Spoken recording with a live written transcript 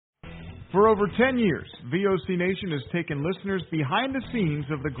For over 10 years, VOC Nation has taken listeners behind the scenes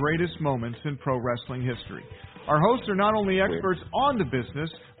of the greatest moments in pro wrestling history. Our hosts are not only experts on the business,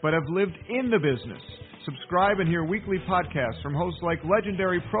 but have lived in the business. Subscribe and hear weekly podcasts from hosts like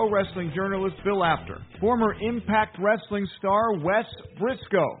legendary pro wrestling journalist Bill Apter, former Impact Wrestling star Wes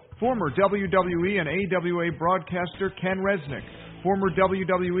Briscoe, former WWE and AWA broadcaster Ken Resnick, former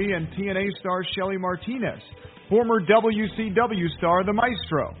WWE and TNA star Shelly Martinez, former WCW star The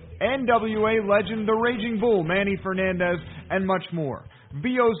Maestro, NWA legend The Raging Bull Manny Fernandez, and much more.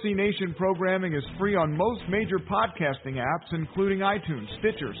 VOC Nation programming is free on most major podcasting apps, including iTunes,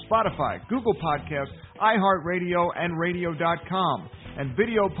 Stitcher, Spotify, Google Podcasts, iHeartRadio, and Radio.com. And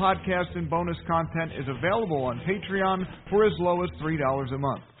video podcast and bonus content is available on Patreon for as low as $3 a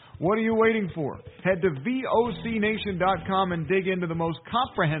month. What are you waiting for? Head to VOCNation.com and dig into the most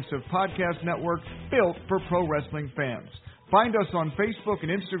comprehensive podcast network built for pro wrestling fans. Find us on Facebook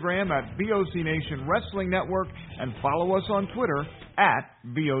and Instagram at VOC Nation Wrestling Network and follow us on Twitter at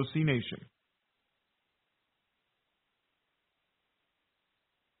VOC Nation.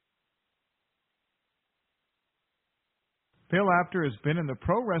 Bill Apter has been in the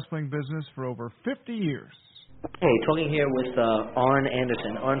pro wrestling business for over 50 years. Hey, talking here with Arn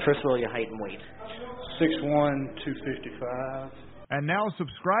Anderson. Arn, first of all, your height and weight. 6'1", 255. And now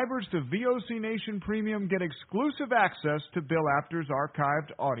subscribers to VOC Nation Premium get exclusive access to Bill Apter's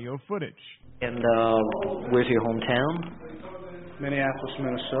archived audio footage. And where's your hometown? Minneapolis,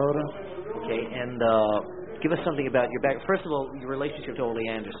 Minnesota. Okay, and give us something about your back. First of all, your relationship to Ole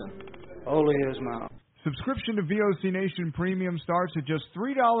Anderson. Ole is my... Subscription to VOC Nation Premium starts at just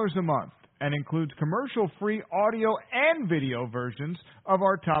 $3 a month and includes commercial-free audio and video versions of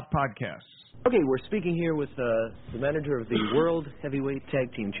our top podcasts. Okay, we're speaking here with the manager of the World Heavyweight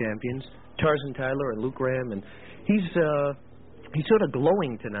Tag Team Champions, Tarzan Tyler and Luke Graham, and he's sort of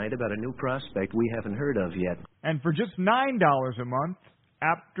glowing tonight about a new prospect we haven't heard of yet. And for just $9 a month,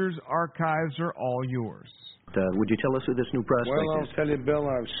 Apter's archives are all yours. Would you tell us who this new prospect is? Well, I'll tell you, Bill,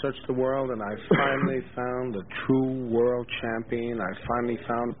 I've searched the world, and I finally found the true world champion. I finally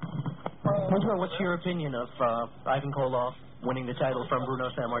found... Well, what's your opinion of Ivan Koloff winning the title from Bruno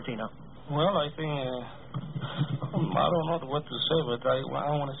Sammartino? Well, I think, I don't know what to say, but I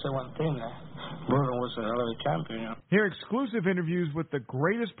want to say one thing. Bruno was an early champion. Hear exclusive interviews with the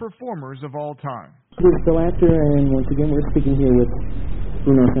greatest performers of all time. This is Bill Apter, and once again, we're speaking here with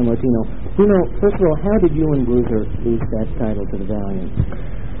Bruno Sammartino. Bruno, first of all, how did you and Bruiser lose that title to the Valiant?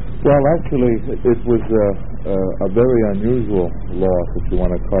 Well, actually, it was a very unusual loss, if you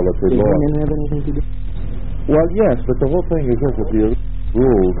want to call it a loss. Did women have anything to do? Well, yes, but the whole thing is this, that the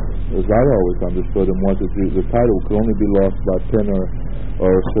rules, as I always understood them, was that the title could only be lost by pin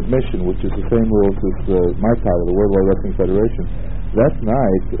or submission, which is the same rules as my title, the World Wide Wrestling Federation. That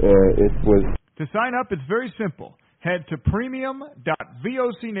night, it was... To sign up, it's very simple. Head to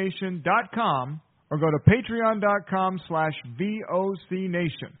premium.vocnation.com or go to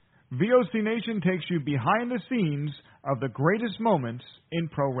patreon.com/VOCNation. VOC Nation takes you behind the scenes of the greatest moments in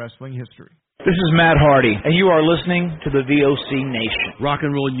pro wrestling history. This is Matt Hardy, and you are listening to the VOC Nation. Rock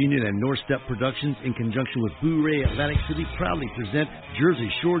and Roll Union and North Step Productions, in conjunction with Blu-ray Atlantic City, proudly present Jersey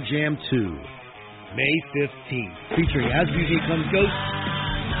Shore Jam 2, May 15th, featuring As We Become Ghosts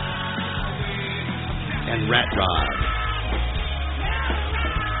and Rat Rod.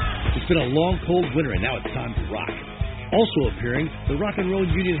 It's been a long, cold winter, and now it's time to rock. Also appearing, the Rock and Roll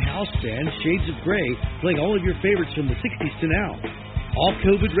Union house band, Shades of Grey, playing all of your favorites from the 60s to now. All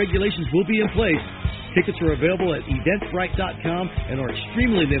COVID regulations will be in place. Tickets are available at eventbrite.com and are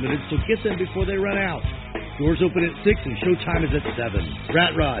extremely limited, so get them before they run out. Doors open at 6 and showtime is at 7.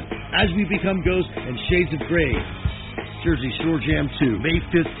 Rat Rod, As We Become Ghosts, and Shades of Grey. Jersey Shore Jam 2, May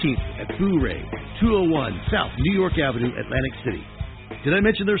 15th at Blu-ray, 201 South New York Avenue, Atlantic City. Did I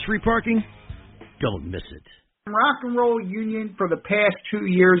mention there's free parking? Don't miss it. Rock and Roll Union for the past 2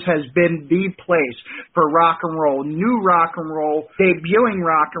 years has been the place for rock and roll, new rock and roll, debuting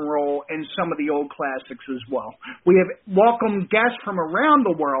rock and roll, and some of the old classics as well. We have welcomed guests from around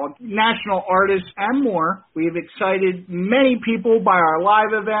the world, national artists, and more. We have excited many people by our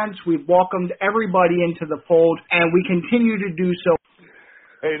live events. We've welcomed everybody into the fold, and we continue to do so.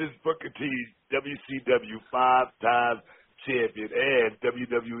 Hey, this is Booker T, WCW 5-time champion and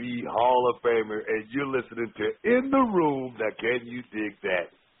WWE Hall of Famer, and you're listening to In the Room. Now, can you dig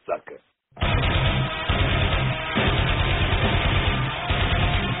that, sucker?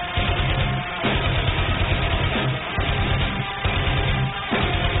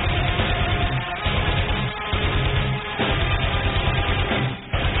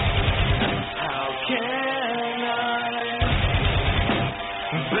 How can I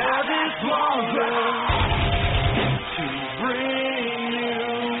bear this closet to bring you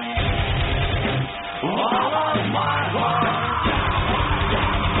all of my heart.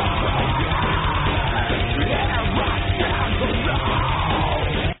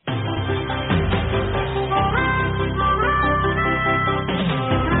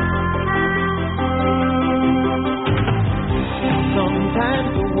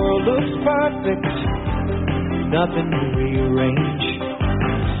 Sometimes the world looks perfect, nothing to rearrange.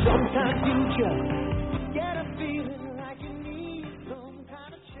 Sometimes you just get a feeling like you need some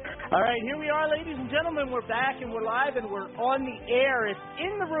kind of change. All right, here we are, ladies and gentlemen. We're back and we're live and we're on the air. It's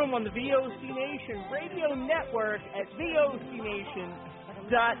In the Room on the VOC Nation Radio Network at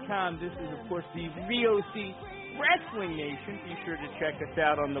VOCNation.com. This is, of course, the VOC Wrestling Nation. Be sure to check us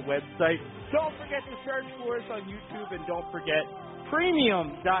out on the website. Don't forget to search for us on YouTube, and don't forget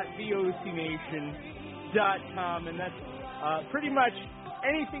premium.vocnation.com, and that's pretty much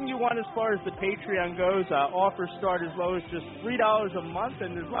anything you want as far as the Patreon goes. Offers start as low as just $3 a month,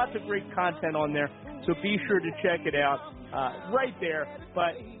 and there's lots of great content on there, so be sure to check it out right there.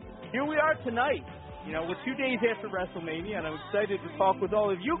 But here we are tonight. You know, we're 2 days after WrestleMania, and I'm excited to talk with all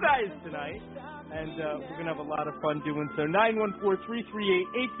of you guys tonight. And we're going to have a lot of fun doing so.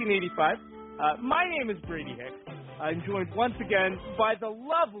 914-338-1885. My name is Brady Hicks. I'm joined once again by the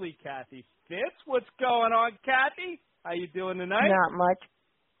lovely Kathy Fitz. What's going on, Kathy? How you doing tonight? Not much.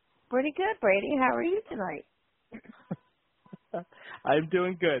 Pretty good, Brady. How are you tonight? I'm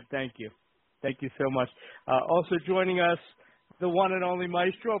doing good. Thank you. Thank you so much. Also joining us, the one and only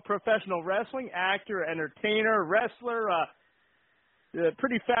Maestro, professional wrestling actor, entertainer, wrestler,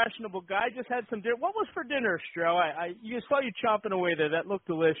 pretty fashionable guy. Just had some dinner. What was for dinner, Stro? I saw you chomping away there. That looked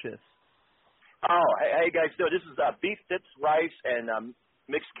delicious. Oh, hey guys. So this is beef dips, rice, and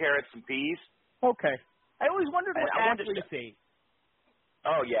mixed carrots and peas. Okay. I always wondered what athletes ate.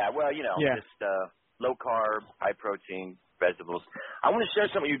 Oh, yeah. Well, you know, just low carb, high protein, vegetables. I want to share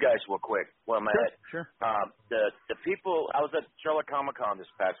some of you guys real quick. Well, sure. The people, I was at Charlotte Comic-Con this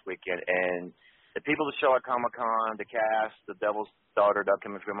past weekend, and the people at Charlotte Comic-Con, the cast, the Devil's Daughter, Doug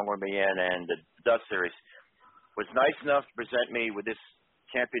Kim and Film in, and the Dust Series was nice enough to present me with this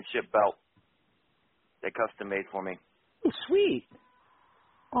championship belt they custom made for me. Oh, sweet.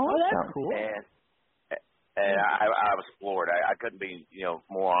 Oh, that's cool. And I was floored. I couldn't be,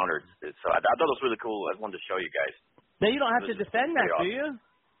 more honored. So I thought it was really cool. I wanted to show you guys. Now, you don't have to defend that, do you?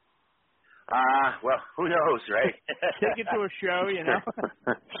 Well, who knows, right? Take it to a show,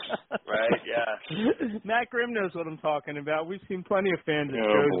 Right, yeah. Matt Grimm knows what I'm talking about. We've seen plenty of fans at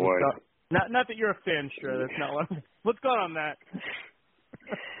shows. Oh, boy. Not that you're a fan, Stro. That's not what I'm... What's going on, Matt?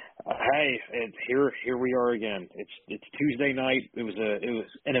 Hey, it's here we are again. It's Tuesday night. It was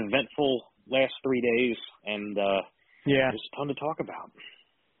an eventful last 3 days, and there's a ton to talk about.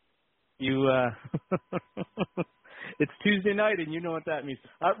 It's Tuesday night, and you know what that means.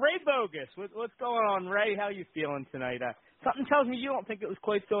 Ray Bogus, what's going on, Ray? How you feeling tonight? Something tells me you don't think it was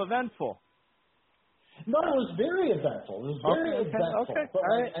quite so eventful. No, it was very eventful. It was very eventful. Okay. But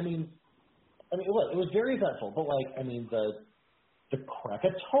I mean, look, it was very eventful. But the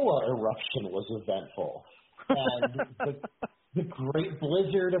Krakatoa eruption was eventful, and the Great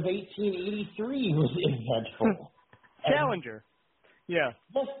Blizzard of 1883 was eventful. Challenger, Yes,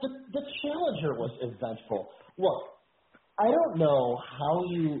 the Challenger was eventful. Look, I don't know how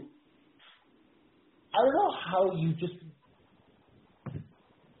you just.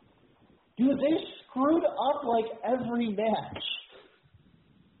 Dude, they screwed up like every match.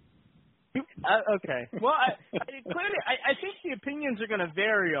 Okay. Well, I think the opinions are going to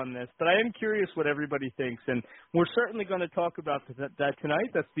vary on this, but I am curious what everybody thinks, and we're certainly going to talk about that tonight.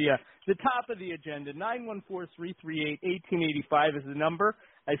 That's the top of the agenda. 914-338-1885 is the number.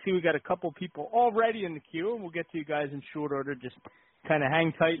 I see we got a couple people already in the queue, and we'll get to you guys in short order. Just kind of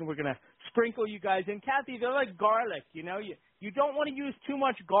hang tight, and we're going to sprinkle you guys in. Kathy, they're like garlic, you don't want to use too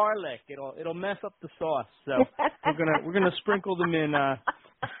much garlic. It'll mess up the sauce. So we're gonna sprinkle them in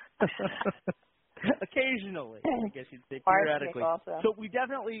occasionally, I guess you'd say, periodically. So we're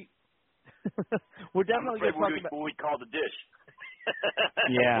definitely going to talk about what we call the dish.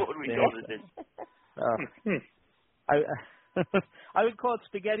 Yeah. What would we call the dish? I would call it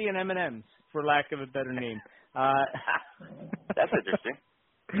spaghetti and M&Ms, for lack of a better name. That's interesting.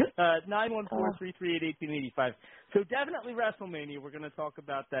 914-338-1885. So definitely WrestleMania. We're going to talk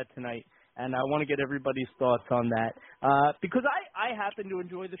about that tonight, and I want to get everybody's thoughts on that because I happen to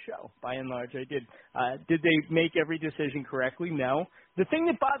enjoy the show, by and large. I did. Did they make every decision correctly? No. The thing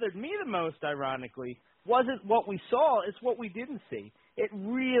that bothered me the most, ironically, wasn't what we saw. It's what we didn't see. It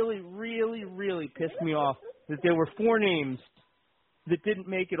really, really, really pissed me off that there were 4 names that didn't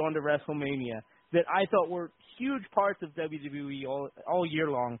make it onto WrestleMania that I thought were huge parts of WWE all year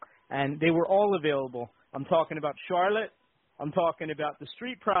long, and they were all available. I'm talking about Charlotte, I'm talking about the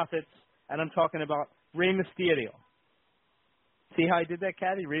Street Profits, and I'm talking about Rey Mysterio. See how I did that,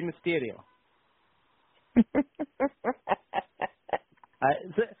 Kathy? Rey Mysterio.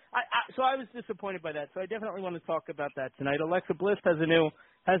 So I was disappointed by that. So I definitely want to talk about that tonight. Alexa Bliss has a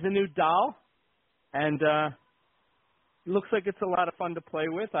new doll, and looks like it's a lot of fun to play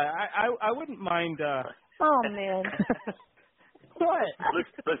with. I wouldn't mind. Oh man. What? Looks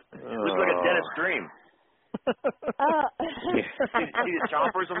like a Dennis dream. See the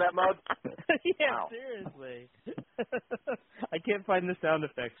chompers on that mug? Yeah, wow. Seriously. I can't find the sound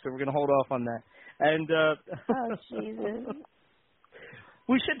effects, so we're going to hold off on that. And oh, Jesus.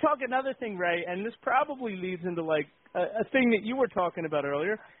 We should talk another thing, Ray, and this probably leads into like a thing that you were talking about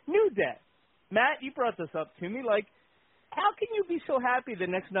earlier, New Day. Matt, you brought this up to me. Like, how can you be so happy the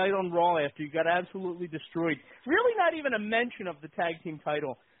next night on Raw after you got absolutely destroyed? Really not even a mention of the tag team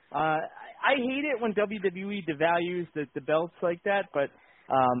title. I hate it when WWE devalues the belts like that, but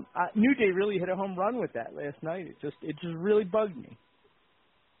New Day really hit a home run with that last night. It just really bugged me.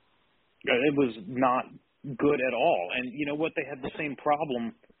 It was not good at all. And you know what? They had the same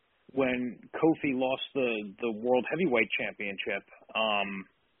problem when Kofi lost the World Heavyweight Championship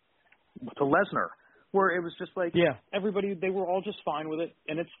to Lesnar, where it was just like everybody, they were all just fine with it,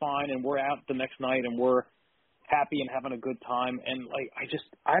 and it's fine, and we're out the next night, and we're happy and having a good time. And like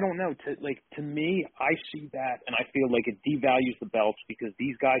I don't know, to me, I see that and I feel like it devalues the belts because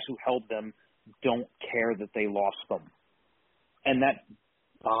these guys who held them don't care that they lost them, and that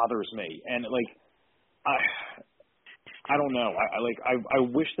bothers me. And like I don't know, I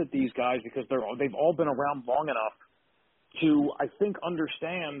wish that these guys, because they've all been around long enough to, I think,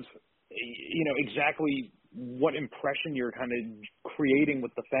 understand, you know, exactly what impression you're kind of creating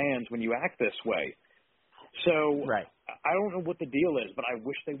with the fans when you act this way. So I don't know what the deal is, but I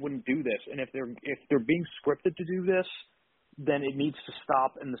wish they wouldn't do this. And if they're being scripted to do this, then it needs to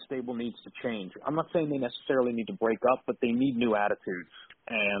stop and the stable needs to change. I'm not saying they necessarily need to break up, but they need new attitudes.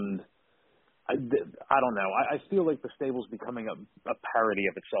 And I don't know. I feel like the stable's becoming a parody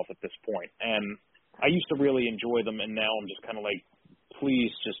of itself at this point. And I used to really enjoy them, and now I'm just kind of like,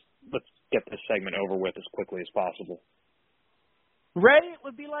 please just let's get this segment over with as quickly as possible. Ray, it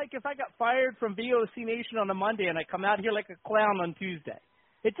would be like if I got fired from VOC Nation on a Monday and I come out here like a clown on Tuesday.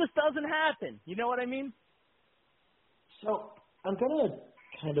 It just doesn't happen. You know what I mean? So I'm going to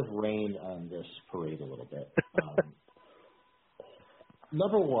kind of rain on this parade a little bit.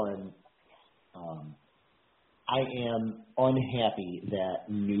 Number one, I am unhappy that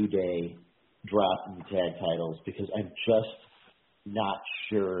New Day dropped the tag titles because I'm just not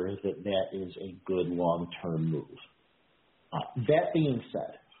sure that is a good long-term move. That being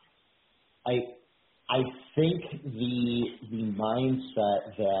said, I think the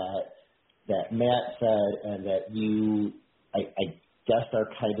mindset that Matt said and that you, I guess, are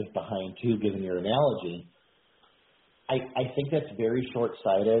kind of behind too, given your analogy, I think that's very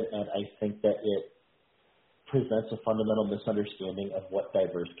short-sighted, and I think that it presents a fundamental misunderstanding of what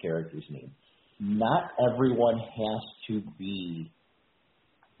diverse characters mean. Not everyone has to be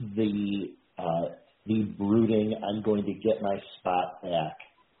the brooding, I'm going to get my spot back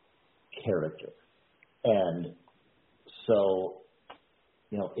character. And so,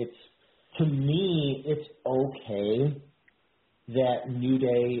 you know, to me, it's okay that New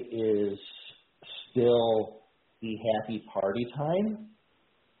Day is still the happy party time,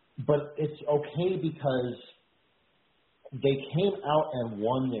 but it's okay because they came out and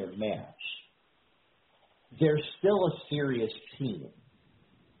won their match. They're still a serious team.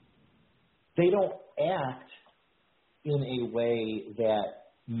 They don't act in a way that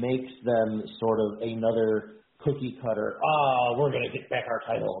makes them sort of another cookie cutter, we're going to get back our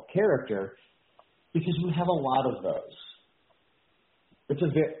title character, because you have a lot of those.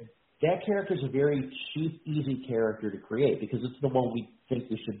 That character is a very cheap, easy character to create because it's the one we think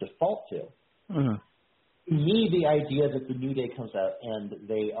we should default to. Mm-hmm. To me, the idea that the New Day comes out and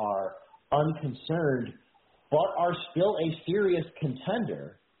they are unconcerned but are still a serious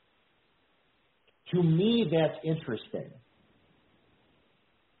contender, to me, that's interesting.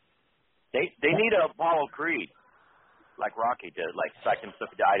 They need a Apollo Creed, like Rocky did, like psych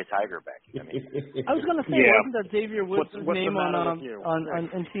himself to die to Tiger back. I mean, I was going to say, wasn't that Xavier Woods' name on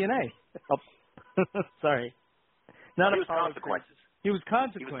TNA? Oh. Sorry. Not he was Consequences. He was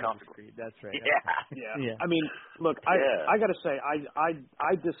Consequences Creed. That's right. Yeah. I mean, look, I got to say,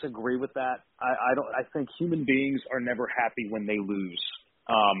 I disagree with that. I think human beings are never happy when they lose.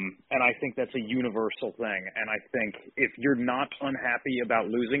 And I think that's a universal thing. And I think if you're not unhappy about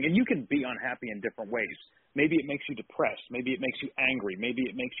losing, and you can be unhappy in different ways. Maybe it makes you depressed. Maybe it makes you angry. Maybe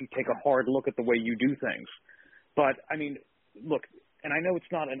it makes you take a hard look at the way you do things. But, I mean, look, and I know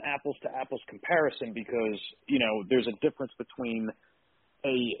it's not an apples-to-apples comparison because, you know, there's a difference between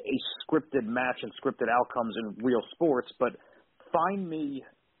a scripted match and scripted outcomes in real sports, but find me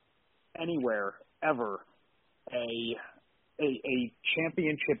anywhere ever a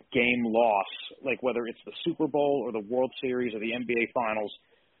championship game loss, like whether it's the Super Bowl or the World Series or the NBA Finals,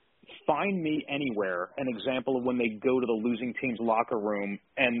 find me anywhere an example of when they go to the losing team's locker room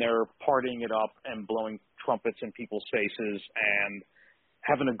and they're partying it up and blowing trumpets in people's faces and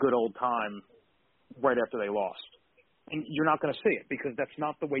having a good old time right after they lost. And you're not going to see it because that's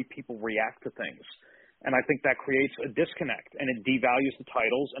not the way people react to things. And I think that creates a disconnect and it devalues the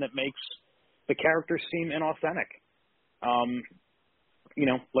titles and it makes the characters seem inauthentic. You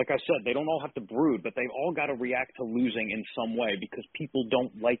know, like I said, they don't all have to brood, but they've all got to react to losing in some way because people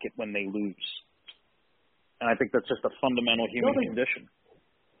don't like it when they lose. And I think that's just a fundamental human condition.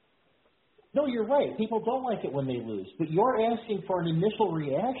 No, you're right. People don't like it when they lose, but you're asking for an initial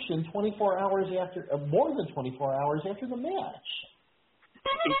reaction 24 hours after, more than 24 hours after the match.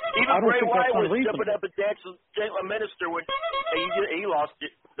 Even Bray Wyatt was jumping up and dancing, a minister when he lost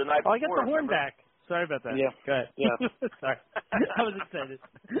it the night before. Oh, I got the horn back. Sorry about that. Yeah. Go ahead. Yeah. Sorry. I was excited.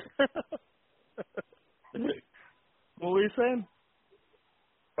 What were you saying?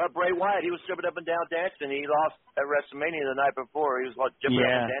 Well, Bray Wyatt, he was jumping up and down dancing. He lost at WrestleMania the night before. He was like jumping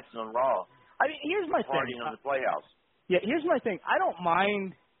up and dancing on Raw. I mean, here's my thing. Partying on the Playhouse. Yeah, here's my thing. I don't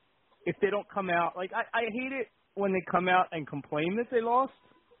mind if they don't come out. Like, I hate it when they come out and complain that they lost.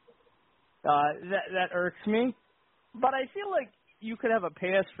 That irks me. But I feel like you could have a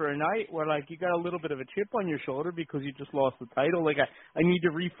pass for a night where, like, you got a little bit of a chip on your shoulder because you just lost the title. Like, I need to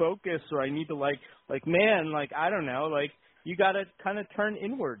refocus, or I need to, like, man, like, I don't know, like, you got to kind of turn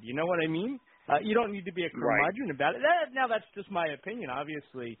inward. You know what I mean? You don't need to be a curmudgeon about it. Now, that's just my opinion.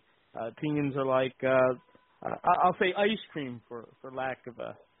 Obviously, opinions are like, I'll say ice cream for lack of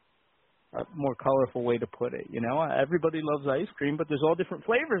a more colorful way to put it. You know, everybody loves ice cream, but there's all different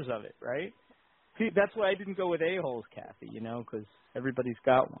flavors of it, right? See, that's why I didn't go with a-holes, Kathy, you know, because everybody's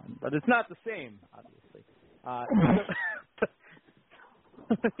got one. But it's not the same, obviously. I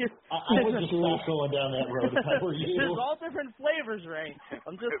would just stop going down that road if I were you. There's all different flavors, Ray.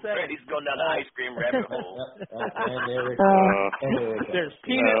 I'm just saying. He's going down the ice cream rabbit hole. And there it goes. There's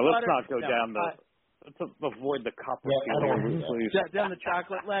peanut butter. Let's not go down the... Let's avoid the copper please. Down the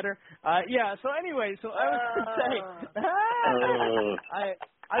chocolate letter. Yeah, so anyway, so I was going to say...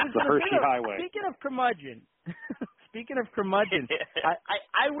 I was the Hershey Highway. Speaking of curmudgeon,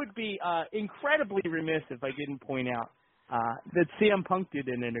 I would be incredibly remiss if I didn't point out that CM Punk did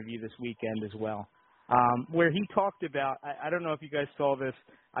an interview this weekend as well, where he talked about, I don't know if you guys saw this,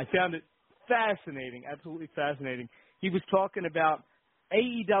 I found it fascinating, absolutely fascinating. He was talking about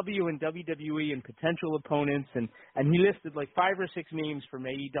AEW and WWE and potential opponents, and he listed like 5 or 6 names from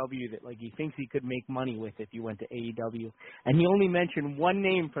AEW that like he thinks he could make money with if you went to AEW, and he only mentioned one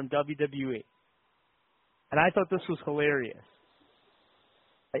name from WWE, and I thought this was hilarious.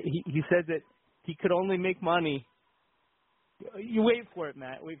 He said that he could only make money. You wait for it,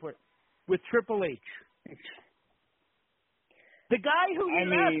 Matt. Wait for it. With Triple H. The guy who he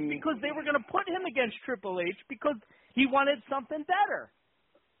left because they were going to put him against Triple H because he wanted something better.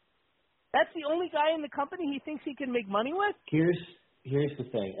 That's the only guy in the company he thinks he can make money with? Here's the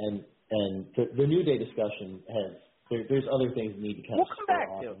thing, and the New Day discussion has there's other things that need to kind of spur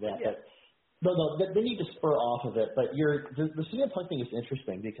off of that. Yeah. But, they need to spur off of it. But the CM Punk thing is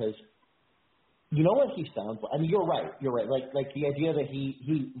interesting because you know what he sounds like. I mean, you're right. Like the idea that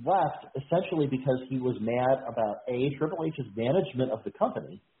he left essentially because he was mad about A, Triple H's management of the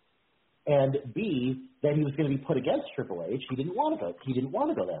company, and B, that he was going to be put against Triple H. He didn't want to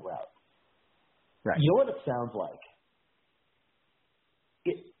go that route. Right. You know what it sounds like?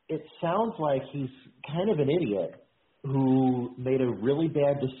 It sounds like he's kind of an idiot who made a really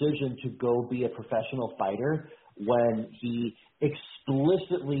bad decision to go be a professional fighter when he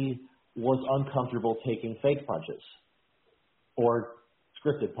explicitly was uncomfortable taking fake punches or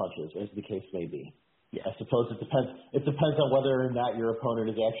scripted punches, as the case may be. Yeah, I suppose it depends. It depends on whether or not your opponent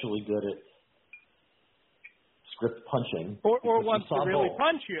is actually good at script punching, or wants to really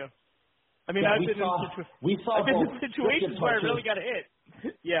punch you. I mean, I've been in situations where I really got a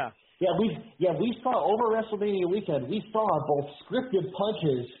hit. Yeah. We saw over WrestleMania weekend. We saw both scripted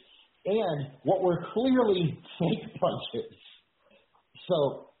punches and what were clearly fake punches.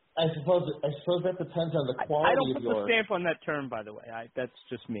 So I suppose that depends on the quality I don't of put the stamp on that term, by the way. That's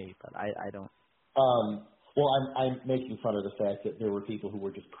just me, but I don't. Well, I'm making fun of the fact that there were people who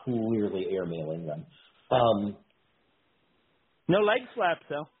were just clearly airmailing them. No leg slaps,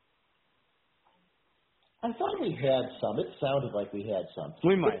 though. I thought we had some. It sounded like we had some.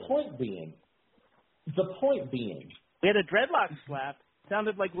 We might. The point being, we had a dreadlock slap.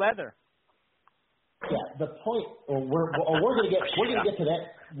 Sounded like leather. Yeah, the point. We're gonna get to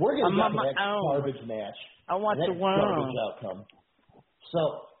that. We're gonna get to that garbage match. I want that to win. Garbage outcome. So,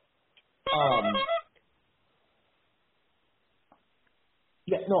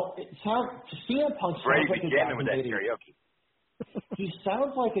 yeah, no. CM Punk sounds like a guy who made karaoke. He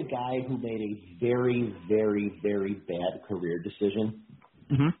sounds like a guy who made a very, very, very bad career decision,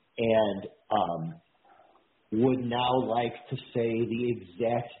 and would now like to say the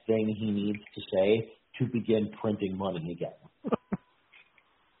exact thing he needs to say to begin printing money again.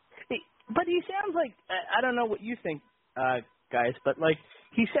 But he sounds like, I don't know what you think, guys, but like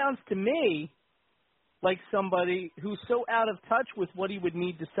he sounds to me like somebody who's so out of touch with what he would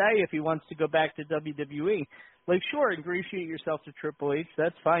need to say if he wants to go back to WWE. Like, sure, ingratiate yourself to Triple H,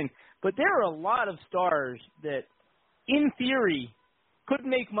 that's fine. But there are a lot of stars that, in theory, could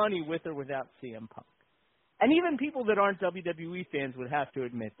make money with or without CM Punk. And even people that aren't WWE fans would have to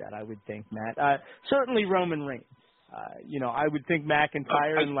admit that, I would think, Matt. Certainly Roman Reigns. I would think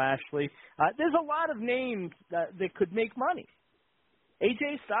McIntyre and Lashley. There's a lot of names that could make money.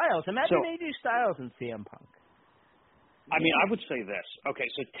 AJ Styles. Imagine AJ Styles and CM Punk. I mean, I would say this. Okay,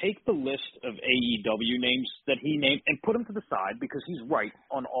 so take the list of AEW names that he named and put them to the side because he's right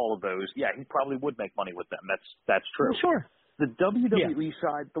on all of those. Yeah, he probably would make money with them. That's true. Well, sure. The WWE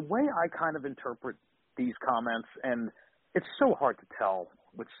side, the way I kind of interpret these comments, and it's so hard to tell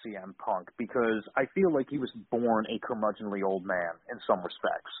with CM Punk because I feel like he was born a curmudgeonly old man in some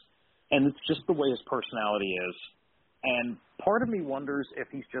respects. And it's just the way his personality is. And part of me wonders if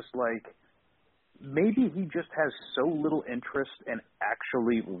he's just like, maybe he just has so little interest in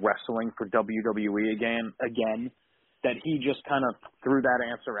actually wrestling for WWE again that he just kind of threw that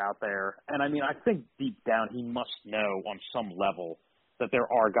answer out there. And I mean, I think deep down he must know on some level that there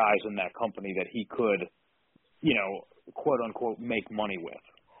are guys in that company that he could, quote unquote, make money with.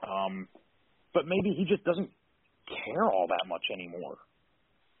 But maybe he just doesn't care all that much anymore.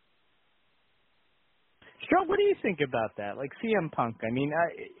 Stroh, what do you think about that? Like CM Punk. I mean,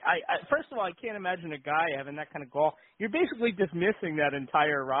 I first of all, I can't imagine a guy having that kind of gall. You're basically dismissing that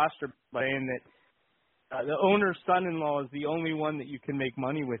entire roster by saying that the owner's son-in-law is the only one that you can make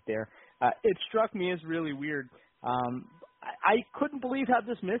money with there. It struck me as really weird. I couldn't believe how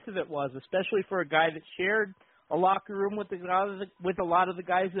dismissive it was, especially for a guy that shared a locker room with a lot of the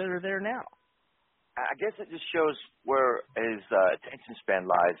guys that are there now. I guess it just shows where his attention span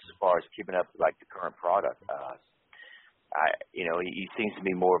lies as far as keeping up with, like, the current product. He seems to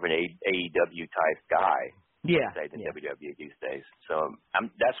be more of an AEW type guy than WWE these days. So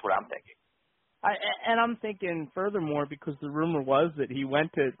that's what I'm thinking. I'm thinking furthermore, because the rumor was that he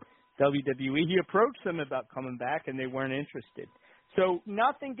went to WWE, he approached them about coming back, and they weren't interested. So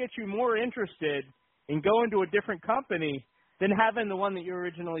nothing gets you more interested in going to a different company than having the one that you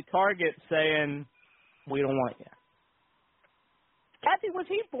originally target saying, we don't want you. Kathy, was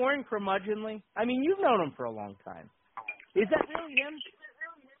he born curmudgeonly? I mean, you've known him for a long time. Is that really him?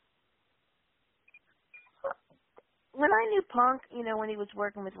 When I knew Punk, when he was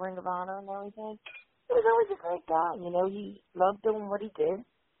working with Ring of Honor and everything, he was always a great guy. He loved doing what he did.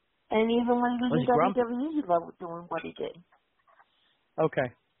 And even when he was in WWE, he loved doing what he did.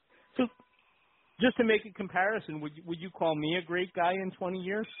 Okay. So, just to make a comparison, would you call me a great guy in 20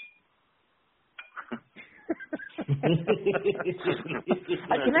 years? I just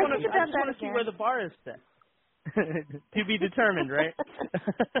want to see where the bar is set. To be determined, right?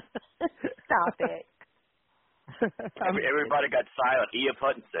 Stop it. Everybody got silent. Ea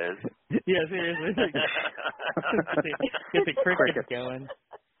Putton says. Yeah, seriously. Get the crickets going.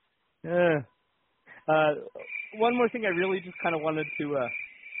 One more thing I really just kind of wanted to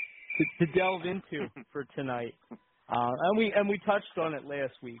delve into for tonight. And we touched on it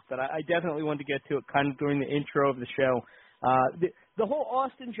last week, but I definitely wanted to get to it kind of during the intro of the show. The whole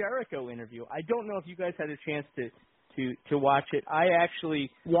Austin Jericho interview. I don't know if you guys had a chance to watch it. I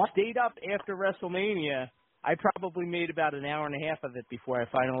actually stayed up after WrestleMania. I probably made about an hour and a half of it before I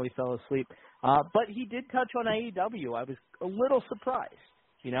finally fell asleep. But he did touch on AEW. I was a little surprised.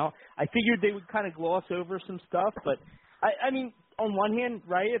 I figured they would kind of gloss over some stuff, but I mean, on one hand,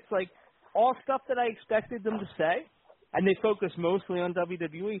 right, it's like all stuff that I expected them to say, and they focus mostly on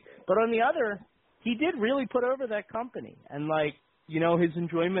WWE. But on the other, he did really put over that company. And, like, his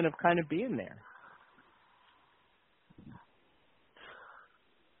enjoyment of kind of being there.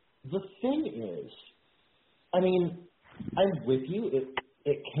 The thing is, I mean, I'm with you.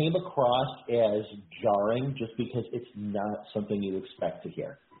 It came across as jarring just because it's not something you expect to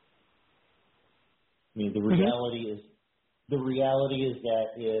hear. I mean, the reality is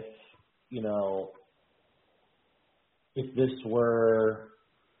that if this were,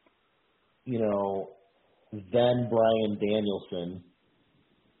 then Bryan Danielson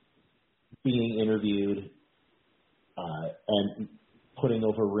being interviewed and putting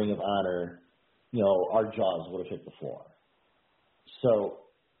over Ring of Honor, our jaws would have hit the floor. So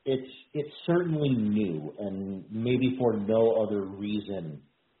it's certainly new, and maybe for no other reason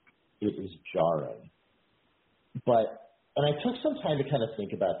it is jarring. And I took some time to kind of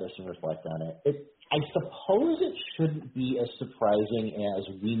think about this and reflect on it. I suppose it shouldn't be as surprising as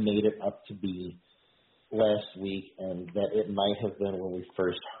we made it up to be last week, and that it might have been when we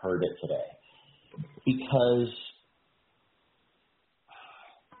first heard it today. Because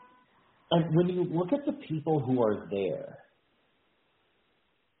when you look at the people who are there,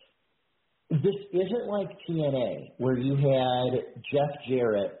 this isn't like TNA, where you had Jeff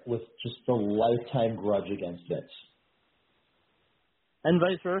Jarrett with just a lifetime grudge against Vince. And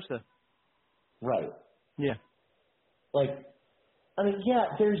vice versa. Right. Yeah.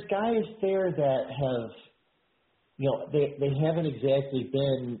 There's guys there that have, they haven't exactly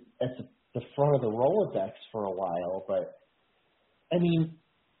been at the front of the Rolodex for a while, but, I mean,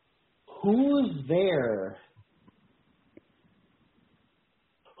 who's there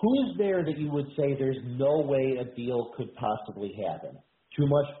that you would say there's no way a deal could possibly happen? Too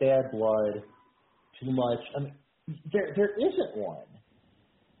much bad blood, too much, there isn't one.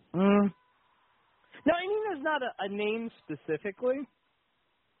 No, I mean, there's not a name specifically,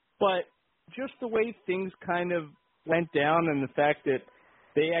 but just the way things kind of went down and the fact that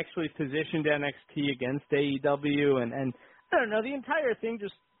they actually positioned NXT against AEW and I don't know, the entire thing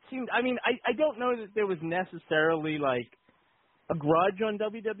just seemed, I mean, I don't know that there was necessarily like a grudge on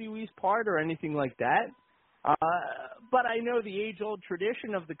WWE's part or anything like that, but I know the age-old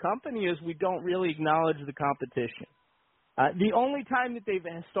tradition of the company is we don't really acknowledge the competition. The only time that they've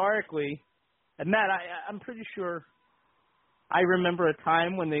historically, and Matt, I'm pretty sure I remember a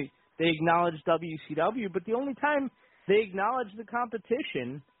time when they acknowledged WCW, but the only time they acknowledge the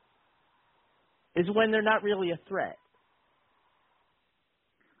competition is when they're not really a threat.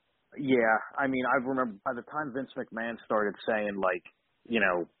 Yeah, I mean, I remember by the time Vince McMahon started saying, like,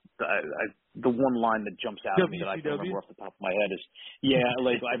 the one line that jumps out at me that I can remember off the top of my head is,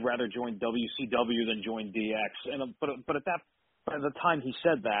 I'd rather join WCW than join DX. But at the time he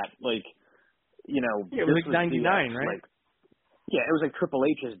said that, it was like 99, DX, right? It was like Triple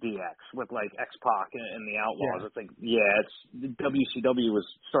H's DX with like X-Pac and the Outlaws. Yeah. It's WCW was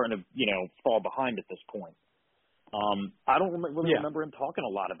starting to fall behind at this point. I don't really remember him talking a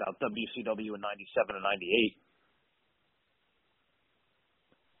lot about WCW in '97 and '98.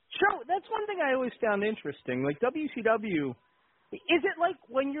 Sure, that's one thing I always found interesting. Like WCW, is it like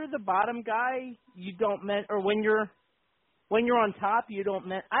when you're the bottom guy, you don't or when you're on top, you don't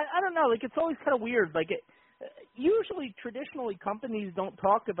I don't know. Like it's always kind of weird. Like usually, traditionally, companies don't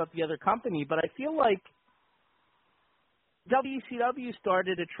talk about the other company, but I feel like WCW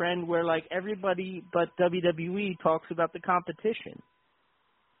started a trend where like everybody but WWE talks about the competition.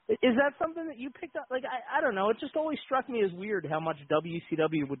 Is that something that you picked up? Like, I don't know. It just always struck me as weird how much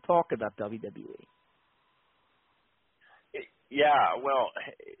WCW would talk about WWE. Yeah, well,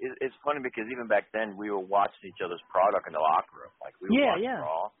 it's funny because even back then we were watching each other's product in the locker room. Like we would watch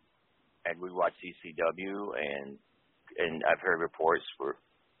Raw, and we watch ECW, and I've heard reports where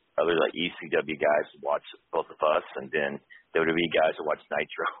other like ECW guys would watch both of us, and then WWE guys would watch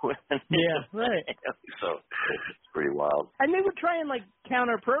Nitro. Yeah, right. So it's pretty wild. And they would try and like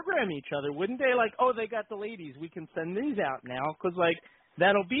counter-program each other, wouldn't they? Like, oh, they got the ladies, we can send these out now because like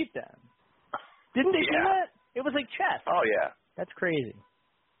that'll beat them. Didn't they do that? It was like chess. Oh yeah. That's crazy.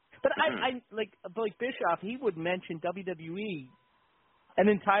 But I like Bischoff, he would mention WWE an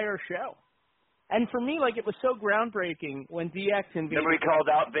entire show. And for me, like, it was so groundbreaking when DX invaded. Remember he called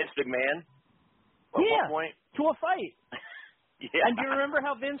out Vince McMahon? At one point? To a fight. Yeah. And do you remember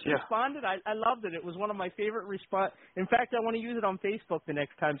how Vince responded? I loved it. It was one of my favorite response. In fact, I want to use it on Facebook the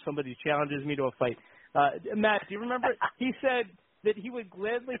next time somebody challenges me to a fight. Matt, do you remember? He said that he would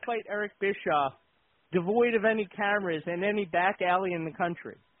gladly fight Eric Bischoff devoid of any cameras in any back alley in the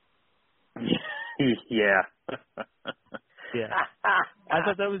country. Yeah. Yeah. I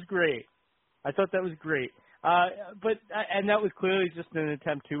thought that was great. And that was clearly just an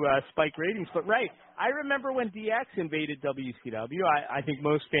attempt to spike ratings. But right, I remember when DX invaded WCW. I think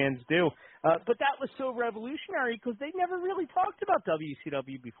most fans do. But that was so revolutionary because they never really talked about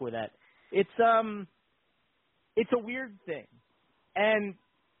WCW before that. It's a weird thing, and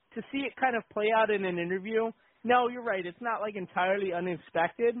to see it kind of play out in an interview. No, you're right. It's not like entirely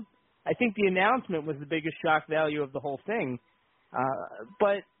unexpected. I think the announcement was the biggest shock value of the whole thing.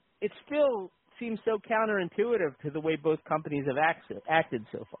 But it still seems so counterintuitive to the way both companies have acted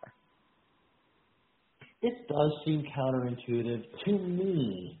so far. It does seem counterintuitive to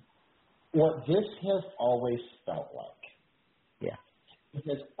me. What this has always felt like. Yeah. It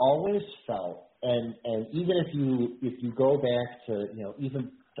has always felt, and even if you go back to,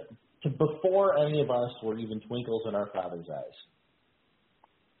 even to before any of us were even twinkles in our father's eyes,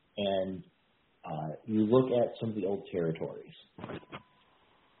 and you look at some of the old territories,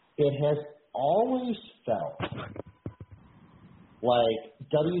 it has always felt like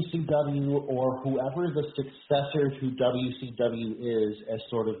WCW or whoever the successor to WCW is as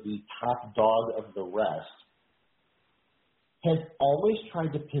sort of the top dog of the rest has always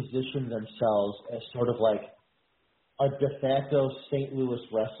tried to position themselves as sort of like a de facto St. Louis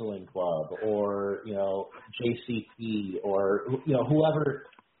Wrestling Club or, JCP or,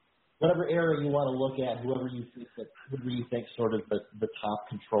 whatever area you want to look at, whoever you think sort of the top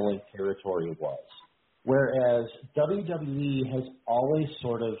controlling territory was. Whereas WWE has always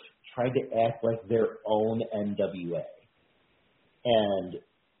sort of tried to act like their own NWA and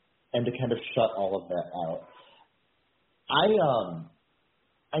to kind of shut all of that out.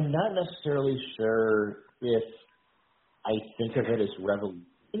 I'm not necessarily sure if I think of it as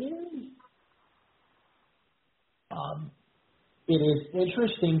revolutionary. It is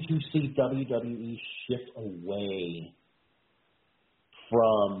interesting to see WWE shift away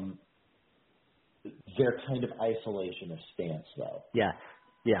from their kind of isolationist stance, though. Yeah,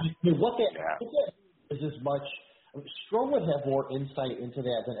 yeah. What that is as much. Strong would have more insight into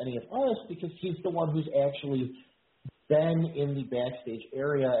that than any of us because he's the one who's actually been in the backstage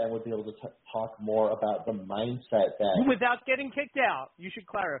area and would be able to talk more about the mindset that. Without getting kicked out, you should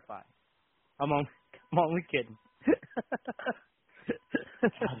clarify. I'm only kidding.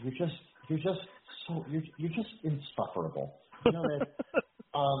 God, you're just insufferable. You know that.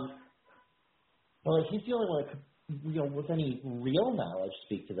 Well, he's the only one with any real knowledge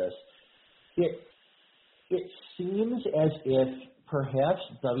speak to this. It seems as if perhaps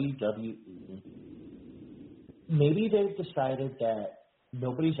WWE, maybe they've decided that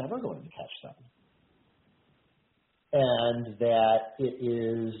nobody's ever going to catch them, and that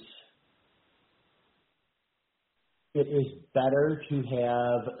it is better to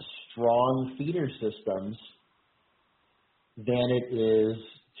have strong feeder systems than it is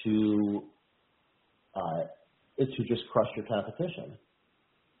to just crush your competition.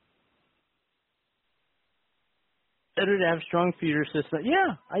 Better to have strong feeder system.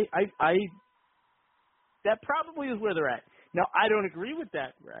 Yeah, I that probably is where they're at. Now, I don't agree with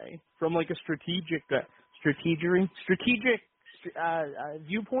that, Ray, from like a strategic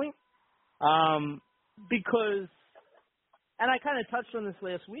viewpoint, because, and I kind of touched on this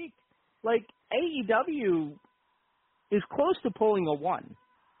last week, like AEW is close to pulling a 1.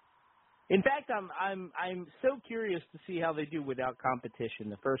 In fact, I'm so curious to see how they do without competition.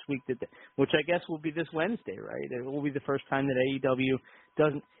 The first week which I guess will be this Wednesday, right? It will be the first time that AEW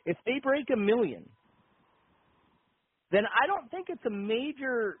doesn't. If they break 1 million, then I don't think it's a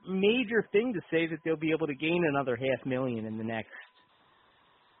major thing to say that they'll be able to gain another 500,000 in the next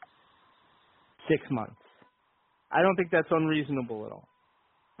 6 months. I don't think that's unreasonable at all.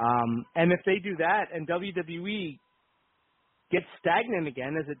 And if they do that, and WWE gets stagnant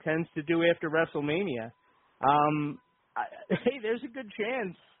again, as it tends to do after WrestleMania, hey, there's a good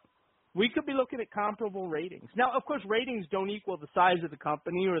chance we could be looking at comparable ratings. Now, of course, ratings don't equal the size of the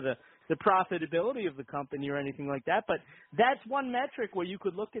company or the profitability of the company or anything like that, but that's one metric where you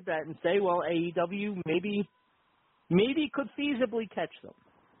could look at that and say, well, AEW maybe could feasibly catch them.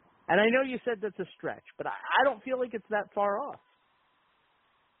 And I know you said that's a stretch, but I don't feel like it's that far off.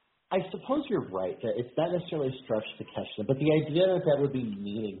 I suppose you're right that it's not necessarily a stretch to catch them, but the idea that would be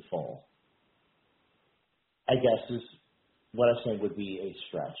meaningful, I guess, is what I'm saying would be a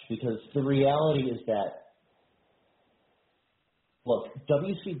stretch. Because the reality is that, look,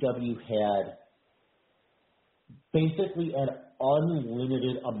 WCW had basically an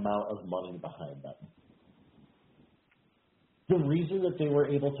unlimited amount of money behind them. The reason that they were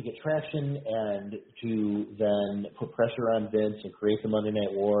able to get traction and to then put pressure on Vince and create the Monday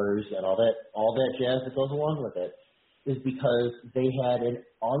Night Wars and all that jazz that goes along with it is because they had an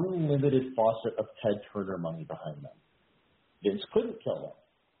unlimited faucet of Ted Turner money behind them. Vince couldn't kill them.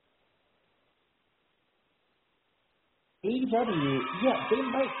 AEW, yeah, they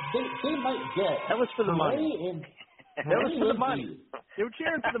might get. That was for the money. That was for the money. Indeed. They were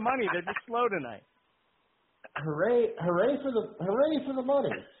cheering for the money. They're just slow tonight. Hooray for the money.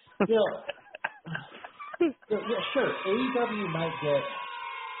 You know, yeah, sure. AEW might get.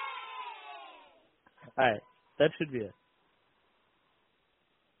 All right, that should be it.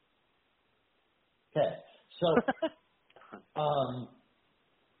 Okay, so,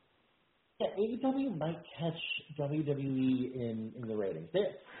 yeah, AEW might catch WWE in the ratings.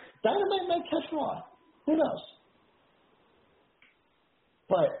 Dynamite might catch Raw. Who knows?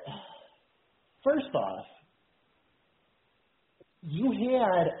 But first off,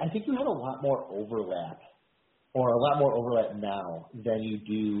 I think you had a lot more overlap, or a lot more overlap now than you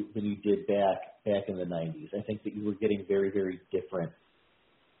did back in the 90s. I think that you were getting very, very different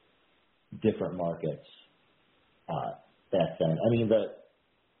markets back then. I mean,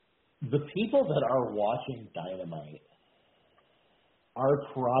 the people that are watching Dynamite are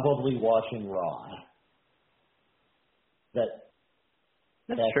probably watching Raw.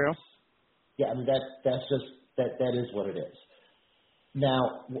 That's true. Yeah, I mean that is what it is.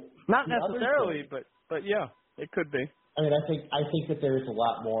 Now, not necessarily, but yeah, it could be. I mean, I think that there is a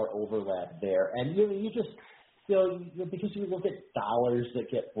lot more overlap there, and you just because you look at dollars that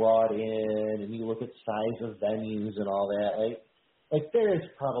get brought in, and you look at size of venues and all that, like there is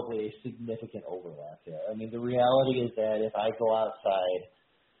probably a significant overlap there. I mean, the reality is that if I go outside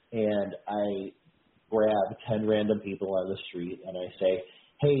and I grab 10 random people on the street and I say,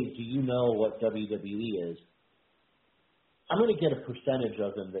 "Hey, do you know what WWE is?" I'm going to get a percentage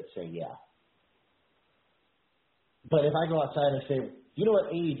of them that say yeah. But if I go outside and say, "You know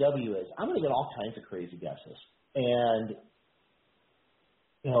what AEW is?" I'm going to get all kinds of crazy guesses. And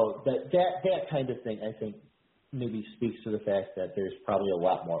that kind of thing, I think, maybe speaks to the fact that there's probably a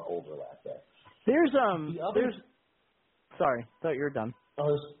lot more overlap there. There's sorry, thought you were done.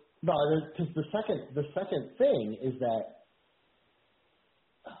 No, because the second thing is that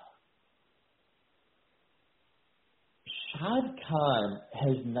Shad Khan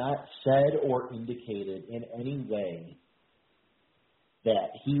has not said or indicated in any way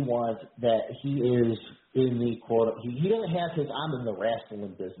that he is in the quote. He doesn't have his "I'm in the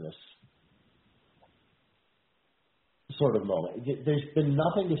wrestling business" sort of moment. There's been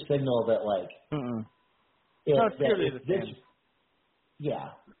nothing to signal that it's purely the fans. Yeah,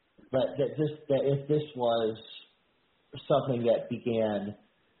 but that if this was something that began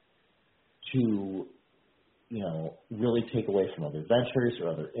to really take away from other ventures or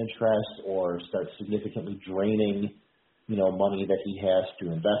other interests, or start significantly draining, money that he has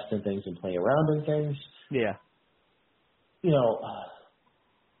to invest in things and play around in things. Yeah.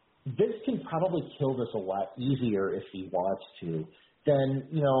 Vince can probably kill this a lot easier if he wants to than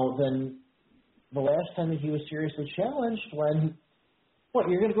the last time that he was seriously challenged when,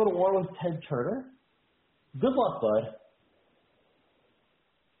 you're going to go to war with Ted Turner? Good luck, bud.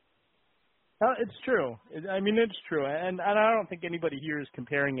 It's true. It's true, and I don't think anybody here is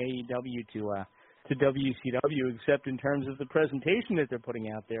comparing AEW to WCW, except in terms of the presentation that they're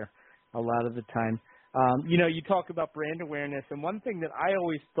putting out there a lot of the time. You talk about brand awareness, and one thing that I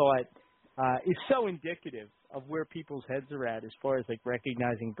always thought is so indicative of where people's heads are at as far as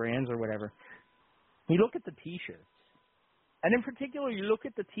recognizing brands or whatever. You look at the T-shirts, and in particular, you look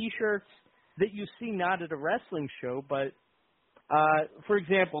at the T-shirts that you see not at a wrestling show, but for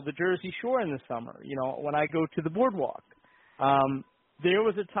example, the Jersey Shore in the summer, when I go to the boardwalk, there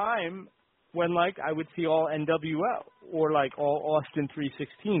was a time when, I would see all NWO or, all Austin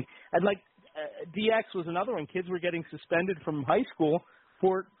 316. And, DX was another one. Kids were getting suspended from high school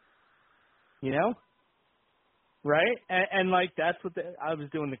for, right? And that's what I was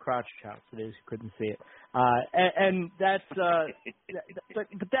doing the crotch chop for those who couldn't see it. And that's, but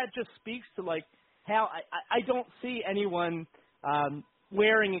that just speaks to, how I don't see anyone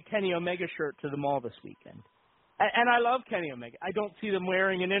wearing a Kenny Omega shirt to the mall this weekend. And I love Kenny Omega. I don't see them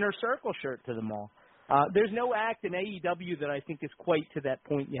wearing an Inner Circle shirt to the mall. There's no act in AEW that I think is quite to that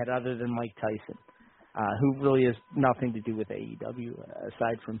point yet other than Mike Tyson, who really has nothing to do with AEW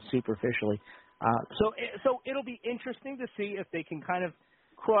aside from superficially. So it'll be interesting to see if they can kind of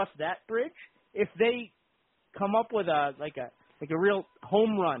cross that bridge. If they come up with a real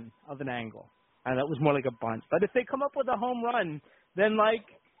home run of an angle. And that was more like a bunt. But if they come up with a home run, then,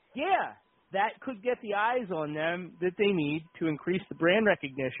 that could get the eyes on them that they need to increase the brand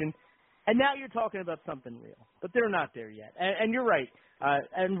recognition. And now you're talking about something real. But they're not there yet. And you're right.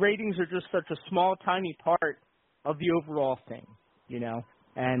 And ratings are just such a small, tiny part of the overall thing, you know.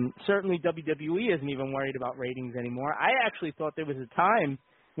 And certainly WWE isn't even worried about ratings anymore. I actually thought there was a time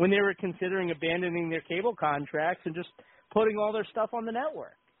when they were considering abandoning their cable contracts and just putting all their stuff on the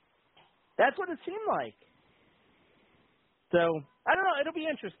network. That's what it seemed like. So, I don't know. It'll be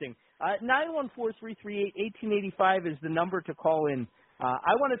interesting. 914-338-1885 is the number to call in.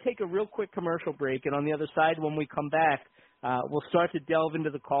 I want to take a real quick commercial break, and on the other side, when we come back, we'll start to delve into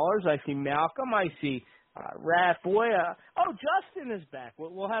the callers. I see Malcolm. I see Raph. Boy, Justin is back.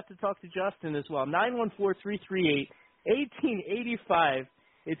 We'll have to talk to Justin as well. 914-338-1885.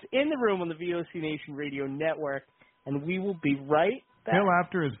 It's in the room on the VOC Nation Radio Network, and we will be right back. Bill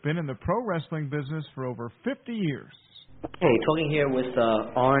Apter has been in the pro wrestling business for over 50 years. Hey, talking here with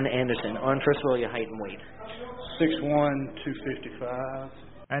Arn Anderson. Arn, first of all, your height and weight. 6'1", 255.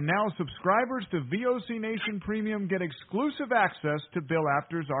 And now subscribers to VOC Nation Premium get exclusive access to Bill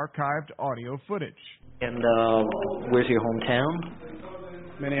Apter's archived audio footage. And where's your hometown?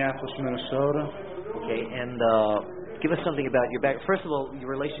 Minneapolis, Minnesota. Okay, and give us something about your back. First of all, your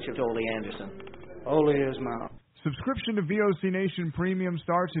relationship to Ole Anderson. Ole is my... Subscription to VOC Nation Premium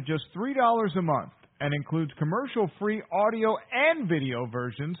starts at just $3 a month and includes commercial-free audio and video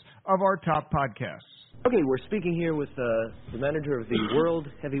versions of our top podcasts. Okay, we're speaking here with the manager of the World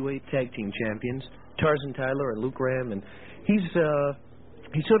Heavyweight Tag Team Champions, Tarzan Tyler and Luke Graham, and he's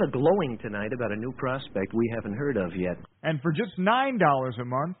sort of glowing tonight about a new prospect we haven't heard of yet. And for just $9 a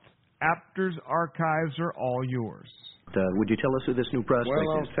month, Apter's archives are all yours. Would you tell us who this new prospect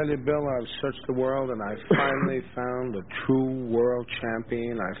Well, is? I'll tell you, Bill, I've searched the world, and I finally found the true world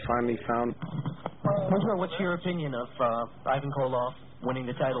champion. I finally found... Bruno, what's your opinion of Ivan Koloff winning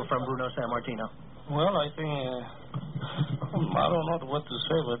the title from Bruno Sammartino? Well, I think, I don't know what to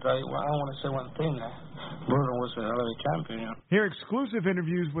say, but I want to say one thing. Bruno was an LA champion. Hear exclusive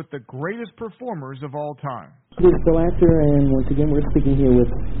interviews with the greatest performers of all time. This is Bill Apter, and once again, we're speaking here with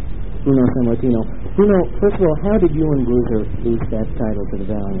Bruno Sammartino. Bruno, first of all, how did you and Bruiser lose that title to the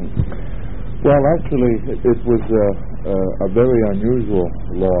Valiant? Well, actually, it was a very unusual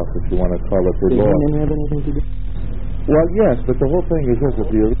loss, if you want to call it the Did loss. Heyman have anything to do? Well, yes, but the whole thing is this: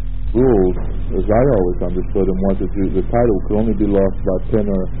 that the rules, as I always understood them, was that the title could only be lost by pin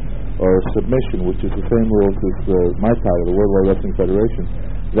or submission, which is the same rules as my title, the World Wide Wrestling Federation.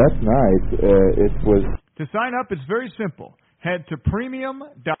 That night, it was... To sign up, it's very simple. Head to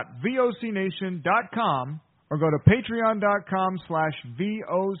premium.vocnation.com or go to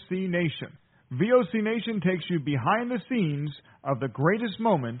patreon.com/VOCNation. VOC Nation takes you behind the scenes of the greatest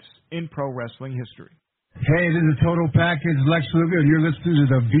moments in pro wrestling history. Hey, this is Total Package, Lex Luger, and you're listening to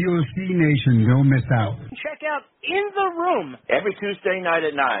the VOC Nation. Don't miss out. Check out In the Room. Every Tuesday night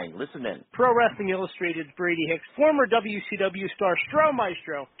at 9. Listen in. Pro Wrestling Illustrated's Brady Hicks, former WCW star Stro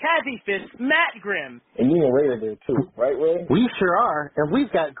Maestro, Kathy Fitz, Matt Grimm. And you and Ray are there too, right, Ray? We sure are, and we've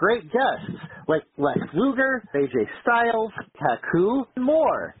got great guests like Lex Luger, AJ Styles, Taku, and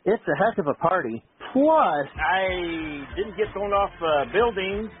more. It's a heck of a party. Plus, I didn't get thrown off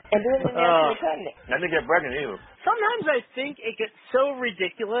buildings. And didn't get pregnant. I didn't get pregnant either. Sometimes I think it gets so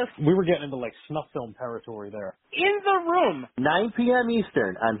ridiculous. We were getting into like snuff film territory there. In the Room. 9 p.m.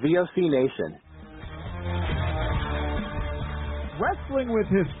 Eastern on VOC Nation. Wrestling with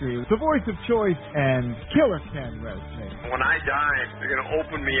History, the voice of choice, and Killer Ken Resnick. When I die, they're going to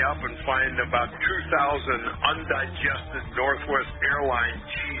open me up and find about 2,000 undigested Northwest Airlines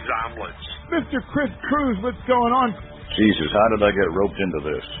cheese omelets. Mr. Chris Cruz, what's going on? Jesus, how did I get roped into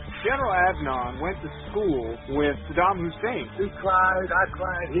this? General Adnan went to school with Saddam Hussein. He cried, I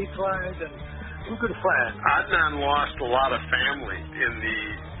cried, he cried, and who could have planned? Adnan lost a lot of family in the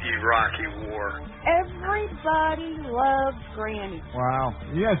Iraqi war. Everybody loves Granny. Wow.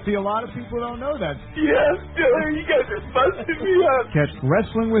 Yeah, see, a lot of people don't know that. Yes, Killer, you guys are busting me up. Catch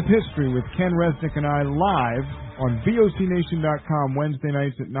Wrestling with History with Ken Resnick and I live on VOCNation.com Wednesday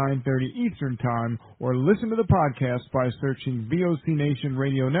nights at 9:30 Eastern Time, or listen to the podcast by searching VOC Nation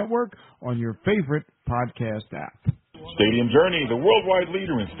Radio Network on your favorite podcast app. Stadium Journey, the worldwide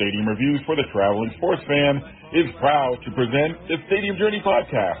leader in stadium reviews for the traveling sports fan, is proud to present the Stadium Journey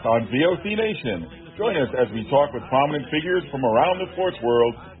podcast on VOC Nation. Join us as we talk with prominent figures from around the sports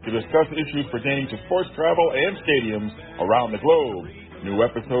world to discuss issues pertaining to sports travel and stadiums around the globe. New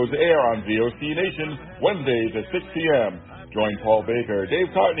episodes air on VOC Nation Wednesdays at 6 p.m. Join Paul Baker, Dave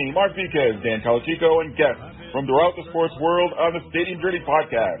Cotney, Mark Viquez, Dan Calachico, and guests from throughout the sports world on the Stadium Journey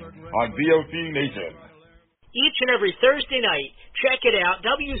podcast on VOC Nation. Each and every Thursday night, check it out.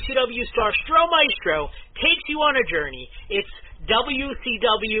 WCW star Stro Maestro takes you on a journey. It's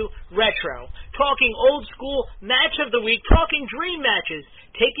WCW Retro. talking old school match of the week, talking dream matches,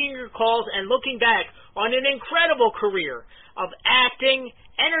 taking your calls and looking back on an incredible career of acting,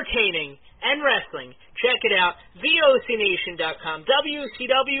 entertaining, and wrestling. Check it out, VOCNation.com,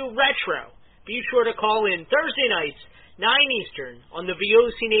 WCW Retro. Be sure to call in Thursday nights, 9 Eastern, on the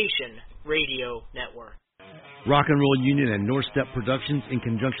VOC Nation Radio Network. Rock and Roll Union and North Step Productions, in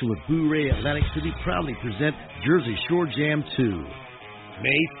conjunction with Blu-ray Atlantic City, proudly present Jersey Shore Jam 2,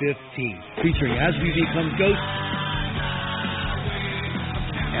 May 15th, featuring As We Become Ghosts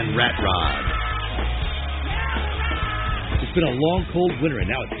and Rat Rod. It's been a long, cold winter, and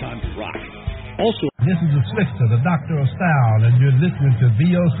now it's time to rock. Also, this is the Slickster, the Doctor of Style, and you're listening to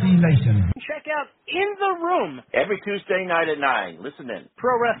VOC Nation. Check out In the Room every Tuesday night at 9. Listen in.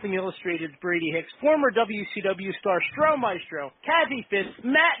 Pro Wrestling Illustrated's Brady Hicks, former WCW star Stro Maestro, Kathy Fitz,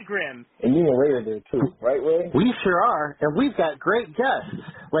 Matt Grimm. And you and Ray are there too, right, Ray? We sure are, and we've got great guests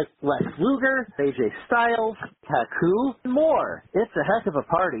like Lex Luger, AJ Styles, Taku, and more. It's a heck of a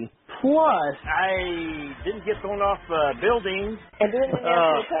party. Plus, I didn't get thrown off buildings. And didn't get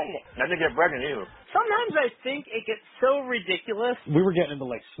pregnant. I didn't get pregnant either. Sometimes I think it gets so ridiculous. We were getting into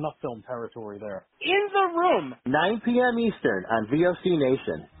like snuff film territory there. In the Room. 9 p.m. Eastern on VOC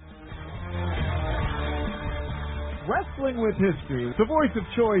Nation. Wrestling with History, the voice of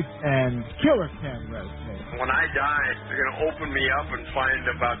choice, and Killer Ken Resnick. When I die, they're going to open me up and find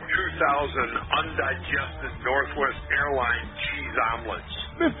about 2,000 undigested Northwest Airlines cheese omelets.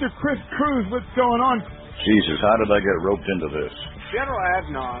 Mr. Chris Cruz, what's going on? Jesus, how did I get roped into this? General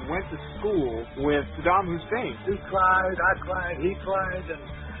Adnan went to school with Saddam Hussein. He cried, I cried, he cried, and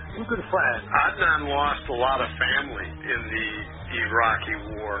we could friend. Adnan lost a lot of family in the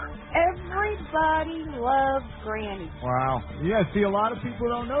Iraqi war. Everybody loves Granny. Wow. Yeah, see, a lot of people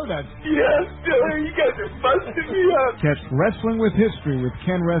don't know that. Yes, Billy, you guys are busting me up. Catch Wrestling with History with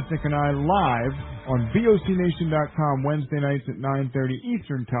Ken Resnick and I live on VOCNation.com Wednesday nights at 9:30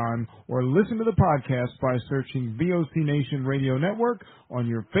 Eastern Time, or listen to the podcast by searching VOC Nation Radio Network on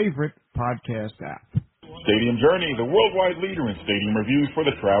your favorite podcast app. Stadium Journey, the worldwide leader in stadium reviews for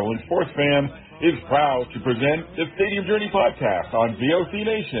the traveling sports fan, is proud to present the Stadium Journey podcast on VOC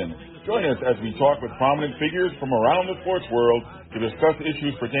Nation. Join us as we talk with prominent figures from around the sports world to discuss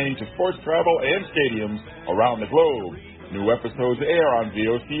issues pertaining to sports travel and stadiums around the globe. New episodes air on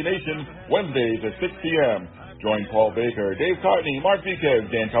VOC Nation Wednesdays at 6 p.m. Join Paul Baker, Dave Courtney, Mark Viquez,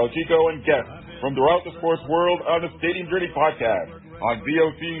 Dan Calachico, and guests from throughout the sports world on the Stadium Journey podcast on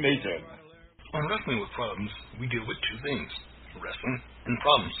VOC Nation. On Wrestling with Problems, we deal with two things, wrestling and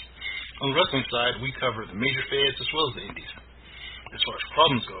problems. On the wrestling side, we cover the major feds as well as the indies. As far as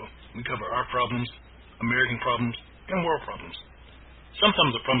problems go, we cover our problems, American problems, and world problems.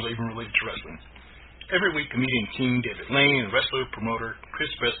 Sometimes the problems are even related to wrestling. Every week, comedian King David Lane and wrestler, promoter Chris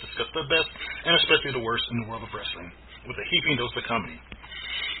Best discuss the best and especially the worst in the world of wrestling with a heaping dose of comedy.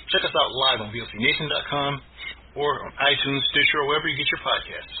 Check us out live on VOCNation.com or on iTunes, Stitcher, or wherever you get your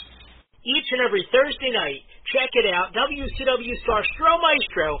podcasts. Each and every Thursday night, check it out, WCW star Stro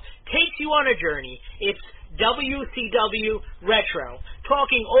Maestro takes you on a journey. It's WCW Retro,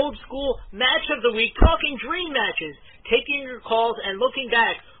 talking old school match of the week, talking dream matches, taking your calls and looking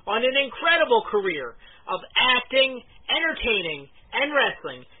back on an incredible career of acting, entertaining, and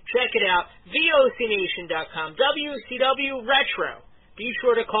wrestling. Check it out, VOCNation.com, WCW Retro. Be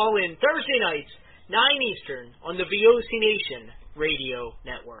sure to call in Thursday nights, 9 Eastern, on the VOC Nation Radio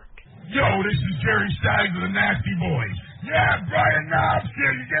Network. Yo, this is Jerry Staggs of the Nasty Boys. Yeah, Brian Knobs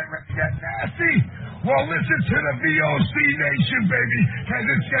here. You getting ready to get nasty? Well, listen to the VOC Nation, baby, because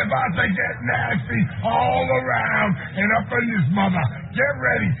it's about to get nasty all around and up in this mother. Get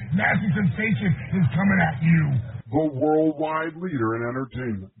ready. Nasty Sensation is coming at you. The worldwide leader in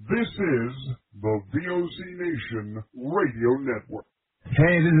entertainment. This is the VOC Nation Radio Network.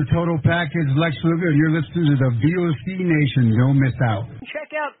 Hey, this is Total Package, Lex Luger. You're listening to the VOC Nation. Don't miss out. Check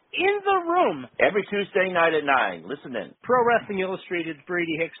out In the Room every Tuesday night at 9. Listen in. Pro Wrestling Illustrated's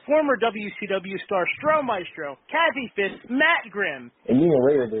Brady Hicks, former WCW star Stro Maestro, Kathy Fitz, Matt Grimm. And you and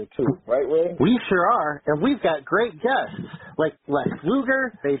Ray are there too, right, Ray? We sure are, and we've got great guests like Lex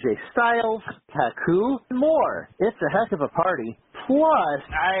Luger, AJ Styles, Taku, and more. It's a heck of a party. Plus,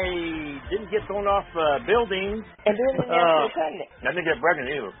 I didn't get thrown off buildings. And didn't get pregnant. I didn't get pregnant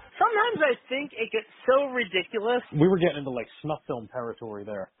either. Sometimes I think it gets so ridiculous. We were getting into like snuff film territory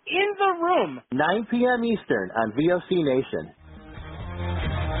there. In the Room. 9 p.m. Eastern on VOC Nation.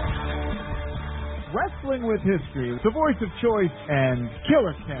 Wrestling with History, the voice of choice, and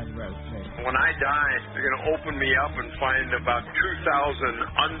Killer Ken Resnick. When I die, they're going to open me up and find about 2,000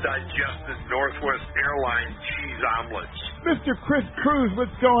 undigested Northwest Airlines cheese omelets. Mr. Chris Cruz,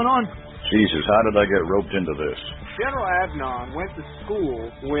 what's going on? Jesus, how did I get roped into this? General Adnan went to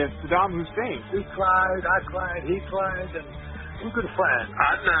school with Saddam Hussein. He cried, I cried, he cried, and we're good friends.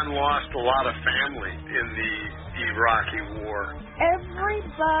 Adnan lost a lot of family in the Iraqi war.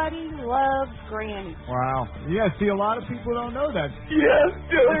 Everybody loves Granny. Wow. Yeah, see, a lot of people don't know that. Yes,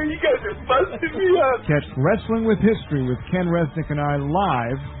 Diller, you guys are busting me up. Catch Wrestling with History with Ken Resnick and I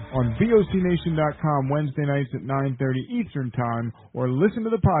live on VOCNation.com Wednesday nights at 9:30 Eastern Time, or listen to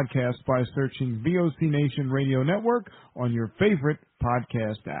the podcast by searching VOC Nation Radio Network on your favorite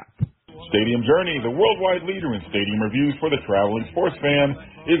podcast app. Stadium Journey, the worldwide leader in stadium reviews for the traveling sports fan,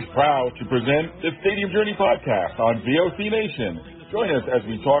 is proud to present the Stadium Journey podcast on VOC Nation. Join us as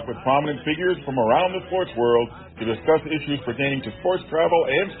we talk with prominent figures from around the sports world to discuss issues pertaining to sports travel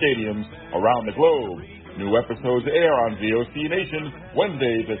and stadiums around the globe. New episodes air on VOC Nation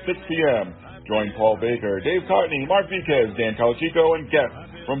Wednesdays at 6 p.m. Join Paul Baker, Dave Courtney, Mark Viquez, Dan Calachico, and guests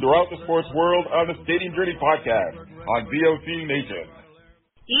from throughout the sports world on the Stadium Journey podcast on VOC Nation.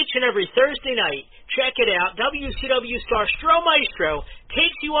 Each and every Thursday night, check it out. WCW star Stro Maestro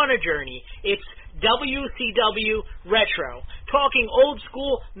takes you on a journey. It's WCW Retro. Talking old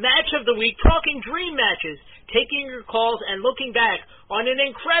school match of the week, talking dream matches, taking your calls and looking back on an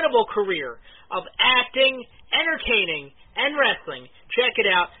incredible career of acting, entertaining, and wrestling. Check it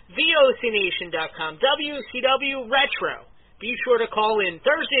out, VOCNation.com, WCW Retro. Be sure to call in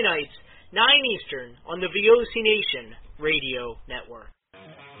Thursday nights, 9 Eastern, on the VOC Nation Radio Network.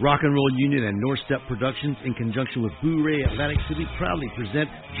 Rock and Roll Union and North Step Productions, in conjunction with Blu-ray Atlantic City, proudly present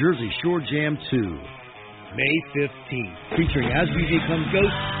Jersey Shore Jam 2, May 15th, featuring As We Become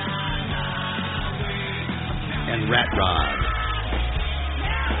Ghosts and Rat Rod.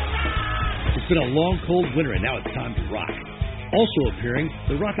 It's been a long, cold winter, and now it's time to rock. Also appearing,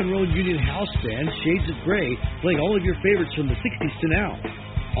 the Rock and Roll Union house band, Shades of Grey, playing all of your favorites from the 60s to now.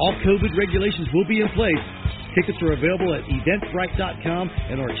 All COVID regulations will be in place. Tickets are available at eventbrite.com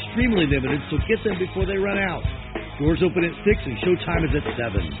and are extremely limited, so get them before they run out. Doors open at 6 and showtime is at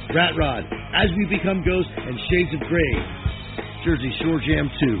 7. Rat Rod, As We Become Ghosts, and Shades of Grey. Jersey Shore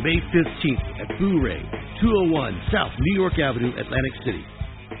Jam 2, May 15th at Blu-ray, 201 South New York Avenue, Atlantic City.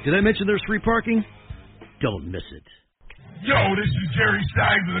 Did I mention there's free parking? Don't miss it. Yo, this is Jerry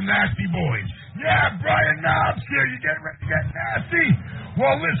Stein with the Nasty Boys. Yeah, Brian Knobs here. You getting ready to get nasty?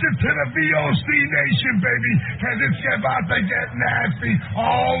 Well, listen to the VOC Nation, baby, because it's about to get nasty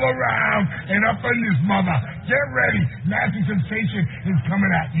all around and up in this mother. Get ready. Nasty Sensation is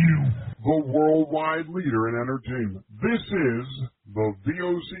coming at you. The worldwide leader in entertainment. This is the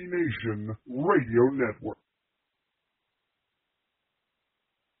VOC Nation Radio Network.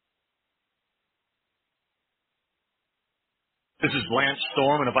 This is Lance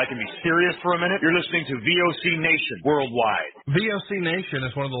Storm, and if I can be serious for a minute, you're listening to VOC Nation worldwide. VOC Nation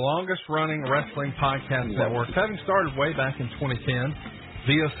is one of the longest-running wrestling podcast networks, having started way back in 2010.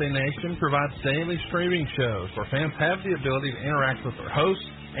 VOC Nation provides daily streaming shows where fans have the ability to interact with their hosts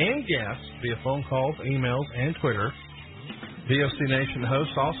and guests via phone calls, emails, and Twitter. VOC Nation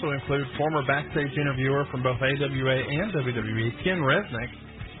hosts also include former backstage interviewer from both AWA and WWE, Ken Resnick,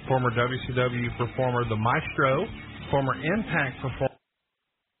 former WCW performer The Maestro, former Impact performer.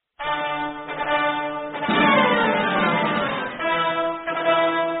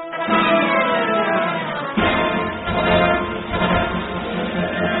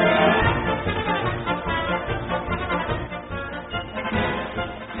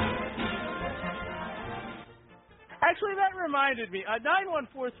 Actually, that reminded me.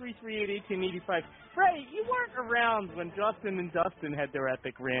 914-338-1885. Ray, you weren't around when Justin and Dustin had their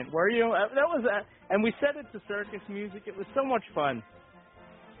epic rant, were you? That was, and we set it to circus music. It was so much fun.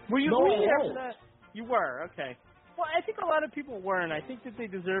 Were you here for that? You were, okay. Well, I think a lot of people weren't. I think that they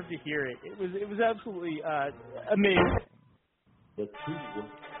deserve to hear it. It was absolutely amazing.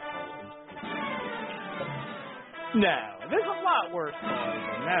 No, there's a lot worse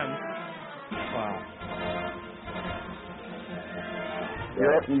than them. Wow.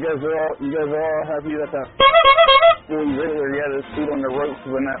 Yep, you guys are all happy that boy Riddler, he had his feet on the ropes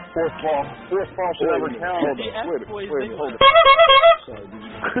when that fourth fall should ever count. Wait, hold it.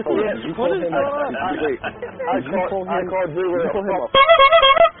 Yes, what is going on? I called Riddler a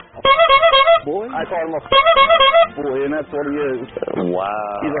boy. I called him a boy, and that's what he is.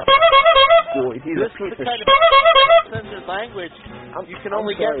 Wow. He's a boy. He's a piece of shit. Censored language you can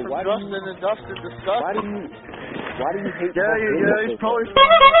only get from Justin and Dustin discussing. Why do you hate Yeah, he's probably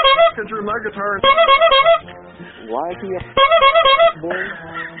because you're Megaturn. Why is he a boy?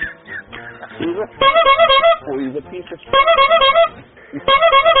 He's a piece of He's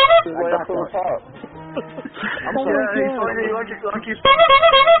way up on the top. He's lucky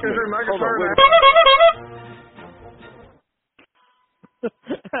because you're Megaturn.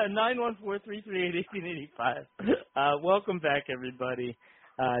 914-338-1885. Welcome back, everybody,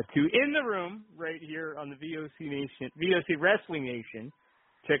 to In the Room right here on the VOC Wrestling Nation.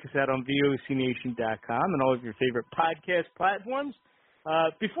 Check us out on VOCNation.com and all of your favorite podcast platforms.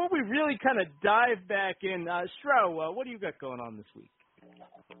 Before we really kind of dive back in, Stro, what do you got going on this week?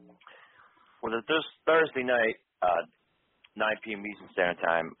 Well, this Thursday night, 9 p.m. Eastern Standard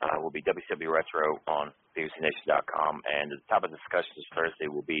Time, will be WCW Retro on VOCNation.com, and the topic of discussion this Thursday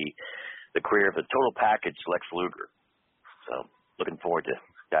will be the career of the Total Package, Lex Luger. So, looking forward to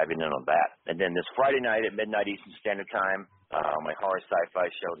diving in on that. And then this Friday night at midnight Eastern Standard Time, my horror sci-fi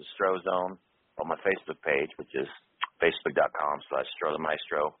show, The Stro Zone, on my Facebook page, which is facebook.com/Stro the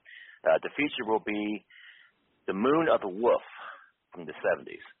Maestro. The feature will be The Moon of the Wolf from the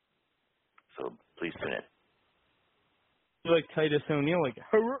 70s. So please tune in. You like Titus O'Neil, like,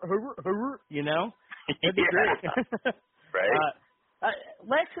 you know? That'd be great. Right?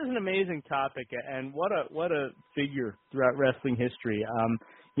 Lex is an amazing topic, and what a figure throughout wrestling history.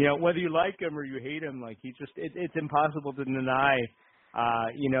 You know, whether you like him or you hate him, like it's impossible to deny,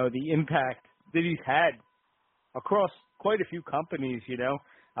 you know, the impact that he's had across quite a few companies. You know,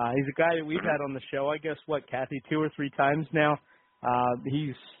 he's a guy that we've had on the show. I guess Kathy, 2 or 3 times now.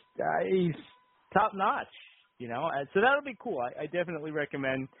 He's top notch. You know, so that'll be cool. I definitely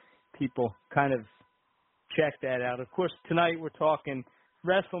recommend people kind of check that out. Of course, tonight we're talking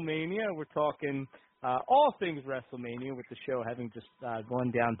WrestleMania. We're talking all things WrestleMania with the show having just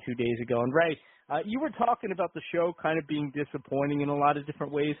gone down 2 days ago. And Ray, you were talking about the show kind of being disappointing in a lot of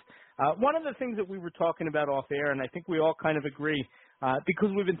different ways. One of the things that we were talking about off air, and I think we all kind of agree,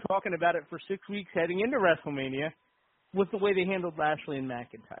 because we've been talking about it for 6 weeks heading into WrestleMania, was the way they handled Lashley and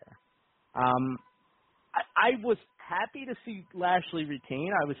McIntyre. I was happy to see Lashley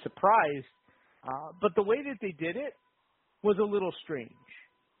retain. I was surprised. But the way that they did it was a little strange.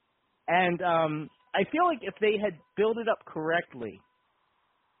 And I feel like if they had built it up correctly,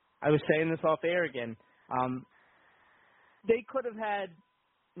 I was saying this off air again, they could have had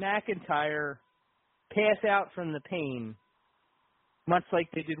McIntyre pass out from the pain, much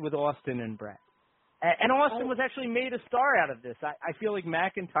like they did with Austin and Brett. And Austin was actually made a star out of this. I feel like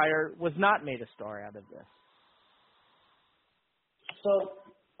McIntyre was not made a star out of this. So,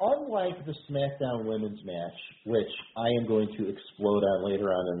 unlike the SmackDown Women's match, which I am going to explode on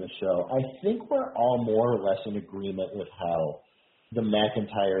later on in the show, I think we're all more or less in agreement with how the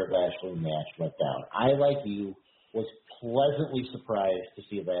McIntyre-Lashley match went down. I, like you, was pleasantly surprised to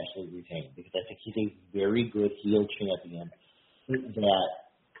see Lashley retain, because I think he's a very good heel champion that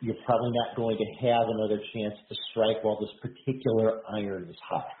you're probably not going to have another chance to strike while this particular iron is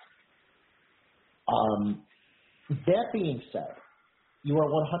hot. That being said, you are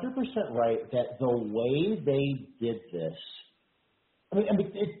 100% right that the way they did this, I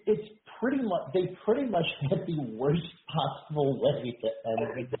mean, it's pretty much, they pretty much had the worst possible way to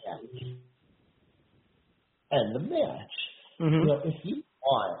end the match. Mm-hmm. You know, if you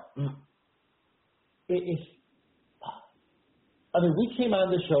want, I mean, we came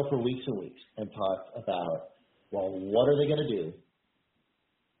on the show for weeks and weeks and talked about, well, what are they going to do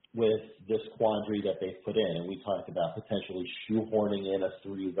with this quandary that they've put in? And we talked about potentially shoehorning in a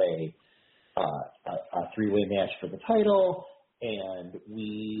three-way match for the title, and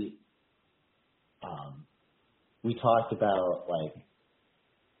we talked about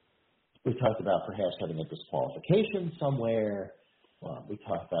perhaps having a disqualification somewhere. We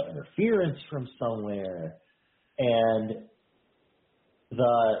talked about interference from somewhere, and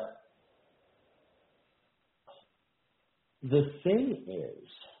the thing is,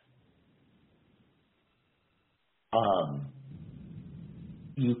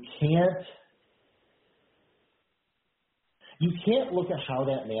 you can't look at how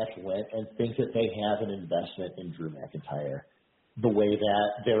that match went and think that they have an investment in Drew McIntyre the way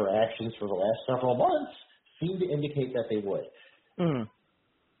that their actions for the last several months seem to indicate that they would. Mm.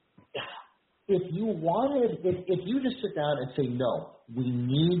 If you just sit down and say, no, we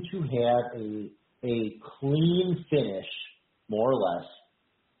need to have a clean finish, more or less,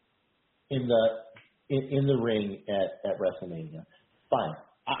 in the ring at WrestleMania, fine,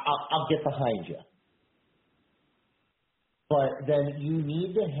 I'll get behind you. But then you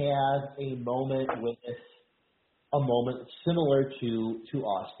need to have a moment similar to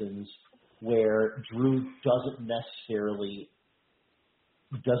Austin's, where Drew doesn't necessarily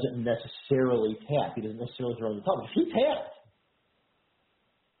tap. He doesn't necessarily throw in the top. He tapped.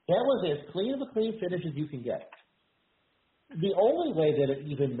 That was as clean of a clean finish as you can get. The only way that it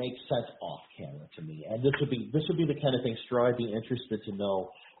even makes sense off camera to me, and this would be the kind of thing, Stro, I'd be interested to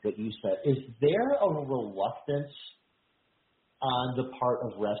know what you said. Is there a reluctance on the part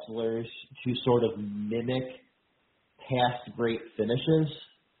of wrestlers to sort of mimic past great finishes.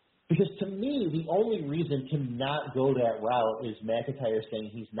 Because to me, the only reason to not go that route is McIntyre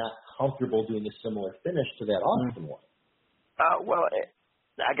saying he's not comfortable doing a similar finish to that Austin one. Well,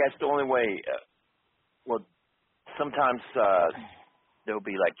 I guess the only way, sometimes there'll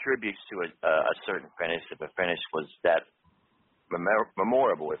be like tributes to a certain finish if a finish was that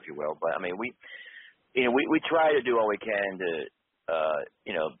memorable, if you will. But I mean, we try to do all we can to,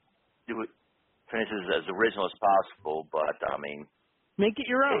 do finishes as original as possible. But I mean, make it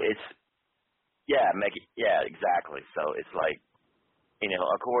your own. Yeah, exactly. So it's like,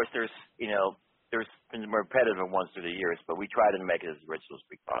 of course, there's been repetitive ones through the years, but we try to make it as original as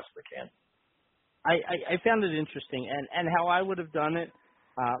we possibly can. I found it interesting, and how I would have done it,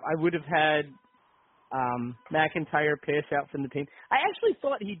 I would have had McIntyre pass out from the pain. I actually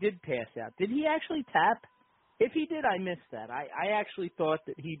thought he did pass out. Did he actually tap? If he did, I missed that. I actually thought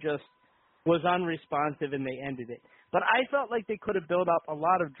that he just was unresponsive and they ended it. But I felt like they could have built up a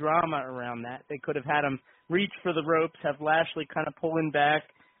lot of drama around that. They could have had him reach for the ropes, have Lashley kind of pull him back,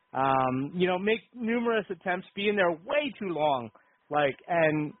 make numerous attempts, be in there way too long,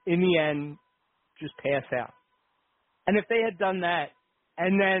 and in the end, just pass out. And if they had done that,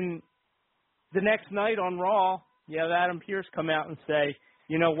 and then the next night on Raw, you have Adam Pearce come out and say,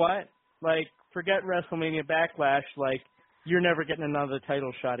 you know what, forget WrestleMania Backlash, you're never getting another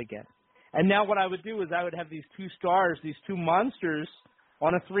title shot again. And now what I would do is I would have these two stars, these two monsters,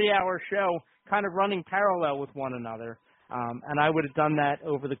 on a 3-hour show kind of running parallel with one another. And I would have done that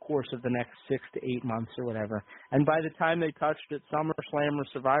over the course of the next 6 to 8 months or whatever. And by the time they touched at SummerSlam or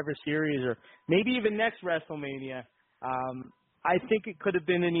Survivor Series or maybe even next WrestleMania, I think it could have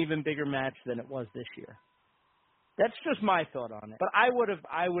been an even bigger match than it was this year. That's just my thought on it. But I would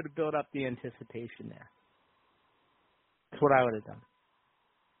have built up the anticipation there. That's what I would have done.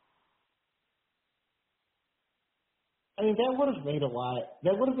 I mean, that would have made a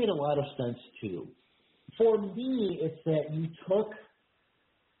lot of sense too. For me, it's that you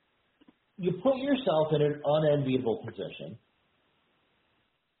put yourself in an unenviable position,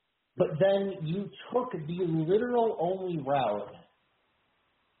 but then you took the literal only route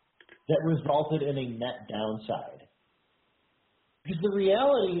that resulted in a net downside. Because the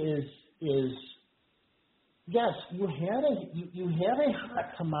reality is yes, you have a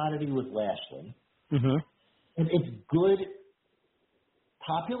hot commodity with Lashley. Mm-hmm. And it's good.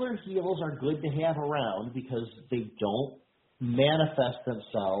 Popular heels are good to have around because they don't manifest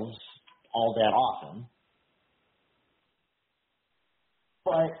themselves all that often.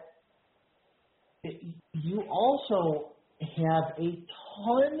 But you also have a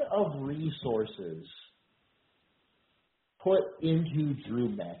ton of resources put into Drew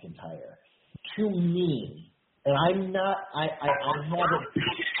McIntyre. To me, and I'm not, I haven't.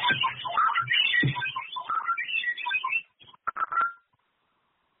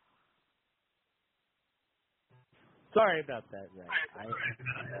 Sorry about that, Ray.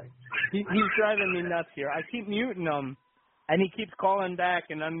 He's driving me nuts here. I keep muting him, and he keeps calling back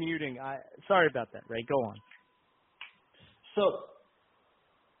and unmuting. Sorry about that, Ray. Go on. So,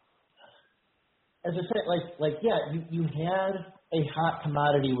 as I said, you had a hot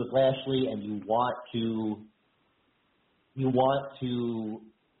commodity with Lashley, and you want to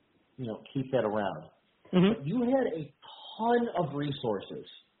keep that around. Mm-hmm. But you had a ton of resources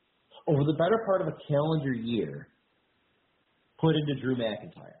over the better part of a calendar year put into Drew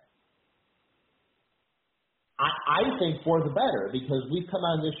McIntyre. I think for the better, because we've come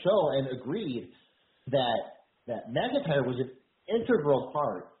on this show and agreed that McIntyre was an integral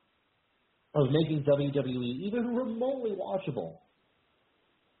part of making WWE even remotely watchable.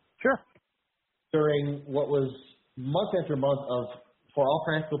 Sure. During what was month after month of, for all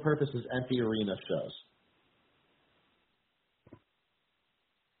practical purposes, empty arena shows.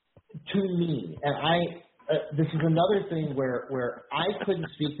 To me, and this is another thing where I couldn't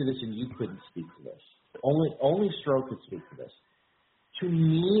speak to this and you couldn't speak to this. Only Stroke could speak to this. To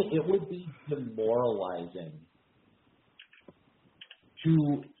me, it would be demoralizing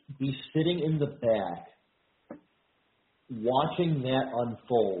to be sitting in the back watching that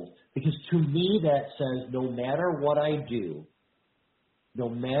unfold, because to me that says no matter what I do, no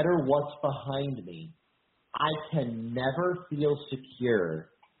matter what's behind me, I can never feel secure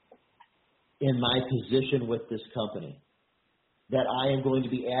in my position with this company, that I am going to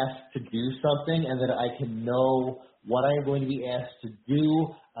be asked to do something and that I can know what I am going to be asked to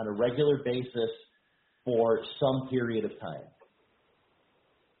do on a regular basis for some period of time.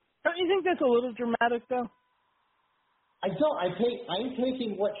 Don't you think that's a little dramatic, though? I don't. I'm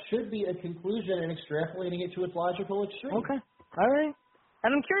taking what should be a conclusion and extrapolating it to its logical extreme. Okay. All right.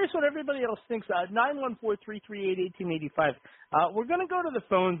 And I'm curious what everybody else thinks. 914-338-1885. We're going to go to the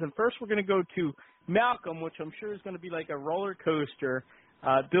phones, and first we're going to go to Malcolm, which I'm sure is going to be like a roller coaster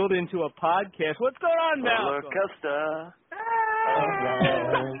built into a podcast. What's going on, Malcolm? Roller coaster.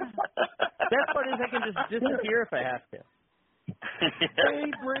 Best part is I can just disappear if I have to.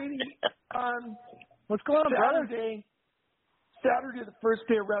 Hey, Brady. What's going on, brother? Saturday, the first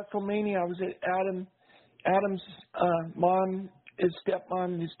day of WrestleMania, I was at Adam's mom, his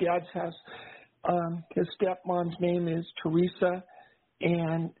stepmom, and his dad's house. His stepmom's name is Teresa,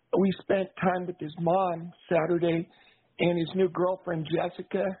 and we spent time with his mom Saturday and his new girlfriend,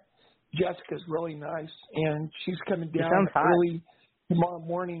 Jessica. Jessica's really nice, and she's coming down early tomorrow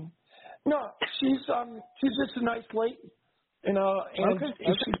morning. No, she's just a nice lady, you know, and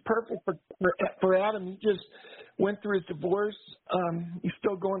she's perfect for Adam. He just went through his divorce. He's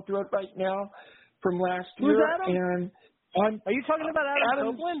still going through it right now from last year. Who's Adam? And are you talking about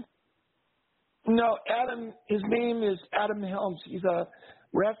Adam Copeland? No, Adam. His name is Adam Helms. He's a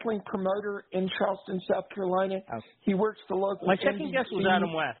wrestling promoter in Charleston, South Carolina. He works the local. My second guess was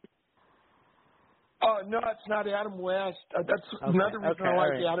Adam West. Oh, no, it's not Adam West. That's another reason I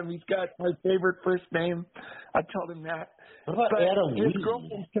like Adam. He's got my favorite first name. I told him that. What about Adam his Lee?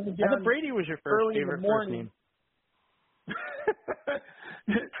 girlfriend's coming I down. thought Brady was your first favorite first name.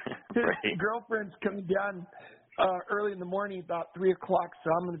 His girlfriend's coming down early in the morning, about 3 o'clock. So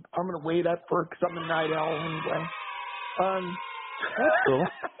I'm gonna wait up for her because I'm a night owl anyway. That's cool.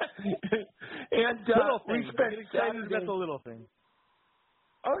 And little we things. spent Saturday. That's a little thing.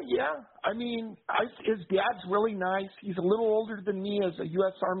 Oh, yeah. I mean, his dad's really nice. He's a little older than me as a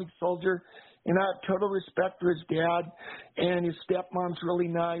U.S. Army soldier, and I have total respect for his dad. And his stepmom's really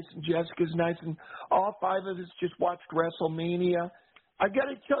nice, and Jessica's nice. And all five of us just watched WrestleMania. I got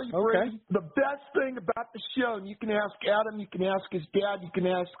to tell you, Brady, the best thing about the show, and you can ask Adam, you can ask his dad, you can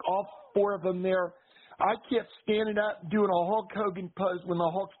ask all four of them there, I kept standing up doing a Hulk Hogan pose when the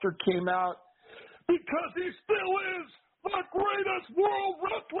Hulkster came out. Because he still is the greatest World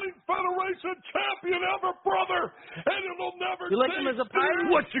Wrestling Federation champion ever, brother, and it'll never You like him as a pirate?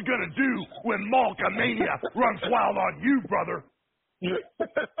 What you gonna do when Malkamania runs wild on you, brother? You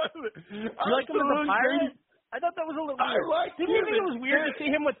like him as a pirate? I thought that was a little weird. Didn't you think it was weird to see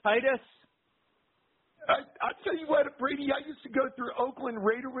him with Titus? I'll tell you what, Brady, I used to go through Oakland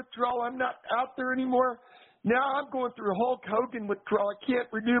Raider withdrawal. I'm not out there anymore. Now I'm going through Hulk Hogan withdrawal. I can't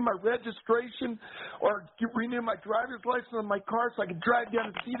renew my registration or renew my driver's license on my car so I can drive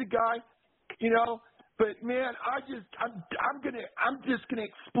down and see the guy, you know. But man, I'm just gonna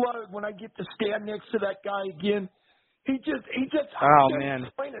explode when I get to stand next to that guy again. He just Oh man.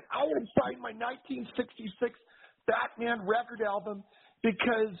 Explain it. I would sign my 1966 Batman record album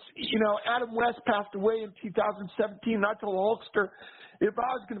because, you know, Adam West passed away in 2017. I told Hulkster, if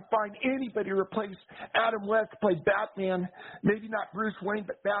I was going to find anybody to replace Adam West to play Batman, maybe not Bruce Wayne,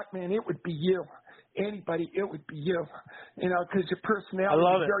 but Batman, it would be you. Anybody, it would be you. You know, because your personality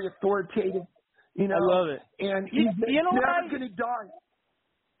is very authoritative. You know, I love it. And he's never going to die.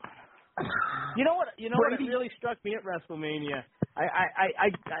 You know what really struck me at WrestleMania?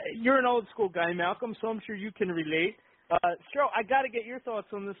 You're an old school guy, Malcolm, so I'm sure you can relate. Cheryl, I got to get your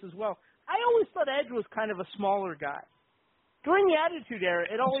thoughts on this as well. I always thought Edge was kind of a smaller guy. During the Attitude Era,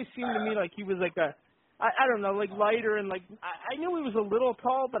 it always seemed to me like he was like I don't know, like lighter and like, I knew he was a little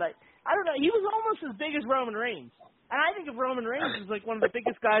tall, but I don't know, he was almost as big as Roman Reigns. And I think of Roman Reigns as like one of the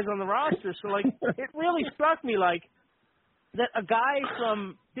biggest guys on the roster, so like, it really struck me like that a guy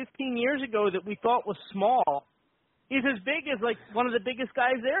from 15 years ago that we thought was small is as big as like one of the biggest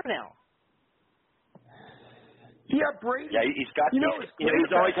guys there now. Yeah, Brady. Yeah, he's got. He's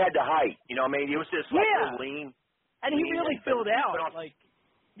always had the height. You know, I mean, he was just like real lean. And he really filled out.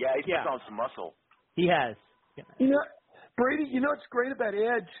 He's put on some muscle. He has. Yeah. You know, Brady. You know what's great about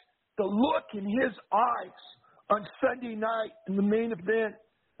Edge? The look in his eyes on Sunday night in the main event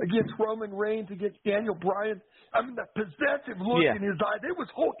against Roman Reigns, against Daniel Bryan. I mean, the possessive look in his eyes. It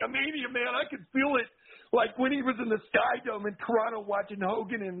was Hulkamania, man. I could feel it. Like when he was in the Sky Dome in Toronto watching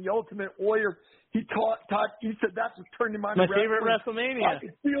Hogan and the Ultimate Warrior, he said that's what turned him on. My favorite WrestleMania. I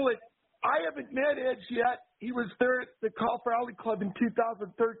could feel it. I haven't met Edge yet. He was there at the Call for Alley Club in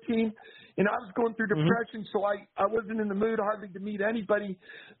 2013, and I was going through depression, so I wasn't in the mood hardly to meet anybody.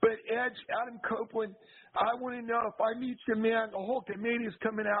 But Edge, Adam Copeland, I want to know if I meet you, man, the Hulkamania's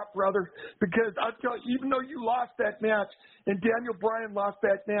coming out, brother. Because I'll tell you, even though you lost that match and Daniel Bryan lost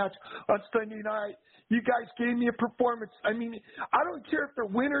that match on Sunday night, You guys gave me a performance. I mean, I don't care if they're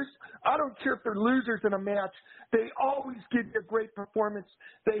winners. I don't care if they're losers in a match. They always give you a great performance.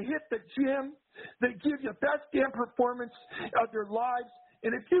 They hit the gym. They give you the best damn performance of their lives.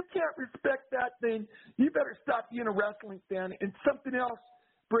 And if you can't respect that, then you better stop being a wrestling fan. And something else,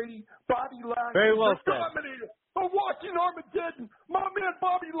 Brady, Bobby Lashley. Very well said. Dominated. A walking Armageddon. My man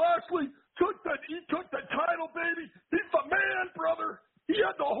Bobby Lashley took the title, baby. He's the man, brother. He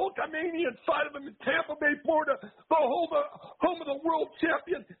had the Hulkamania inside of him in Tampa Bay, Florida, the home of the world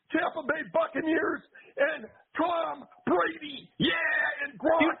champion, Tampa Bay Buccaneers, and Tom Brady. Yeah, and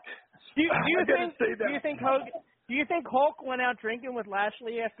Gronk. Do you think Hulk went out drinking with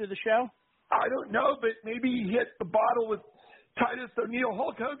Lashley after the show? I don't know, but maybe he hit the bottle with Titus O'Neil.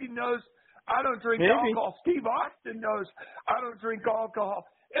 Hulk Hogan knows I don't drink alcohol. Steve Austin knows I don't drink alcohol.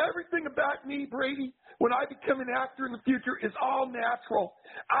 Everything about me, Brady, when I become an actor in the future, is all natural.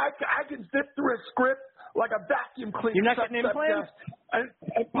 I can zip through a script like a vacuum cleaner. You're not getting implants? And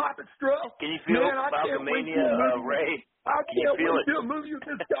pop it stroke. Can you feel Falcomania, Ray? I can't wait to movie with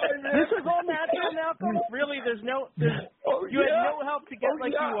this guy, man. This is all natural, Malcolm? Really? You had no help to get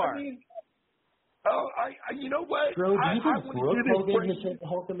like you are. You know what? Bro, do you think Brooke Hogan has hit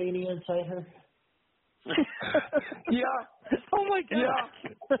the Hulkamania inside her? Yeah. Oh my God.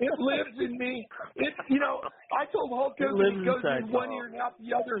 Yeah. It lives in me. I told Hulk Hogan it goes in one ear and out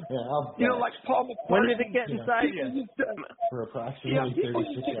the other. Yeah, like Paul McCartney. When did it get inside you? For approximately 36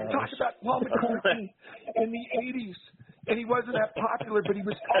 hours. hours. Talk about Paul McCartney in the 80s, and he wasn't that popular, but he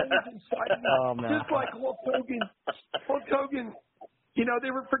was always inside me. Oh, man. Just like Hulk Hogan. Hulk Hogan, they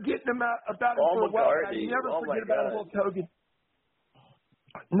were forgetting about him for a while. You never forget about Hulk Hogan.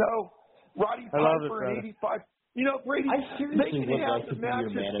 No. Roddy Piper in 85. Brady, I seriously would like to be your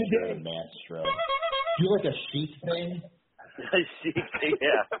manager at a match, Stro. Do you like a sheet thing? A sheet thing,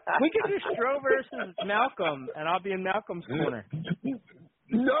 yeah. We could do Stro versus Malcolm, and I'll be in Malcolm's corner.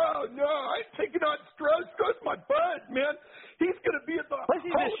 No, I ain't taking on Stro. Stro's my bud, man. He's going to be at the Hall of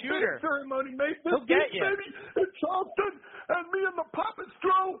Fame ceremony, mate. He'll get you. Baby, in Charleston, and me and the Papa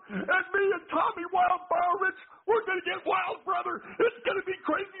Stro, and me and Tommy Wild Rich, we're going to get wild, brother. It's going to be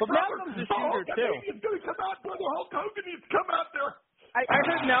crazy, but brother. Malcolm's a shooter, too. He's going to come out, brother. Hulk Hogan needs to come out there. I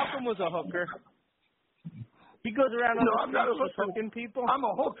heard Malcolm was a hooker. He goes around on the streets hooking people. I'm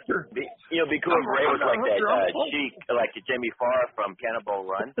a hookster. Be cool if Ray was like that Sheik, like Jimmy Farr from Cannonball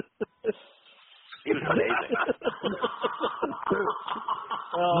Run. He was amazing.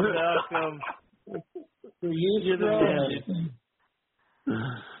 Oh, Malcolm. You're the man.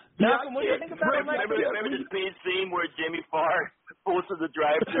 Malcolm, what do you think about it? Remember the speed scene where Jimmy Farr pulls to the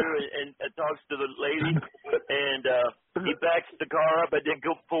drive-thru and talks to the lady, and he backs the car up and then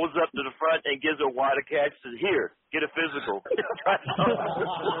pulls up to the front and gives her a wad of cash. Says, "Here, get a physical."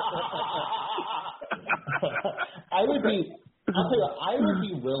 I would be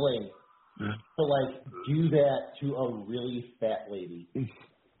willing to do that to a really fat lady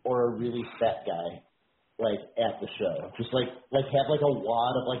or a really fat guy. At the show, just have a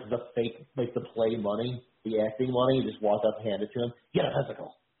wad of the fake, the play money, the acting money, just walk up, hand it to him, get a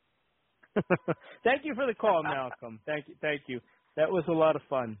physical. Thank you for the call, Malcolm. Thank you. That was a lot of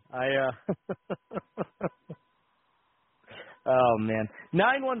fun. Oh man,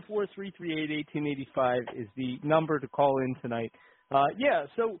 914-338-1885 is the number to call in tonight.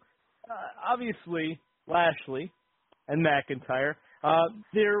 So obviously Lashley and McIntyre.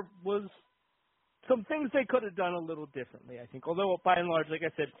 There was some things they could have done a little differently, I think. Although, by and large, like I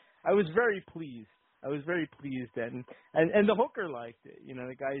said, I was very pleased. And the hooker liked it.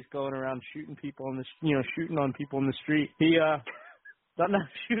 The guy's going around shooting people shooting on people in the street. He, not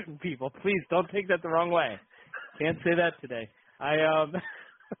shooting people. Please don't take that the wrong way. Can't say that today. Ray,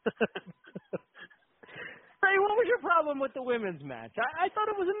 what was your problem with the women's match? I thought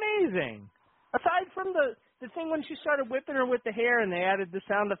it was amazing. Aside from the thing when she started whipping her with the hair and they added the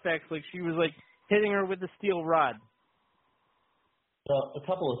sound effects, like she was hitting her with the steel rod. So a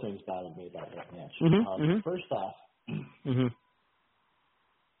couple of things bothered me about that match. First off,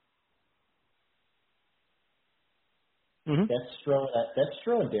 that's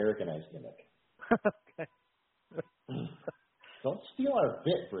Stro and Derek and I's gimmick. Okay. Don't steal our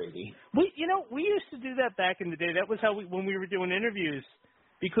bit, Brady. We used to do that back in the day. That was how when we were doing interviews,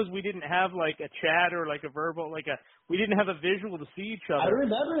 because we didn't have a chat or a verbal, we didn't have a visual to see each other. I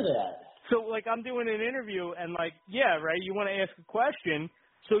remember that. So, I'm doing an interview, and, you want to ask a question,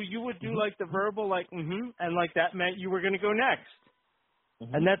 so you would do, the verbal, and, that meant you were going to go next.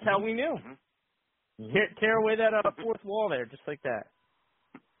 And that's how we knew. Tear away that fourth wall there, just like that.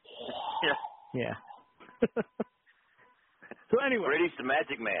 Yeah. So, anyway. Brady's the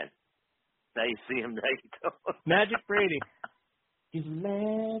magic man. Now you see him. Now you don't. Magic Brady. He's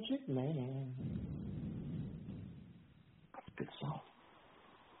Magic Man. Good song.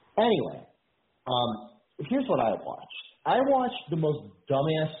 Anyway, here's what I watched. I watched the most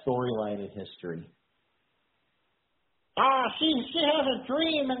dumbass storyline in history. She has a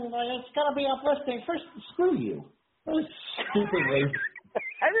dream and it's gonna be uplifting. First, screw you. That was stupid lazy.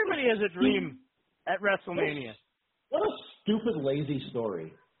 Everybody has a dream at WrestleMania. What a stupid lazy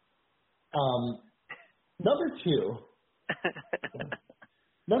story. Number two.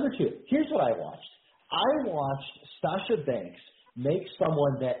 Here's what I watched. I watched Sasha Banks make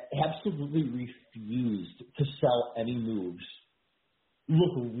someone that absolutely refused to sell any moves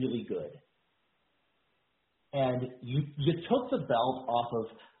look really good. And you took the belt off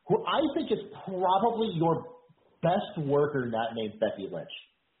of who I think is probably your best worker not named Becky Lynch.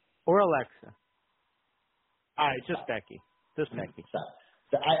 Or Alexa. All right, just Becky. Just Becky.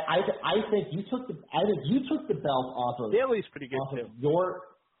 So, I think you took the belt off of Bailey's pretty good too.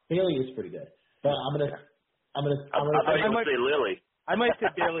 Bailey is pretty good. But I'm gonna I thought you would say Lily. I might say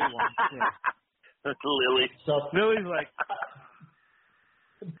Bailey once. Yeah. Lily. So Lily's like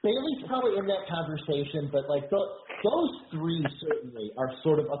Bailey's probably in that conversation, but like those three certainly are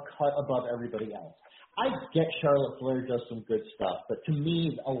sort of a cut above everybody else. I get Charlotte Flair does some good stuff, but to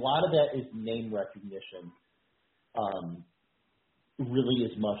me, a lot of that is name recognition, really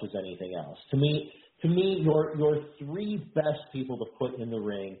as much as anything else. To me, your three best people to put in the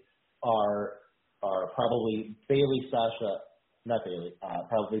ring are probably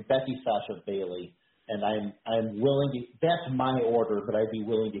probably Becky, Sasha, Bailey, and I'm willing to. That's my order, but I'd be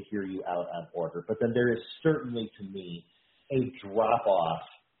willing to hear you out on order. But then there is certainly, to me, a drop off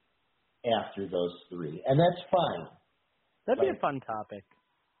after those three, and that's fine. That'd be a fun topic.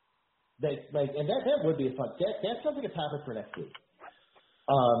 And that would be a fun. That sounds like a topic for next week.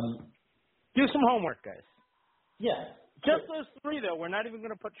 Do some homework, guys. Yeah, just those three though. We're not even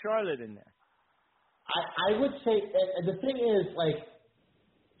going to put Charlotte in there. I would say, and the thing is, like,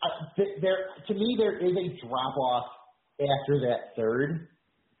 to me, there is a drop off after that third,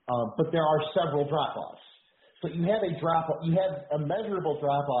 but there are several drop offs. So you have you have a measurable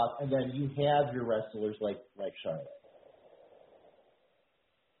drop off, and then you have your wrestlers like Charlotte.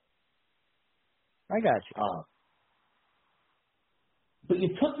 I got you. But you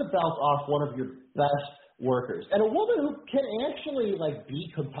took the belt off one of your best workers, and a woman who can actually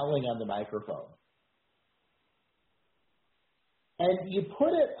be compelling on the microphone. And you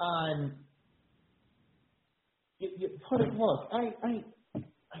put it on. You put it. Look,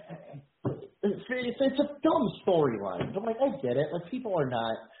 it's a dumb storyline. I'm like, I get it. Like, people are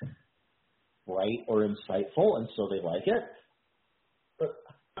not bright or insightful, and so they like it. But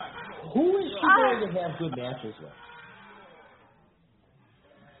who is she going to have good matches with?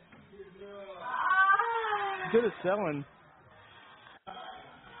 Good at selling.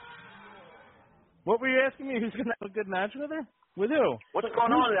 What were you asking me? Who's going to have a good match with her? With who? What's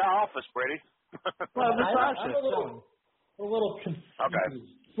going on in the office, Brady? Well, I'm a little confused. Okay.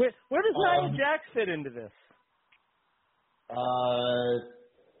 Where does Nia Jax fit into this? Was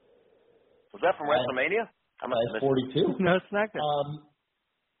that from WrestleMania? Size 42. No, it's not good.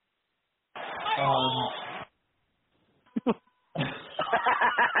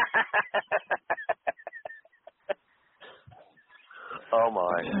 Oh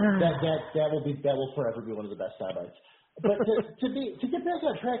my! That will forever be one of the best soundbites. But to get back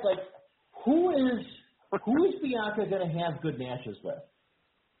on track, like, who is Bianca going to have good matches with?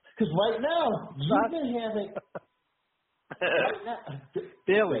 Because right now you've been having.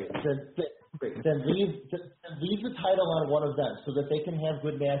 Bailey. Then leave the title on one of them so that they can have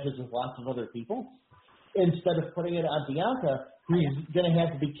good matches with lots of other people, instead of putting it on Bianca, who's going to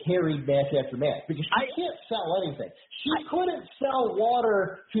have to be carried match after match, because she can't sell anything. She couldn't sell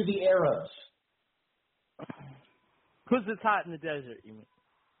water to the Arabs. Because it's hot in the desert, you mean?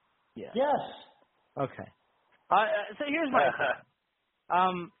 Yeah. Yes. Okay. So here's my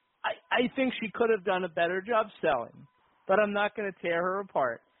thing. I think she could have done a better job selling, but I'm not going to tear her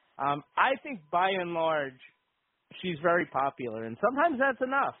apart. I think by and large, she's very popular, and sometimes that's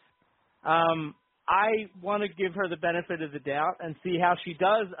enough. I want to give her the benefit of the doubt and see how she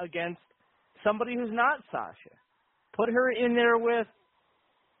does against somebody who's not Sasha. Put her in there with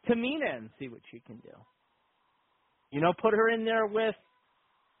Tamina and see what she can do. You know, put her in there with,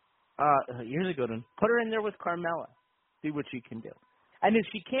 here's a good one, put her in there with Carmella. See what she can do. And if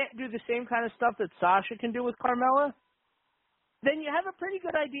she can't do the same kind of stuff that Sasha can do with Carmella, then you have a pretty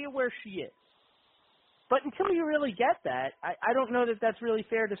good idea where she is. But until you really get that, I don't know that that's really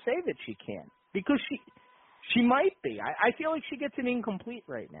fair to say that she can. Because she might be. I feel like she gets an incomplete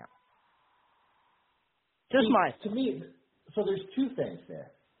right now. Just mine. To me, so there's two things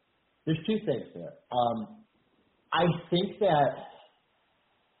there. I think that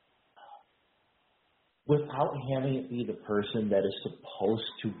without having it be the person that is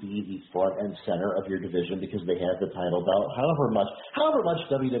supposed to be the front and center of your division because they have the title belt, however much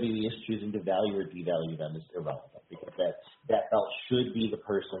WWE is choosing to value or devalue them is irrelevant, because that belt should be the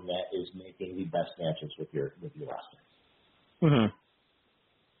person that is making the best matches with your roster. Mm-hmm.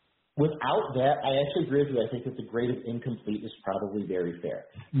 Without that, I actually agree with you. I think that the grade of incomplete is probably very fair.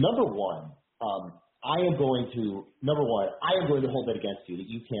 Number one, I am going to hold that against you, that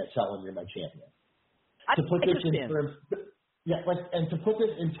you can't tell when you're my champion. To put this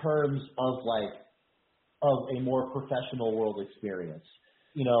in terms of a more professional world experience,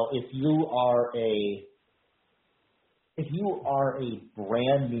 if you are a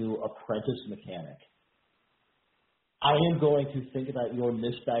brand new apprentice mechanic, I am going to think about your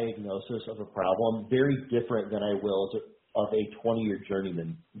misdiagnosis of a problem very different than I will of a 20-year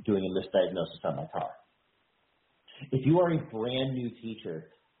journeyman doing a misdiagnosis on my car. If you are a brand new teacher,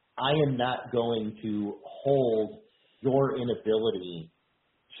 I am not going to hold your inability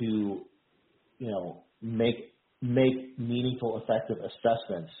to, make meaningful, effective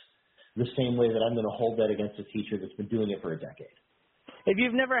assessments the same way that I'm going to hold that against a teacher that's been doing it for a decade. If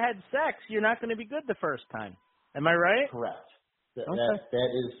you've never had sex, you're not going to be good the first time. Am I right? Correct. Okay.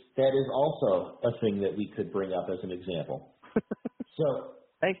 That is also a thing that we could bring up as an example. So,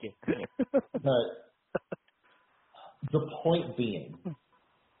 thank you. The point being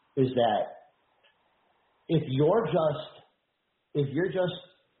is that if you're just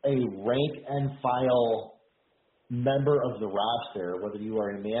a rank and file member of the roster, whether you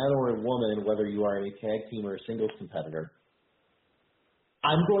are a man or a woman, whether you are in a tag team or a singles competitor,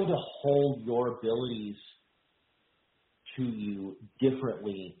 I'm going to hold your abilities to you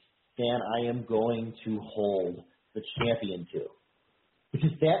differently than I am going to hold the champion to,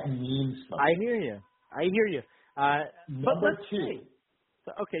 because that means something. I hear you. Number two.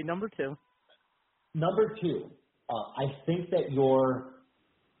 Okay, number two. I think that your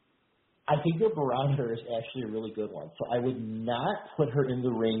barometer is actually a really good one. So I would not put her in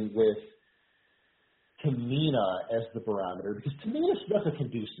the ring with Tamina as the barometer, because Tamina Snuka can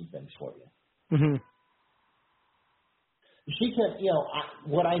do some things for you. Mm-hmm. She can,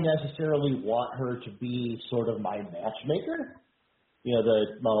 would I necessarily want her to be sort of my matchmaker? One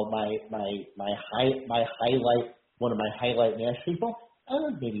of my highlight match people?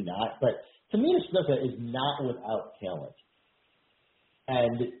 Maybe not, but Tamina Snuka is not without talent.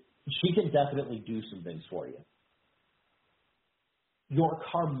 And she can definitely do some things for you. Your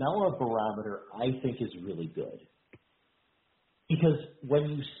Carmella barometer, I think, is really good. Because when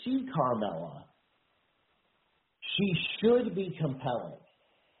you see Carmella, she should be compelling.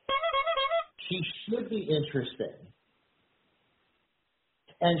 She should be interesting.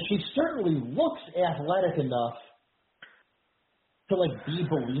 And she certainly looks athletic enough to be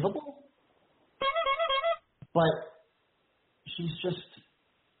believable. But she's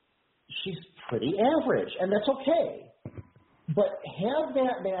pretty average, and that's okay. But have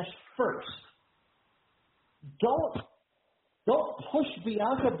that match first. Don't push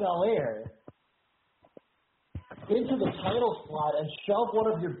Bianca Belair into the title slot and shove one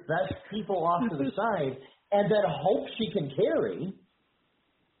of your best people off to the side and then hope she can carry.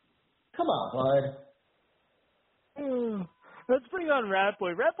 Come on, bud. Let's bring on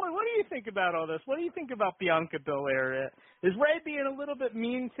Ratboy. Ratboy, what do you think about all this? What do you think about Bianca Belair? Is Ray being a little bit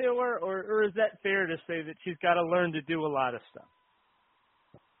mean to her, or is that fair to say that she's got to learn to do a lot of stuff?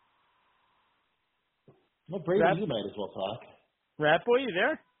 Well, Brady, you might as well talk. Ratboy, you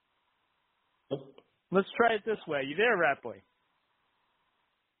there? Nope. Let's try it this way. You there, Ratboy?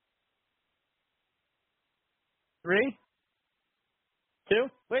 3, 2,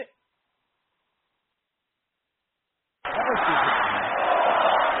 wait.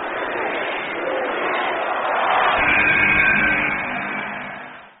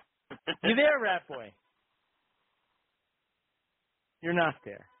 You there, Ratboy? You're not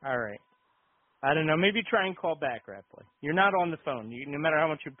there. All right. I don't know. Maybe try and call back, Ratboy. You're not on the phone. No matter how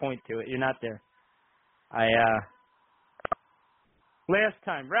much you point to it, you're not there. Last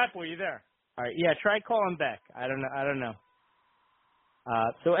time, Ratboy, you there? All right. Yeah, try calling back. I don't know.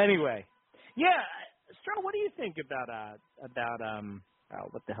 So anyway, yeah. Stro, what do you think about what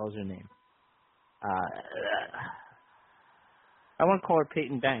the hell's her name? I want to call her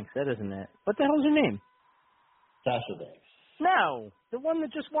Peyton Banks. That isn't it. What the hell's her name? Sasha Banks. No, the one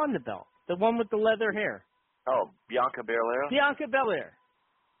that just won the belt. The one with the leather hair. Oh, Bianca Belair? Bianca Belair.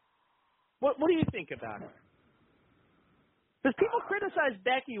 What do you think about her? Because people criticize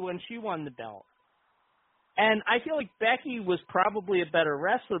Becky when she won the belt. And I feel like Becky was probably a better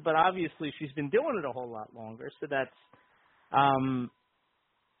wrestler, but obviously she's been doing it a whole lot longer, so that's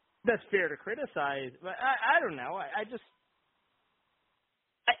fair to criticize. But I don't know. I didn't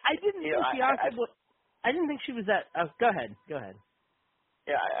think Bianca was. I didn't think she was that. Go ahead.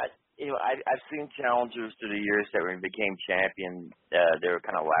 Yeah, I've seen challengers through the years that when they became champion, they were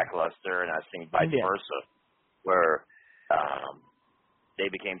kind of lackluster, and I've seen vice versa, where they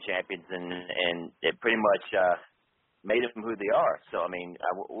became champions and it pretty much made them who they are. So, I mean,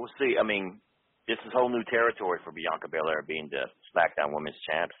 we'll see. I mean, this is whole new territory for Bianca Belair being the SmackDown Women's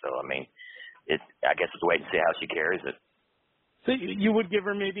Champ. So, I mean, I guess it's wait and see how she carries it. So you would give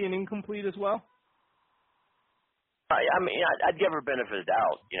her maybe an incomplete as well? I mean, I'd give her benefit of the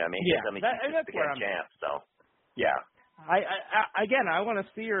doubt. You know what I mean? Yeah, I mean, she just became champ. So, yeah. I want to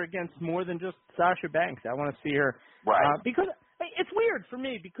see her against more than just Sasha Banks. I want to see her because it's weird for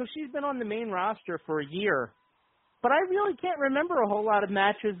me because she's been on the main roster for a year, but I really can't remember a whole lot of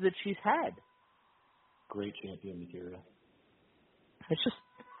matches that she's had. Great champion material. It's just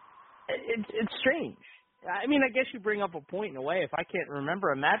it's strange. I mean, I guess you bring up a point in a way. If I can't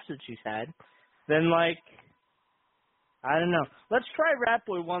remember a match that she's had, then I don't know. Let's try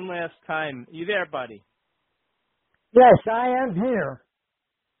Ratboy one last time. You there, buddy? Yes, I am here.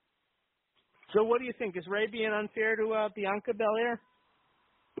 So what do you think? Is Ray being unfair to Bianca Belair?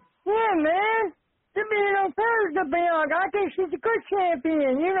 Yeah, man. They're being unfair to Bianca. I think she's a good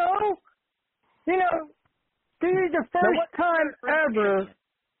champion, you know. This is the first time ever.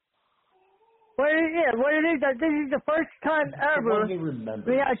 What it is, this is the first time ever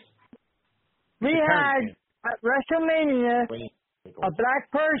we had at WrestleMania a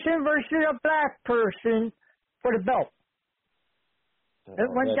black person versus a black person for the belt.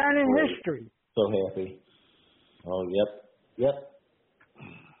 It went down in history. So happy. Oh, yep.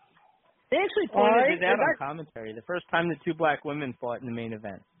 They actually pointed it out on commentary. The first time the two black women fought in the main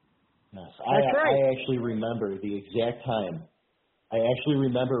event. Yes, I actually remember the exact time. I actually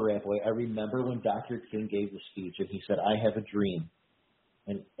remember, Ratboy. I remember when Dr. King gave the speech, and he said, I have a dream.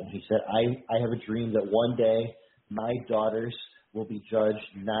 And he said, I have a dream that one day my daughters will be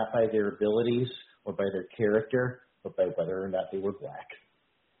judged not by their abilities or by their character, but by whether or not they were black.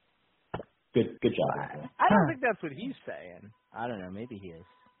 Good job. I don't think that's what he's saying. I don't know. Maybe he is.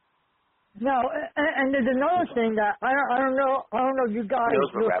 No, and there's another thing that I don't know if you guys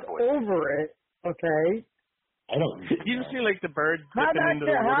looked over it, okay? I don't. You just see like the bird dipping into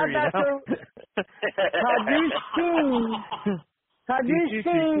the water, Have you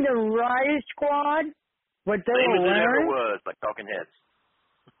seen the Riot Squad? What they were wearing? Was like talking heads.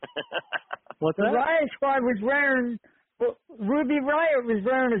 What the Riot Squad was wearing? Ruby Riott was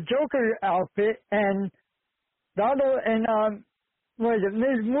wearing a Joker outfit, and the other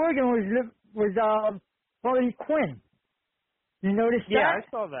Ms. Morgan was Harley Quinn. You noticed that? Yeah, I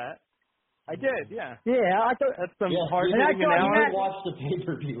saw that. I did, yeah. Yeah, I thought that's some hard-hitting analysis. I watched the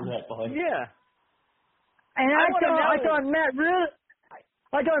pay-per-view that one. Yeah. And I thought Matt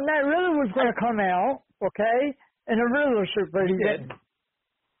Riddle was going to come out, okay, in a Riddler shirt, but he didn't.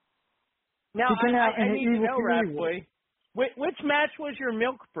 Now, I need to know, Ratboy, which match was your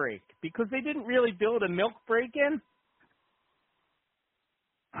milk break? Because they didn't really build a milk break in.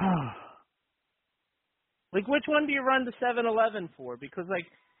 Like, which one do you run to 7-Eleven for? Because,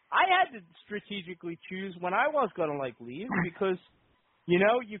 I had to strategically choose when I was going to, leave because, you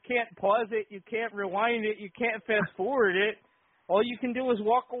can't pause it, you can't rewind it, you can't fast forward it. All you can do is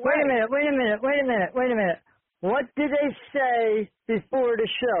walk away. Wait a minute. What did they say before the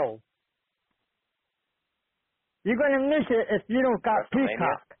show? You're going to miss it if you don't got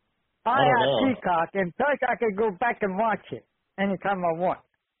Peacock. I have Peacock, and plus I can go back and watch it anytime I want.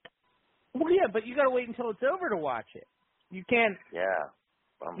 Well, yeah, but you got to wait until it's over to watch it. You can't. Yeah.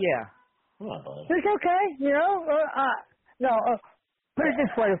 Yeah. It's okay, put it this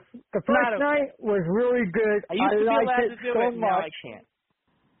way: the first night was really good. I used to be allowed to do it. Much. Now I can't.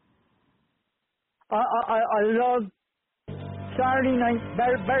 I love Saturday night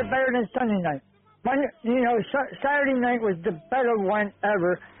better than Sunday night. Saturday night was the better one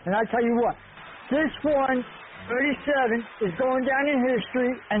ever, and I tell you what, this one, 37, is going down in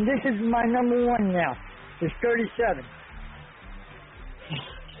history, and this is my number one now. It's 37.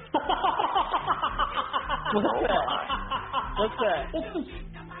 What's that?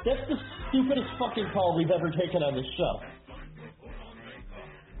 That's the stupidest fucking call we've ever taken on this show.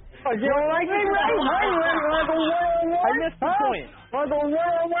 Oh, you don't like me, Ray? I missed the point. The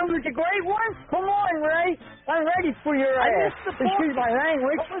one-on-one was a great one? Come on, Ray. I'm ready for your ass. I missed the point. Excuse my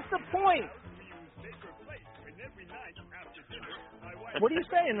language. What was the point? What are you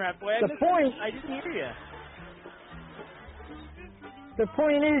saying, Ratboy? The point. I didn't hear you. the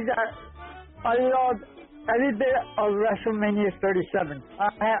point is that I love every bit of WrestleMania 37.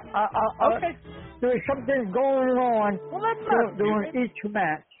 Okay. There's something going on during each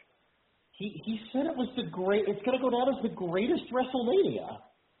match. He said it was it's going to go down as the greatest WrestleMania.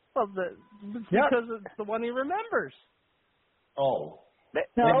 Well, because it's the one he remembers. Oh. Maybe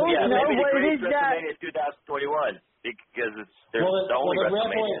the greatest WrestleMania 2021 because it's the only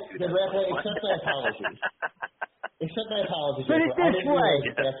WrestleMania. Then accept my apologies. Accept my apologies. Put it this way.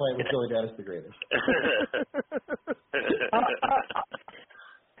 That's why it was going down as the greatest.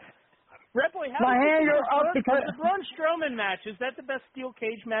 Red Boy, my hands are up because the Braun Strowman match, is that the best steel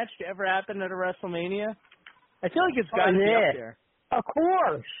cage match to ever happen at a WrestleMania? I feel like it's got to be up there. Of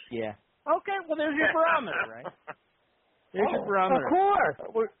course. Yeah. Okay, well, there's your barometer, right? There's your barometer.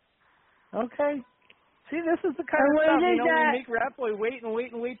 Of course. Okay. See, this is the kind of stuff, we make Rat Boy wait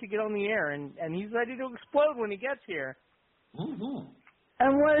to get on the air, and he's ready to explode when he gets here. Mm-hmm.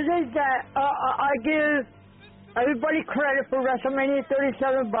 And what it is that I give everybody credit for WrestleMania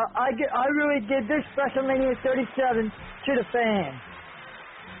 37, but I really give this WrestleMania 37 to the fans.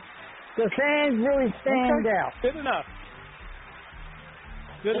 The fans really stand out. Good enough.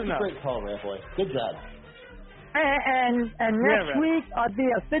 That's a great call, Rat Boy. Good job. And next week I'll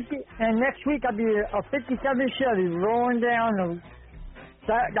be a 57 Chevy rolling down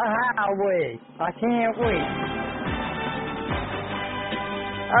the highway. I can't wait.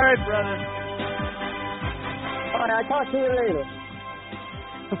 All right, brother. All right, I'll talk to you later.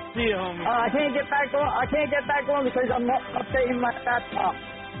 See you, homie. I can't get back on because I'm updating my laptop.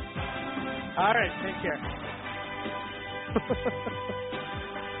 All right, take care.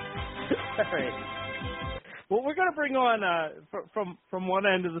 All right. Well, we're going to bring on from one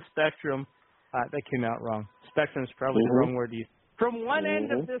end of the spectrum. That came out wrong. Spectrum is probably the wrong word to use. From one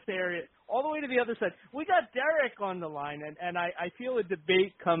end of this area all the way to the other side. We got Derek on the line, and I feel a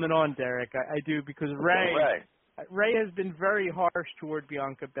debate coming on, Derek. I do, because Ray has been very harsh toward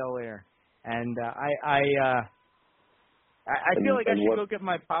Bianca Belair, and I feel like I should go get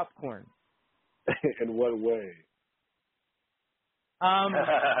my popcorn. In what way?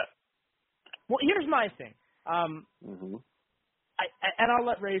 Well, here's my thing. And I'll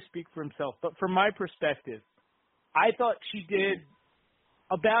let Ray speak for himself, but from my perspective, I thought she did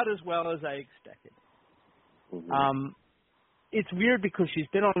about as well as I expected. It's weird because she's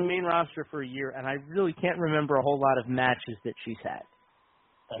been on the main roster for a year, and I really can't remember a whole lot of matches that she's had.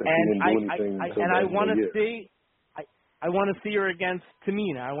 And I want to see, I want to see her against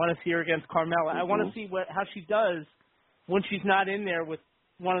Tamina. I want to see her against Carmella. I want to see how she does when she's not in there with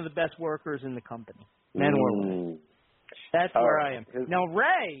one of the best workers in the company, men or women. That's where I am. Now,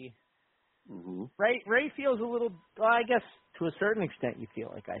 Ray feels a little, well, I guess to a certain extent you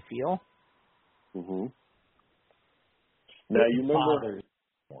feel like I feel. Now, you remember,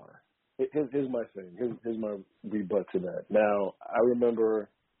 here's my thing. Here's my rebut to that. Now, I remember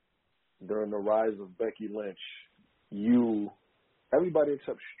during the rise of Becky Lynch, everybody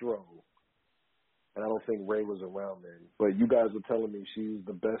except Stro, and I don't think Ray was around then, but you guys were telling me she's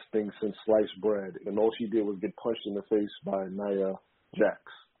the best thing since sliced bread, and all she did was get punched in the face by Nia Jax.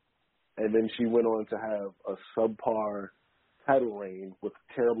 And then she went on to have a subpar title reign with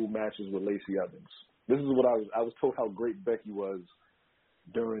terrible matches with Lacey Evans. This is what I was told how great Becky was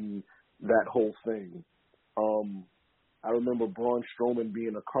during that whole thing. I remember Braun Strowman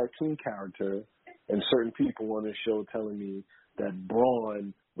being a cartoon character, and certain people on this show telling me that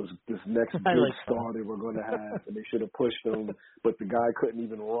Braun was this next big star they were going to have, and they should have pushed him, but the guy couldn't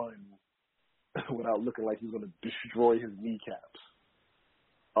even run without looking like he was going to destroy his kneecaps.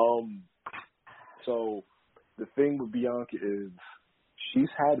 So the thing with Bianca is she's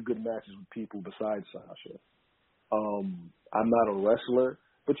had good matches with people besides Sasha. I'm not a wrestler,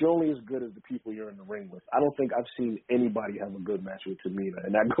 but you're only as good as the people you're in the ring with. I don't think I've seen anybody have a good match with Tamina,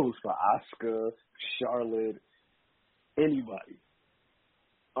 and that goes for Asuka, Charlotte, anybody.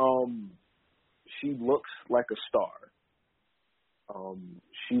 She looks like a star.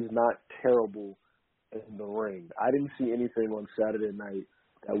 She's not terrible in the ring. I didn't see anything on Saturday night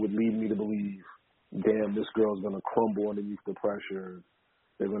that would lead me to believe, damn, this girl's going to crumble underneath the pressure.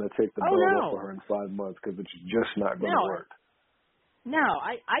 They're going to take the belt off of her in 5 months because it's just not going to work. No,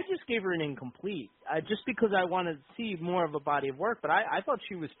 I just gave her an incomplete, just because I wanted to see more of a body of work. But I thought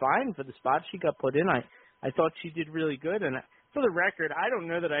she was fine for the spot she got put in. I thought she did really good. And for the record, I don't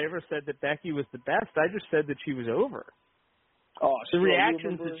know that I ever said that Becky was the best. I just said that she was over. Oh, the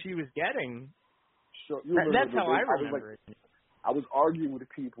reactions that she was getting. That's how I remember it. I was arguing with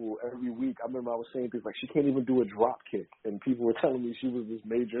people every week. I remember I was saying things like, she can't even do a drop kick. And people were telling me she was this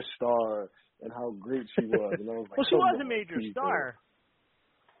major star and how great she was. And I was like, well, she was a major star.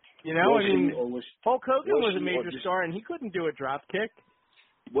 You know, Was I mean, she, or was Hulk Hogan was a she, major star, and he couldn't do a drop kick.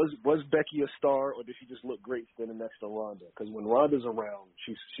 Was Becky a star, or did she just look great standing next to Ronda? Because when Ronda's around,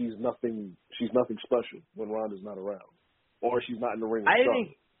 she's nothing special when Ronda's not around, or she's not in the ring.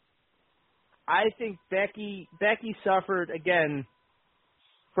 I think Becky suffered again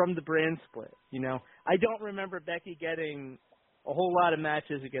from the brand split. You know, I don't remember Becky getting a whole lot of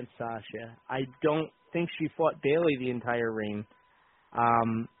matches against Sasha. I don't think she fought Bayley the entire reign.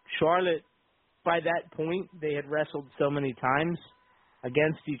 Charlotte, by that point, they had wrestled so many times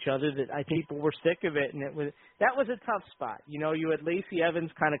against each other that I think people were sick of it, and that was a tough spot. You know, you had Lacey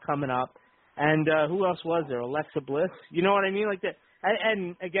Evans kind of coming up, and who else was there? Alexa Bliss. You know what I mean? Like that.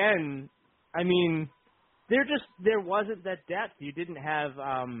 And again, I mean, there wasn't that depth. You didn't have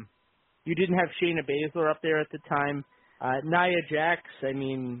Shayna Baszler up there at the time. Nia Jax. I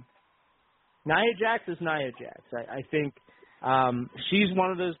mean, Nia Jax is Nia Jax. I think she's one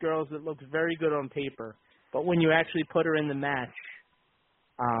of those girls that looks very good on paper, but when you actually put her in the match,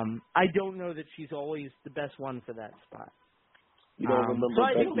 I don't know that she's always the best one for that spot. You don't remember so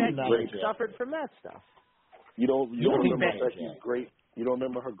I think Becky suffered from that stuff. You don't remember Becky's great. You don't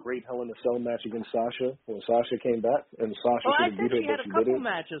remember her great Hell in a Cell match against Sasha when Sasha came back and Sasha should have beat her, she had but a she couple didn't.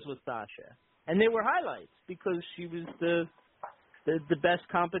 matches with Sasha, and they were highlights because she was the best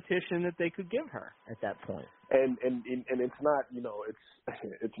competition that they could give her at that point. And it's not, you know,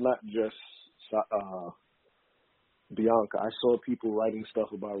 it's not just Bianca. I saw people writing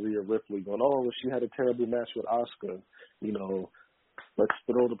stuff about Rhea Ripley going, oh, well, she had a terrible match with Asuka. You know, let's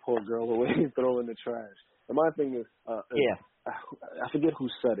throw the poor girl away and throw her in the trash. And my thing is, I forget who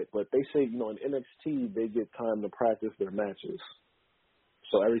said it, but they say, you know, in NXT, they get time to practice their matches.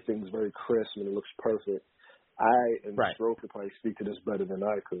 So everything's very crisp and it looks perfect. Stroke could probably speak to this better than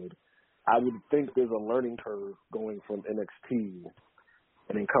I could. I would think there's a learning curve going from NXT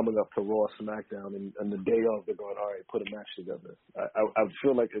and then coming up to Raw, SmackDown, and the day of, they're going, all right, put a match together. I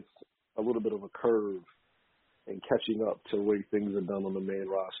feel like it's a little bit of a curve in catching up to the way things are done on the main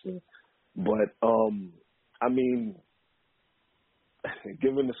roster. But, I mean,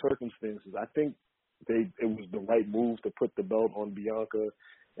 given the circumstances, I think it was the right move to put the belt on Bianca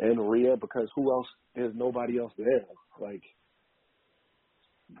and Rhea, because who else? There's nobody else there. Like,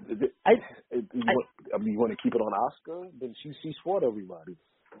 you want to keep it on Asuka? Then she's fought everybody.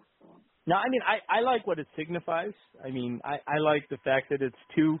 No, I mean, I like what it signifies. I mean, I like the fact that it's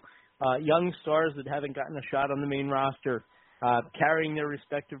two young stars that haven't gotten a shot on the main roster carrying their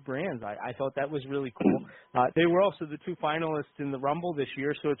respective brands. I thought that was really cool. They were also the two finalists in the Rumble this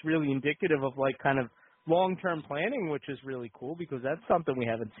year, so it's really indicative of, like, kind of long-term planning, which is really cool because that's something we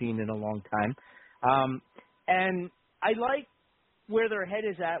haven't seen in a long time. And I like where their head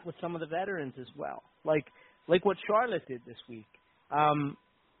is at with some of the veterans as well, like what Charlotte did this week.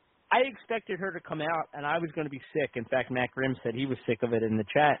 I expected her to come out, and I was going to be sick. In fact, Matt Grimm said he was sick of it in the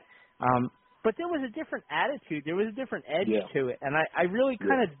chat. But there was a different attitude. There was a different edge to it, and I really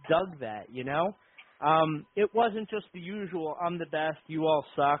kind of dug that, you know? It wasn't just the usual, I'm the best, you all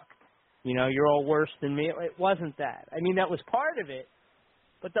suck, you know, you're all worse than me. It wasn't that. I mean, that was part of it,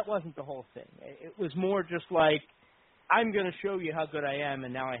 but that wasn't the whole thing. It was more just like, I'm going to show you how good I am,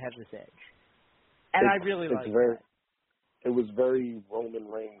 and now I have this edge. And I really liked that. It was very Roman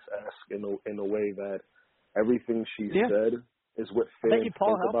Reigns-esque in a way that everything she said is what fans think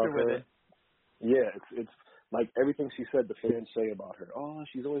about her. With it. Yeah, it's like everything she said the fans say about her. Oh,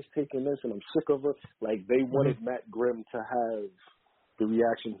 she's always taking this, and I'm sick of her. Like, they wanted Matt Grimm to have the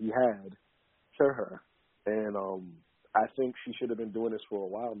reaction he had to her. And I think she should have been doing this for a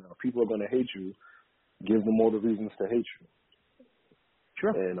while now. People are going to hate you. Give them all the reasons to hate you.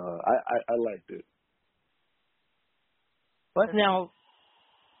 Sure. And I liked it. But now,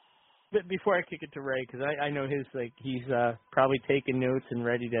 before I kick it to Ray, because I know he's probably taking notes and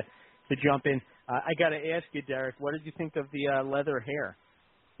ready to jump in. I got to ask you, Derek, what did you think of the leather hair?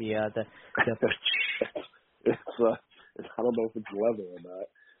 It's I don't know if it's leather or not,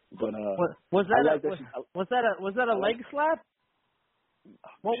 but was that a leg slap?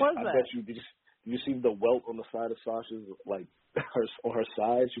 What was that? I bet you did you see the welt on the side of Sasha's, like, on her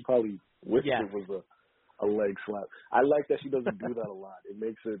side? She probably wished it was a leg slap. I like that she doesn't do that a lot. It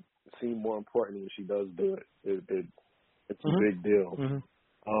makes it seem more important when she does do it. It's a big deal.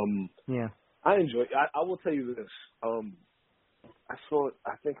 Mm-hmm. I enjoy it. I will tell you this.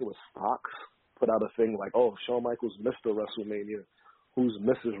 I think it was Fox put out a thing like, oh, Shawn Michaels Mr. WrestleMania. Who's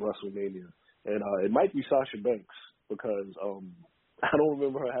Mrs. WrestleMania? And it might be Sasha Banks because I don't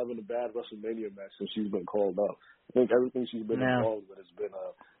remember her having a bad WrestleMania match since she's been called up. I think everything she's been involved with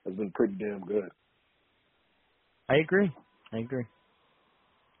has been pretty damn good. I agree.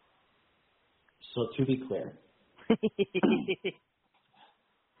 So to be clear,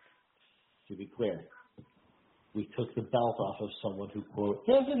 we took the belt off of someone who, quote,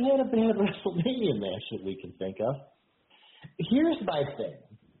 hasn't had a bad WrestleMania match that we can think of. Here's my thing,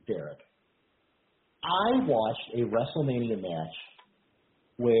 Derek. I watched a WrestleMania match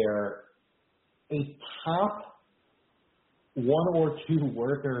where a top one or two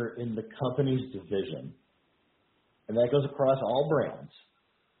worker in the company's division, and that goes across all brands,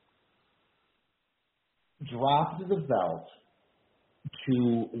 dropped the belt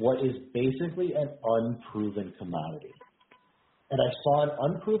to what is basically an unproven commodity. And I saw an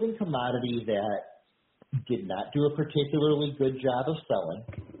unproven commodity that did not do a particularly good job of selling,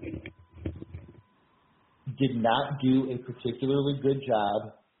 did not do a particularly good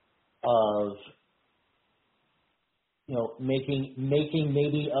job of, you know, making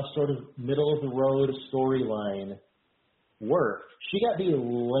maybe a sort of middle of the road storyline work. She got the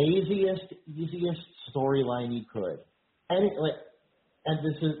laziest, easiest storyline you could. And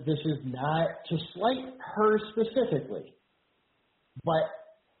this is not to slight her specifically, but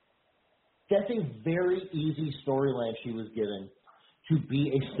that's a very easy storyline she was given to be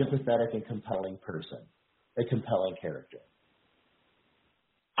a sympathetic and compelling person, a compelling character.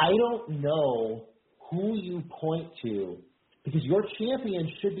 I don't know who you point to, because your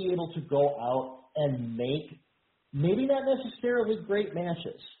champion should be able to go out and make maybe not necessarily great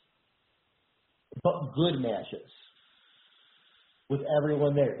matches, but good matches with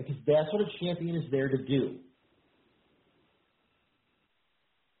everyone there, because that's what a champion is there to do.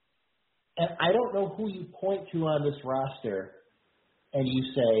 And I don't know who you point to on this roster and you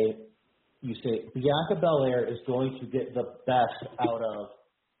say Bianca Belair is going to get the best out of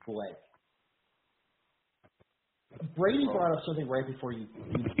blank. Brady brought up something right before you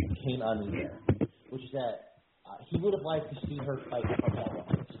came on in there, which is that he would have liked to see her fight Carmella.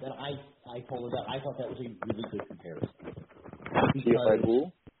 And I told him that I thought that was a really good comparison.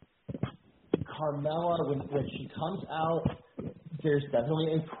 Because Carmella, when she comes out, there's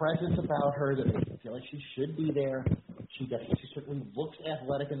definitely a presence about her that makes me feel like she should be there. She certainly looks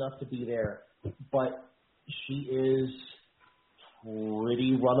athletic enough to be there, but she is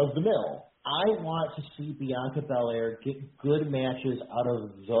pretty run-of-the-mill. I want to see Bianca Belair get good matches out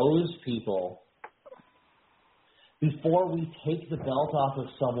of those people before we take the belt off of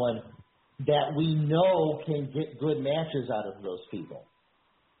someone that we know can get good matches out of those people.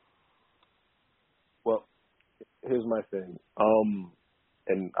 Well, here's my thing,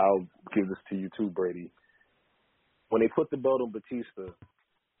 and I'll give this to you too, Brady. When they put the belt on Batista,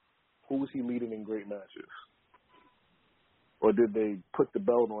 who was he leading in great matches? Or did they put the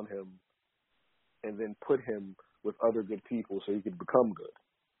belt on him and then put him with other good people so he could become good?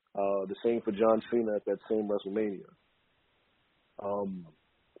 The same for John Cena at that same WrestleMania.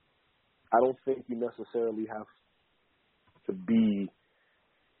 I don't think you necessarily have to be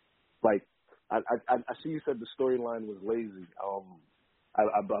like. I see you said the storyline was lazy.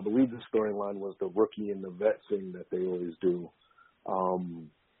 I believe the storyline was the rookie and the vet thing that they always do,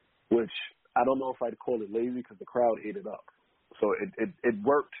 which I don't know if I'd call it lazy because the crowd ate it up. So it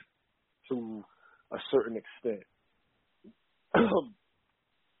worked to a certain extent.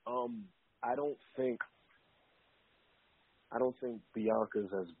 I don't think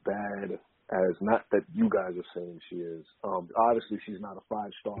Bianca's as bad as, not that you guys are saying she is. Obviously, she's not a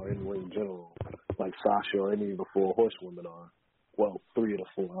 5-star in-ring general like Sasha or any of the 4 horsewomen are. Well, 3 of the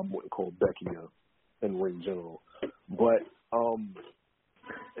 4. I wouldn't call Becky a in-ring general. But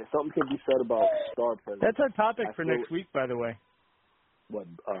something can be said about star presence. That's our topic for next week, by the way. What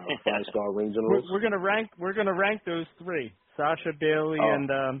 5-star ring generals? We're gonna rank those 3: Sasha, Bayley,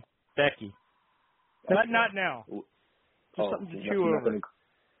 and Becky. Not now. Just something to chew over.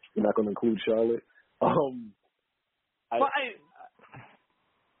 You're not going to include Charlotte. I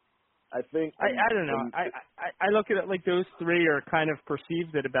think I don't know. I look at it like those 3 are kind of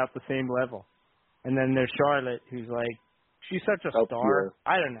perceived at about the same level, and then there's Charlotte, who's like, she's such a star. Yeah.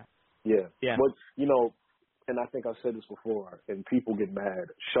 I don't know. Yeah. But and I think I've said this before, and people get mad.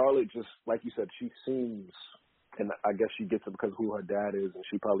 Charlotte, just like you said, she seems, and I guess she gets it because of who her dad is, and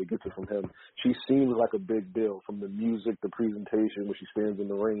she probably gets it from him. She seems like a big deal, from the music, the presentation, when she stands in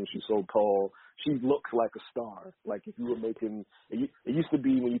the ring, she's so tall. She looks like a star. Like if you were making, it used to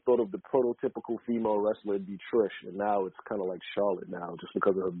be when you thought of the prototypical female wrestler, it'd be Trish, and now it's kind of like Charlotte now, just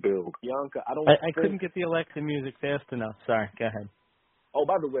because of her build. Bianca, I couldn't get the Alexa music fast enough. Sorry, go ahead. Oh,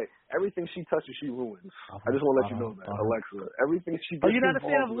 by the way, everything she touches, she ruins. I just want to let you know that, Alexa. Everything she gets. Are you not a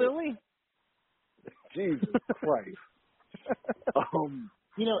fan of Lily? Jesus Christ.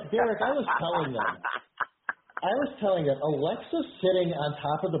 Derek, I was telling them, Alexa's sitting on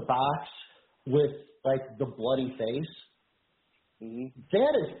top of the box with like the bloody face.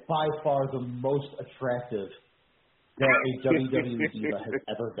 That is by far the most attractive that a WWE diva has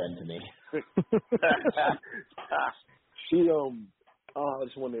ever been to me. She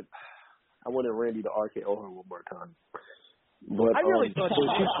I wanted Randy to RKO her one more time. But I really thought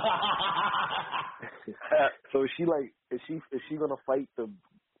so is she gonna fight the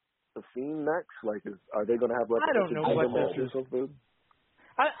Fiend next? Like, are they gonna have like I don't know what match this or something?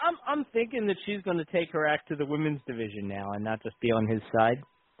 I'm thinking that she's going to take her act to the women's division now and not just be on his side.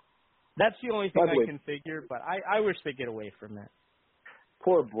 That's the only thing I can figure, but I wish they'd get away from that.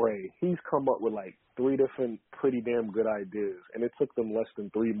 Poor Bray. He's come up with like 3 different pretty damn good ideas, and it took them less than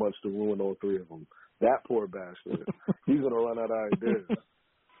 3 months to ruin all 3 of them. That poor bastard. He's going to run out of ideas.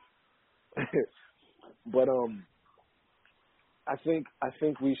 But I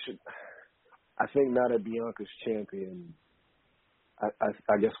think we should. I think now that Bianca's champion,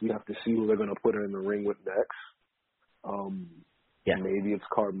 I guess we have to see who they're going to put her in the ring with next. Maybe it's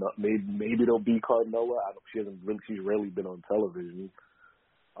Carmella. Maybe it'll be Carmella. She's rarely been on television.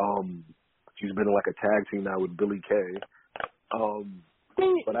 She's been in like a tag team now with Billie Kay.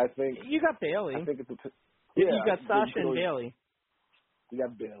 But I think you got Bailey. I think it's you got Sasha and Bailey. You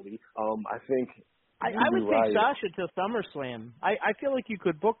got Bailey. I think I would take Sasha till SummerSlam. I feel like you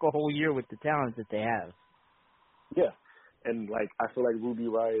could book a whole year with the talent that they have. Yeah, and like I feel like Ruby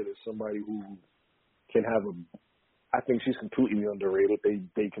Riott is somebody who can have I think she's completely underrated.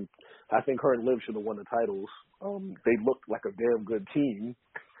 They can. I think her and Liv should have won the titles. They looked like a damn good team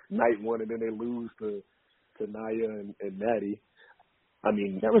night one, and then they lose to Nia and Natty. I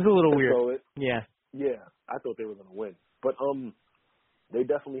mean, that was a little weird. Yeah, I thought they were going to win, but they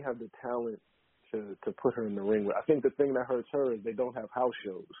definitely have the talent to put her in the ring. I think the thing that hurts her is they don't have house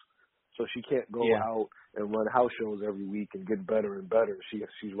shows, so she can't go out and run house shows every week and get better and better.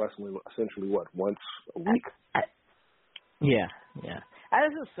 She's wrestling essentially once a week. Yeah.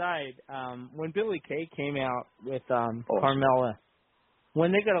 As a side, when Billie Kay came out with Carmella,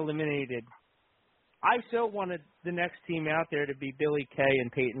 when they got eliminated, I so wanted the next team out there to be Billie Kay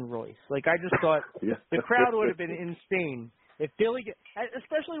and Peyton Royce. Like, I just thought the crowd would have been insane if Billie,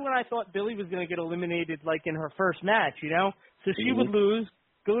 especially when I thought Billie was going to get eliminated, like in her first match, you know? So she would lose,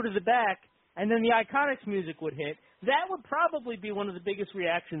 go to the back, and then the Iconics music would hit. That would probably be one of the biggest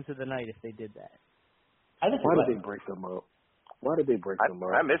reactions of the night if they did that. Why did they break them up? Why did they break them up?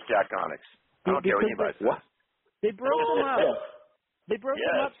 I miss the Iconics. I don't care what anybody says. They broke them up. They broke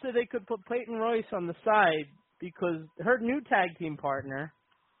them up so they could put Peyton Royce on the side because her new tag team partner,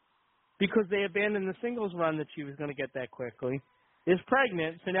 because they abandoned the singles run that she was going to get that quickly, is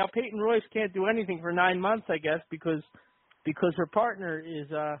pregnant. So now Peyton Royce can't do anything for 9 months, I guess, because her partner is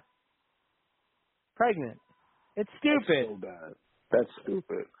pregnant. It's stupid. That's so bad. That's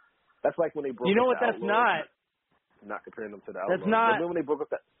stupid. That's like when they broke up. You know what the that's Outlaws. not? Not comparing them to the Outlaws. That's not. Remember when they broke up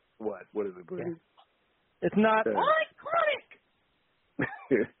that? What? What is it, Brady? Yeah. It's not. Iconic!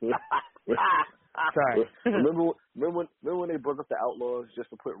 Sorry. remember when they broke up the Outlaws just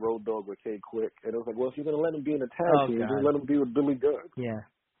to put Road Dogg with K Quick? And it was like, well, if you're going to let him be in a tag team, just let him be with Billy Gunn. Yeah.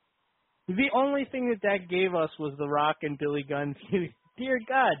 The only thing that gave us was The Rock and Billy Gunn. Dear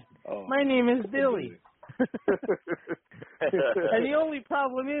God, my name is Billy. And the only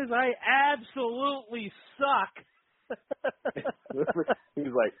problem is I absolutely suck. He's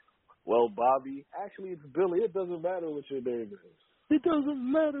like, well, Bobby, actually it's Billy. It doesn't matter what your name is. It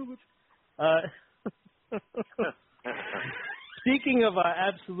doesn't matter what... Speaking of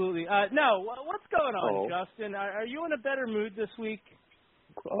absolutely... no, what's going on, Justin? Are you in a better mood this week?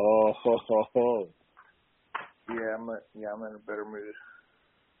 Yeah, I'm in a better mood.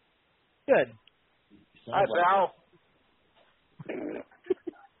 Good. Hi, pal.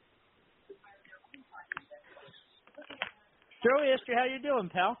 Joey asked you how you doing,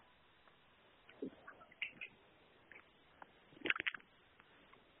 pal.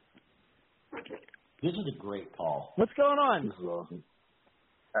 This is a great call. What's going on? This is awesome.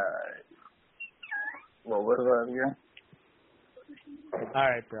 Well, what about here? All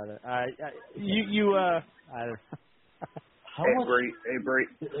right, brother. I don't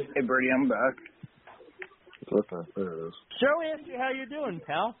Hey, Brady, I'm back. Okay, there it is. Joey asked you how you're doing,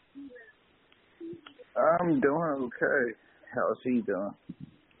 pal. I'm doing okay. How's he doing?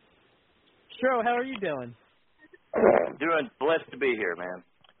 Joe, how are you doing? Doing blessed to be here, man.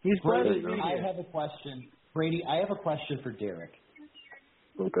 He's blessed to be Brady, here. I have a question. Brady, I have a question for Derek.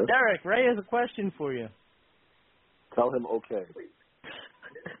 Okay. Derek, Ray has a question for you. Tell him okay.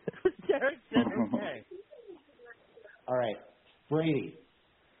 Derek said okay. All right. Brady,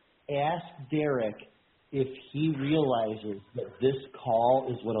 ask Derek if he realizes that this call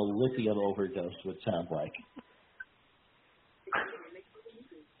is what a lithium overdose would sound like.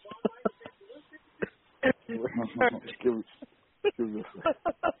 I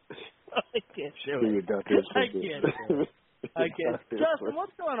can't show it. I can't. Justin,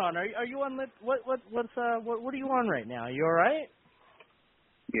 what's going on? Are you on? What are you on right now? Are you all right?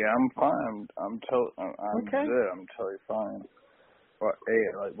 Yeah, I'm fine. I'm okay. Good. I'm totally fine. What?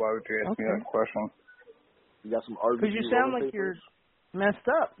 Hey, like, why would you ask me that question? You got some arguments? Because you sound like you're messed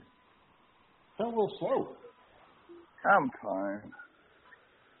up. Sound a little slow. I'm fine.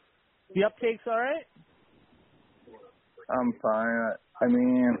 The uptake's all right? I'm fine. I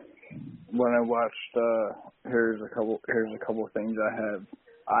mean, when I watched, here's a couple of things here's a couple of things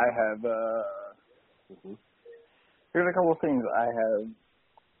I have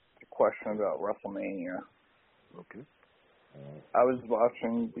a question about WrestleMania. Okay. I was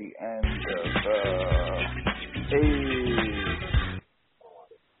watching the end of,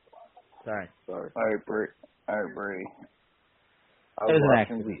 Sorry. All right, Brady. I was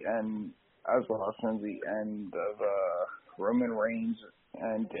watching the end of Roman Reigns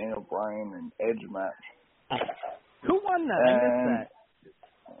and Daniel Bryan and Edge match. Who won that? I missed that.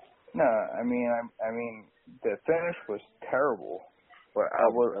 No, I mean the finish was terrible, but I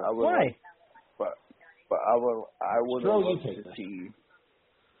would Why? But I would like to see.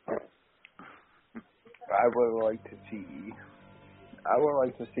 I would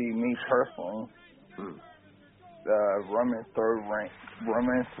like to see me personally. Roman throw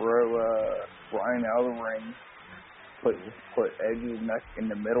Bryan out of the ring, put Edge's neck in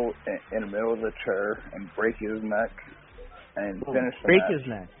the middle of the chair and break his neck and finish the match. His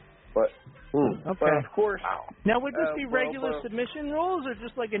neck. But of course. Now would this be regular submission rules or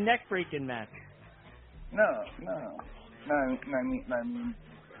just like a neck breaking match? No. I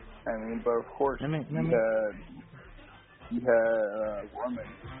mean, but of course you had Roman,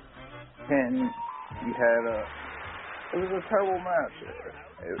 and you had it was a terrible match.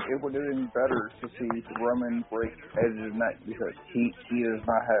 It would have been better to see Roman break Edge's neck because he does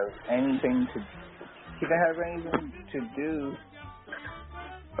not have anything to do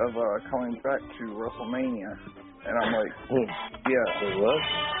of coming back to WrestleMania, and I'm like, yeah. Wait, what?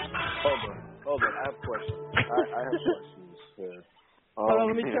 Hold on. I have questions. I have questions. Sir. Hold on,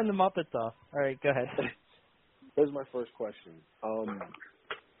 let me turn the Muppets off. All right, go ahead. Here's my first question.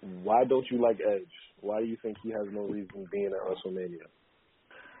 Why don't you like Edge? Why do you think he has no reason being at WrestleMania?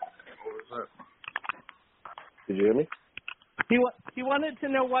 What was that? Did you hear me? He wanted to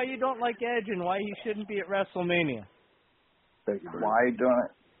know why you don't like Edge and why he shouldn't be at WrestleMania. Thank you. Why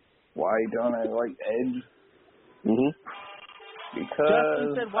don't I like Edge? Mhm. Because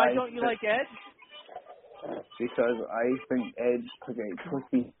Justin said, "Why don't you like Edge?" Because I think Edge took a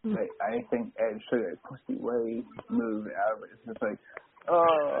pussy. Way move out of it. It's just like, I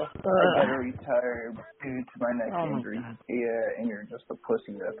gotta retire due to my neck injury. God. Yeah, and you're just a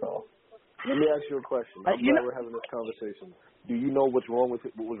pussy. That's all. Let me ask you a question. I'm glad we're having this conversation. Do you know what's wrong with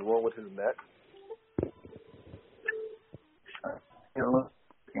it? What was wrong with his neck?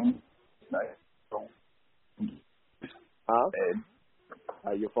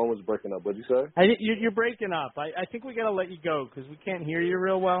 Your phone was breaking up. What'd you say? You're breaking up. I think we got to let you go because we can't hear you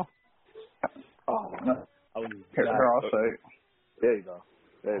real well. Oh, no. Here, I'll say it. There you go.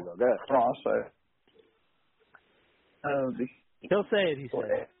 Go ahead. I'll say it. He'll say it, he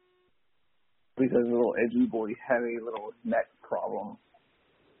said. Because the little edgy boy had a little neck problem.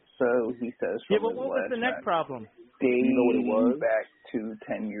 So he says from what was the neck problem? Do you know what it was? Back to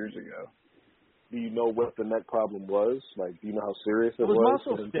 10 years ago. Do you know what the neck problem was? Like, do you know how serious it was? It was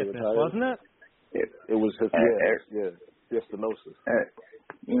muscle stiffness, wasn't it? It was his, stenosis.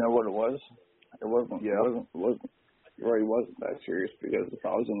 You know what it was? It wasn't that serious because if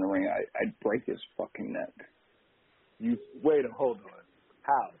I was in the ring, I'd break his fucking neck. Hold on.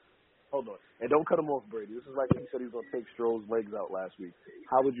 How? Hold on. And don't cut him off, Brady. This is like he said he was going to take Stroh's legs out last week.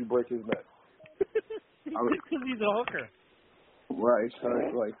 How would you break his neck? Because he's a hooker. Right. So,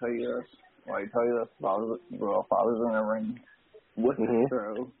 I tell you this. If I was in the ring with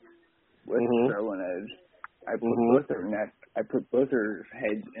Stroh, Stroh and Edge, I put both their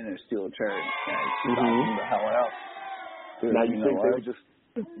heads in a steel chair and I stomped them the hell out. Dude, now you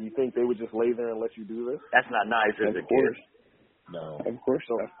think they would just lay there and let you do this? That's not nice, is it, kid? No. Of course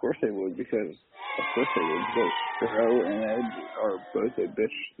they would because Stroh and Edge are both a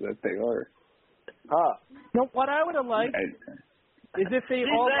bitch that they are. No, what I would have liked is if they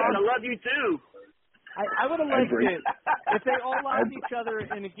all. I love you too. I would have liked it if they all locked each other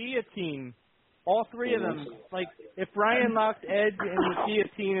in a guillotine all three of them. Like if Bryan locked Edge in the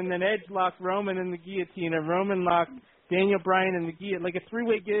guillotine, and then Edge locked Roman in the guillotine, and Roman locked Daniel Bryan in the guillotine, like a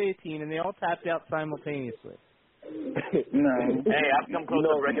three-way guillotine, and they all tapped out simultaneously. No. Hey, I've come close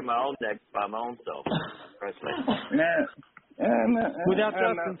to breaking my own neck by my own self. Without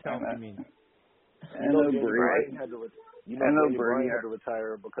Justin's help, I mean. Bryan had to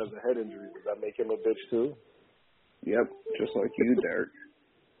retire because of head injury. Does that make him a bitch too? Yep, just like you, Derek.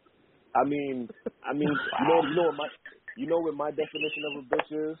 I mean, you know what my definition of a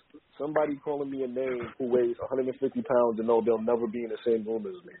bitch is? Somebody calling me a name who weighs 150 pounds and know they'll never be in the same room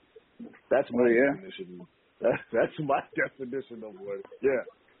as me. That's my definition. That's my definition of what. Yeah.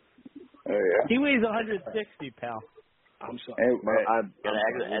 Oh yeah. He weighs 160, pal. I'm sorry. I'm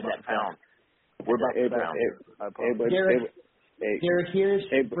add that pound. We're about to Derek, here's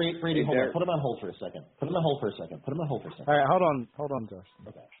Brady. Hold on. Put him on hold for a second. Put him on hold for a second. All right, hold on, Josh.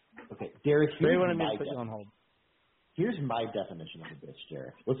 Okay, Derek. Here's me to put you on hold. Here's my definition of a bitch,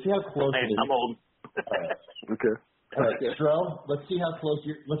 Derek. Let's see how close it is. I'm old. All right. Okay. All right, Stro. Let's see how close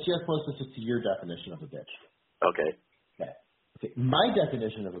this is to your definition of a bitch. Okay. Okay. My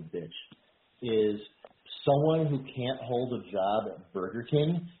definition of a bitch is someone who can't hold a job at Burger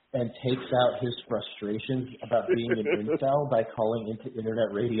King and takes out his frustrations about being an incel by calling into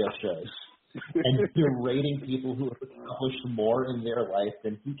internet radio shows and berating people who have accomplished more in their life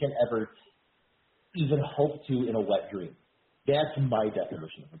than he can ever even hope to in a wet dream. That's my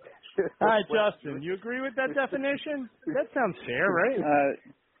definition of a bitch. All right, Justin, you agree with that definition? That sounds fair, right?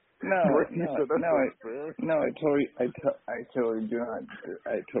 No, I totally do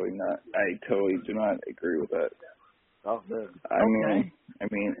not agree with that. Oh man. I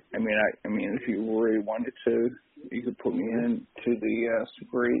mean, if you really wanted to, you could put me in to the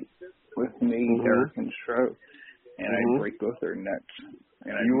Super 8 with me, Derek, and Stro, and I'd break both their necks.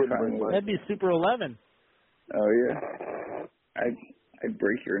 And that'd be Super 11. Oh yeah. I'd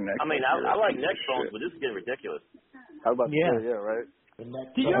break your neck. I mean, I like neck bones, but this is getting ridiculous. How about right?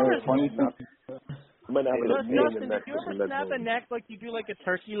 Do you ever? Justin, did you ever snap a neck like you do like a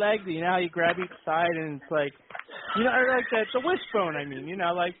turkey leg? You know how you grab each side and it's like, or like the wishbone. I mean,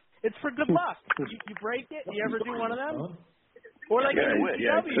 like it's for good luck. You break it. You ever do one of them? Or like you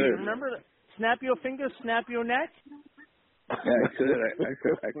remember? Snap your fingers, snap your neck. Yeah, I could.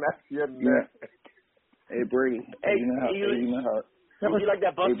 Snap your neck. Hey Brady. Hey, you know how. You like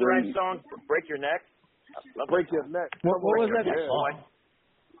that Busta Rhymes song, "Break Your Neck"? Break your neck. What was that song?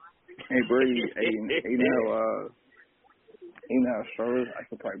 Hey Brady, you know how Charlotte, I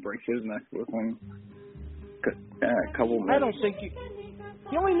could probably break his neck with him. A couple minutes. I don't think you.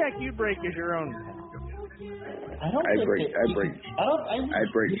 The only neck you break is your own. I break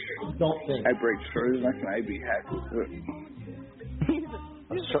Charlotte's neck and I'd be happy with it. He's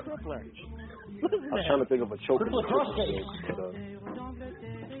a crippler. I was trying to think of a choke.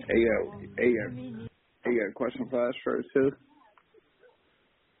 Hey, you got a question for us, Stro, too?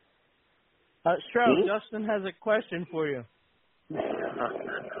 Stro, Justin has a question for you.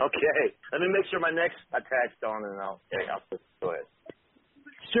 Okay. Let me make sure my neck's attached on, and I'll go ahead.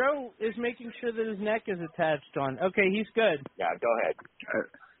 Stro is making sure that his neck is attached on. Okay, he's good. Yeah, go ahead.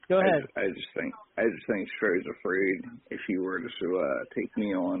 Go ahead. I just think Stro's afraid if he were to take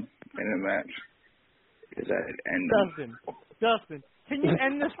me on in a match, is that it'd end. Justin, can you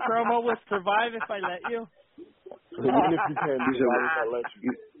end this promo with "Survive If I Let You"? Even if you can, survive if I let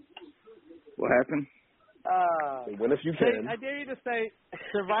you. What happened? When if you can. I dare you to say,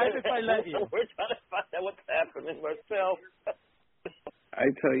 "Survive if I let you." We're trying to find out what's happening myself. I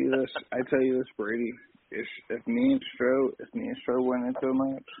tell you this, Brady. If me and Stro went into a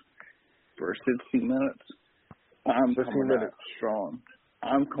match for 60 minutes, I'm coming out strong.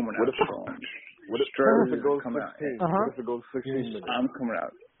 I'm coming out strong. What if it goes 16? What if it goes 16 minutes? I'm coming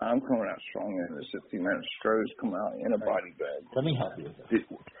out strong in the 60 minutes. Stro's coming out in a body bag. Let me help you with this.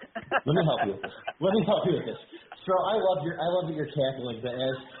 Stro, I love that you're tackling that.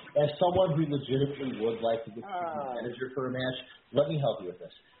 As someone who legitimately would like to become a manager for a match, let me help you with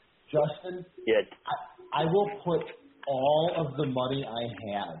this. Justin, I will put all of the money I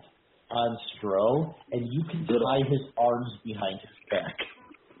have on Stro, and you can tie his arms behind his back.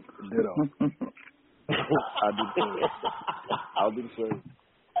 Ditto. I'll do so.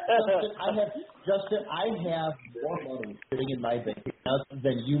 Justin, I have more money sitting in my bank account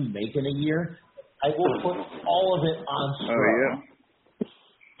than you make in a year. I will put all of it on Stro. Oh, yeah.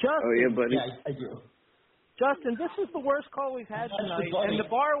 Justin, buddy. Yeah, I do. Justin, this is the worst call we've had tonight, and the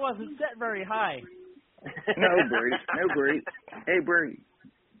bar wasn't set very high. No, Brady. Hey, Brady.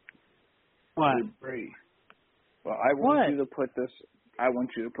 What? Hey, Brady. Well, I want you to put this I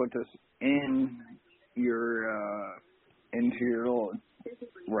want you to put this in your into your little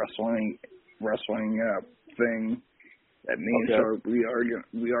wrestling thing. That means we are gonna.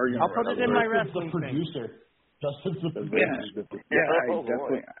 I'll put it in my wrestling producer. Justin's the producer.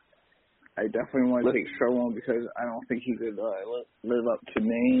 I definitely want to take Strowman because I don't think he could live up to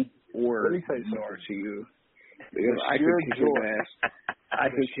me or nor to you. Because I could kick his ass. I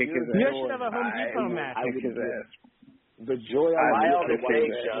could kick his ass. You guys should have a Home Depot match. I kick his ass. The joy I all the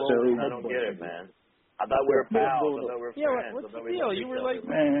way, Justin. I don't get it, man. I thought we were pals. I thought we were friends. What's the deal? You were like,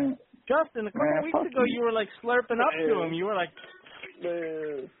 man, Justin, a couple weeks ago, you were like slurping up to him. You were like,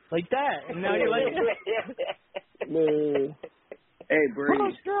 like that, and now you're like, Hey, Brady.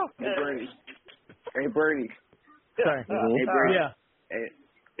 Oh, Stroh. Hey, Brady. Sorry. Hey, Brady. Yeah.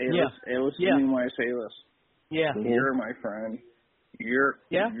 Hey, listen to me when I say this. Yeah. You're my friend. You're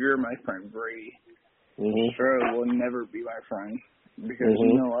my friend, Brady. Stroh will never be my friend because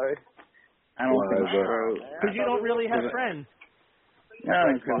you know what? I don't think Stroh. Because you don't really have friends.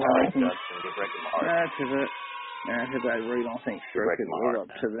 No, because I really don't think Stroh could live up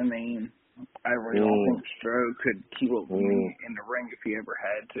to the name. I really don't think Stroh could keep up with me in the ring if he ever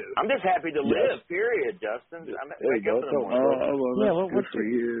had to. I'm just happy to live, period, Justin. There you go. Well, that's good for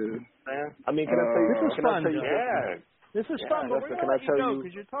you. I mean, can I tell you? This is fun. This is fun, but listen, we're going to let you go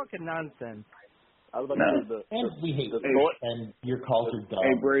because you're talking nonsense. I was about to say and we hate you, and your calls are dumb.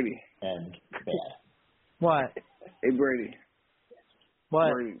 Hey, Brady. And bad. What? Hey, Brady.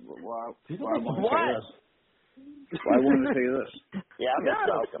 What? Brady, why What? I wanted to say this. Yeah, I miss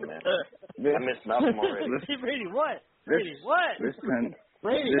Malcolm, man. I miss Malcolm already. Hey, Brady, what? Brady, what? This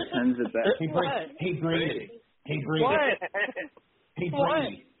sends it back. Hey, Brady. Hey, Brady. What? Hey,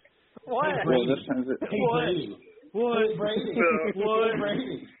 Brady. What? Hey, Brady. This sends it. Hey, Brady. What? Hey, Brady. What?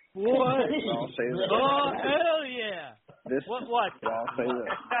 Brady. What? I'll say this. Oh, hell yeah. What? I'll say this.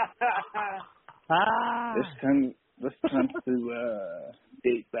 Ah. This tends to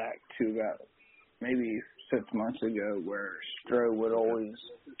date back to about maybe 6 months ago where Stroh would always,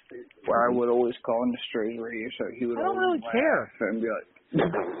 where I would always call into Stroh's radio show. He would I don't always really care. and be like,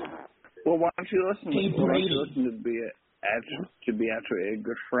 well, why don't you listen to be actually a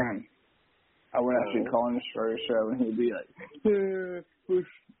good friend? I would actually call into Stroh's show and he'd be like,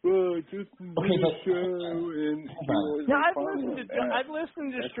 I've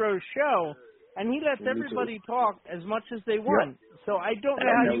listened to Stroh's show, and he lets everybody talk as much as they want. So I don't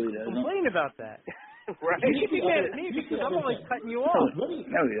know how you can complain about that. Right? You can get at me because I'm always cutting you off. No,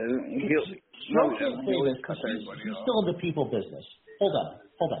 he doesn't. Stroh can't say this because he's still in the people business. Hold on.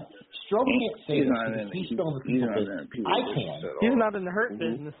 Stroh can't say this because he's still in the people business. I can. He's not in the hurt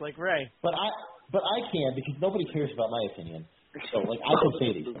business like Ray. But I can because nobody cares about my opinion. So I can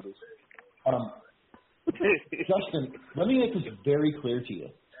say these things. Justin, let me make this very clear to you.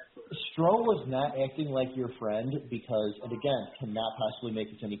 Stroh was not acting like your friend because, and again, cannot possibly make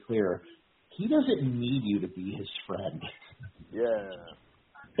this any clearer, he doesn't need you to be his friend. Yeah.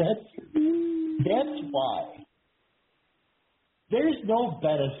 That's why. There's no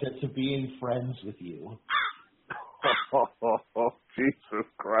benefit to being friends with you. Oh, Jesus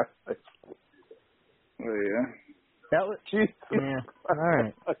Christ. Yeah. That was Jesus. Yeah. All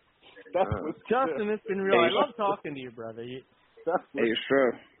right. Justin, it's been real. I love talking to you, brother. Hey,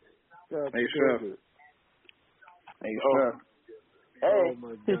 Stroh. Hey, Stroh. Hey, Stroh. Hey,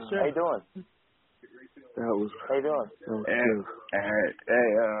 my how God. you doing? How you doing?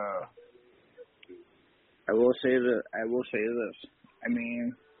 I will say this. I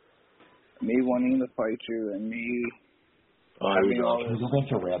mean, me wanting to fight you and me having all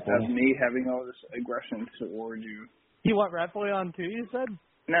this aggression toward you. You want Rat Boy on too? You said.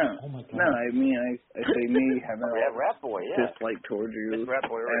 No, I mean, I say me having all Rat Boy, dislike towards you Rat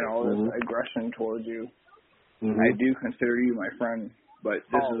Boy, and all this aggression towards you. I do consider you my friend, but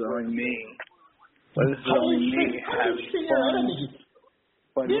this is only me. But this is only me having fun.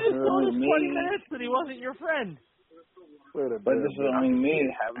 But You this just is told us only 20 me. minutes that he wasn't your friend. But this is only me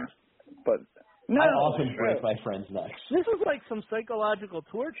having. But no, I often break my friends' necks. This is like some psychological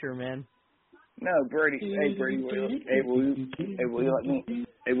torture, man. No, Brady. Hey, Brady. Will you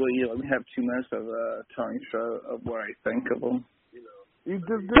let me have 2 minutes of telling Stroh of what I think of him? 2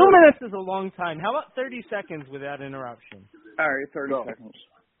 minutes is a long time. How about 30 seconds without interruption? All right, 30 seconds.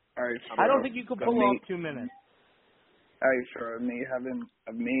 All right. I don't think you could pull off 2 minutes. All right, sure. Me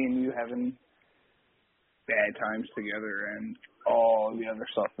and you having bad times together and all the other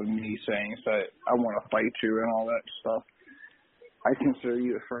stuff of me saying that I want to fight you and all that stuff. I consider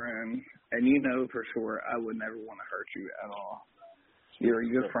you a friend, and you know for sure I would never want to hurt you at all. You're a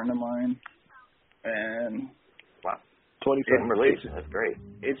good friend of mine, and Getting released. That's great.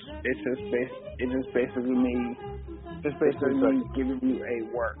 It's just basically me giving you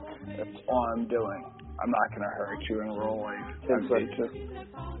a work. That's all I'm doing. I'm not gonna hurt you and roll like it's just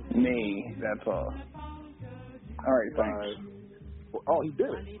me. That's all. All right, thanks. Oh, he did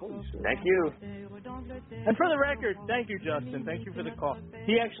it. Holy shit. Thank you. And for the record, thank you, Justin. Thank you for the call.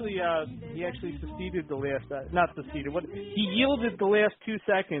 He actually seceded the last, not seceded. He yielded the last 2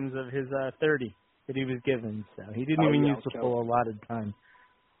 seconds of his 30 that he was given. So he didn't even use the full allotted time.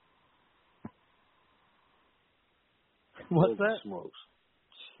 What's that? Smokes.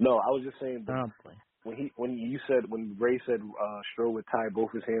 No, I was just saying that when Ray said Stro would tie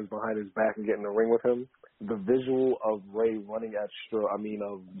both his hands behind his back and get in the ring with him, the visual of Ray running at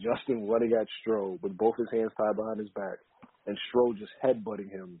of Justin running at Stro with both his hands tied behind his back and Stro just headbutting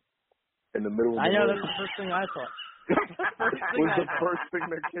him in the middle of the ring. I know, that's the first thing I thought. was the first thing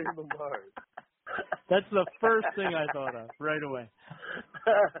that came to mind. That's the first thing I thought of right away.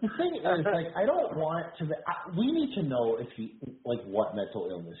 The thing is, like, I don't want to. We need to know if he, like, what mental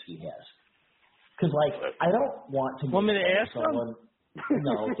illness he has. Because, like, I don't want to. Want me to ask someone?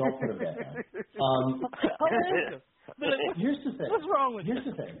 No, don't put him back on. Here's the thing. What's wrong with Here's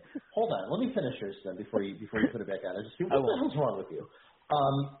the thing. Hold on. Let me finish this then before you put it back on. I just see what the hell's wrong with you.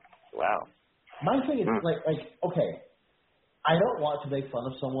 Wow. My thing is like okay. I don't want to make fun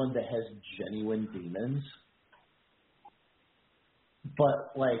of someone that has genuine demons,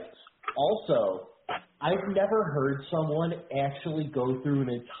 but like also, I've never heard someone actually go through an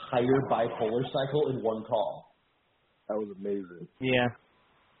entire bipolar cycle in one call. That was amazing. Yeah.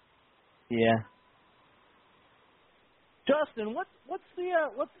 Justin, what's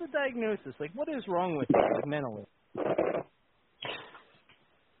the diagnosis? Like, what is wrong with you, like, mentally?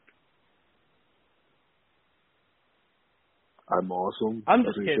 I'm awesome. I'm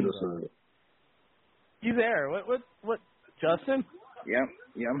just kidding. You there? What? Justin? Yeah,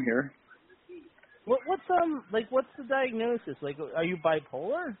 I'm here. What's the diagnosis? Like, are you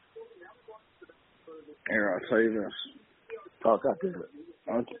bipolar? Here, I'll tell you this. Oh, God damn it.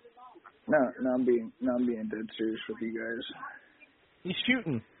 Okay. No, I'm being dead serious with you guys. He's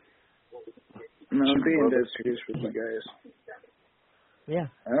shooting. No, I'm being dead serious with you guys. Yeah.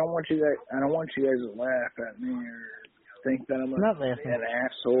 I don't want you guys to laugh at me or think that I'm an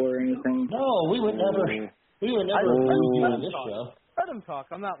asshole or anything. No, we would never do on this show. Let him talk.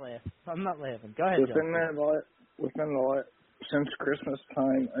 I'm not laughing. Go ahead, Justin. Since Christmas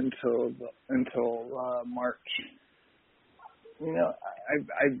time until March, you know,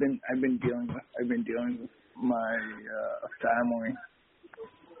 I've been dealing with my family,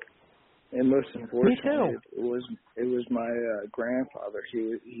 and most unfortunately, it was my grandfather.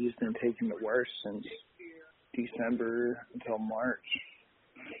 He's been taking the worst since December until March,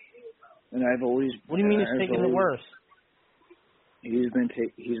 and I've always. What do you mean he's taking the worst? He's been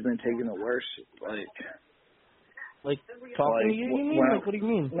taking the worst, like talking to you. You mean? Like, what do you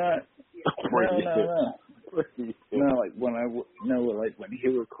mean? No. When he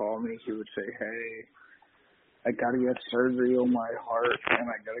would call me, he would say, "Hey, I gotta get surgery on my heart, and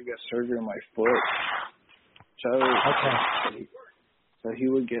I gotta get surgery on my foot." So he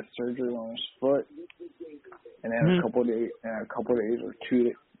would get surgery on his foot, and then a couple days or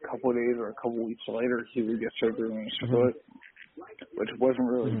a couple weeks later, he would get surgery on his foot, which wasn't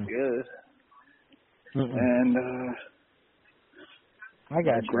really good. And I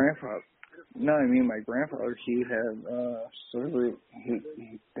got you. My grandfather, he had surgery.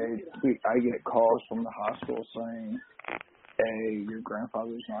 I get calls from the hospital saying, "Hey, your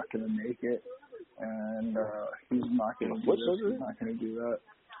grandfather's not going to make it, and he's not going to do this. He's not going to do that."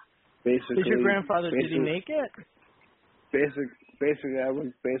 Basically, did your grandfather? Did he make it? Basically, I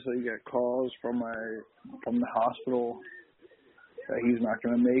would get calls from the hospital that he's not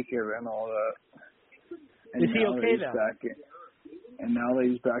going to make it and all that. And is he okay though? And now that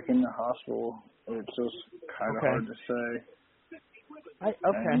he's back in the hospital, it's just kind of hard to say.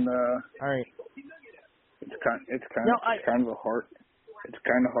 Okay. And, all right. It's kind of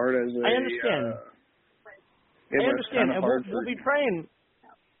hard as a. I understand. I understand, and we'll be praying.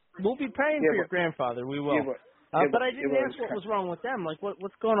 We'll be praying for your grandfather. We will. But I didn't ask what was wrong with them. Like,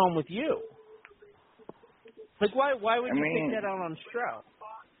 what's going on with you? Like, why would you take that out on Stro?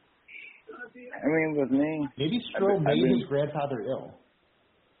 I mean, with me, maybe Stro made his grandfather ill.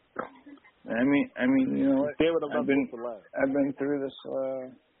 I mean, you know what? I've been through this.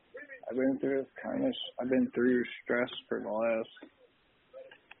 I've been through stress for the last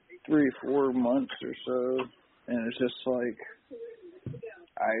 3-4 months or so, and it's just like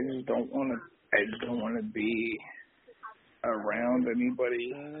I just don't want to be around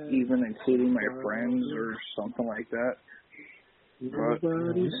anybody, even including my friends or something like that. But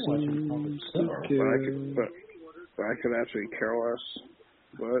I could actually care less.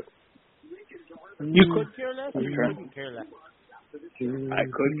 But you could care less, or you couldn't care less? I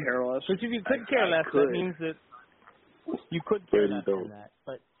could care less. But if you could care less, that means that you could care less than that.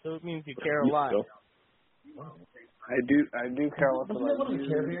 But so it means you care a lot. I do care less about you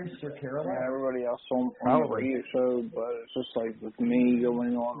and everybody else on the radio show, but it's just like with me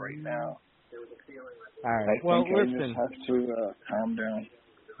going on right now. All right. I think I just have to calm down.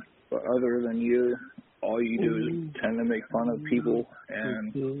 But other than you, all you do is tend to make fun of people,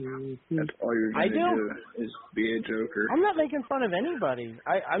 and that's all you're going to do is be a joker. I'm not making fun of anybody.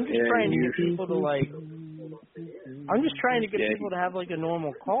 I'm just trying to get people to I'm just trying to get people to have like a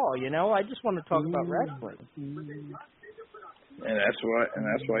normal call. You know, I just want to talk about wrestling. And that's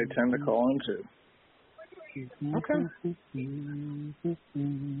why I tend to call into. Okay.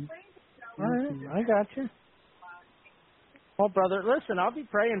 All right, I got you. Well, brother, listen, I'll be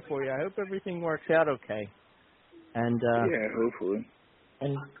praying for you. I hope everything works out okay. And hopefully.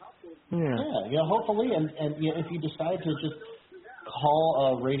 And hopefully, and if you decide to just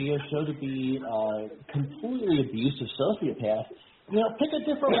call a radio show to be completely abusive sociopath, pick a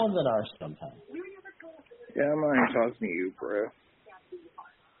different one than ours sometime. Yeah, I'm not even talking to you, bro.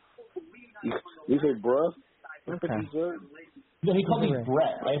 You say bro? Okay. No, he called me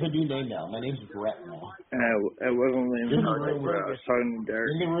Brett. I have a new name now. My name's Brett now. And I wasn't even talking about I was talking to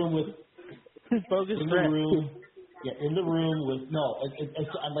Derek. In the room with... Bogus in Brett. the room... Yeah, in the room with... No,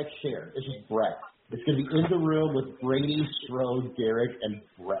 I'm like Cher. It's just Brett. It's going to be in the room with Brady, Strode, Derek, and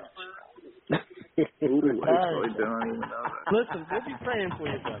Brett. Ooh, I don't even know that. Listen, we'll be praying for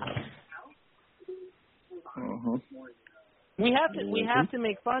you, brother. We have to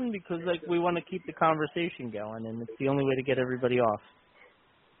make fun because we want to keep the conversation going, and it's the only way to get everybody off.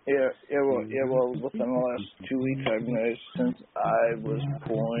 Well, within the last 2 weeks, I've noticed since I was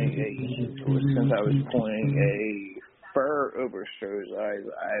pulling a fur over Stroh's eyes,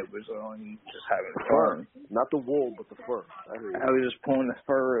 I was only just having fun. Not the wool, but the fur. I was just pulling the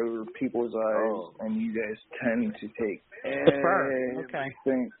fur over people's eyes, and you guys tend to take everything. Okay.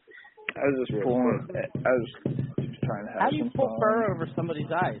 I was just pulling. I was just trying to have How do you some pull fun. fur over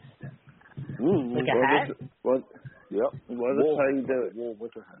somebody's eyes? Like a hat? Yep. Well, that's how you do it.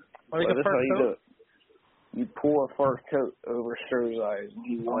 Like that's a fur how you coat? do it. You pull a fur coat over Stroh's eyes, and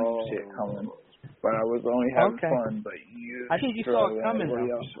he wanted to see it coming. But I was only having fun. But you, I think you saw it coming.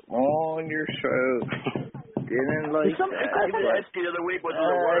 On your show, didn't like that. I asked you the other week, was it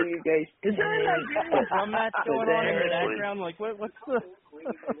work? You guys, is there a drum match going on in the background? Like what's the?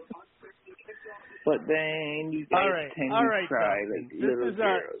 But then you guys tend to cry like little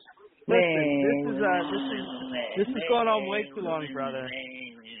girls. This is going on way too long, brother.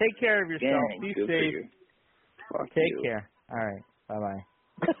 Take care of yourself. Be safe. Take care. All right. Bye-bye.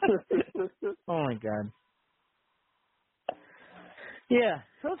 Oh, my God. Yeah.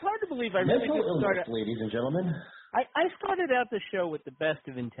 So it's hard to believe I really Mental did start illness, ladies and gentlemen. I started out the show with the best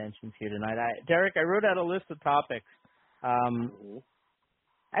of intentions here tonight. Derek, I wrote out a list of topics.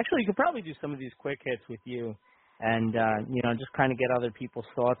 Actually, you could probably do some of these quick hits with you and, just kind of get other people's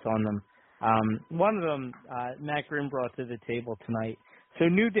thoughts on them. One of them, Matt Grimm brought to the table tonight. So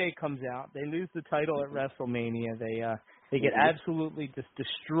New Day comes out. They lose the title at WrestleMania. They get absolutely just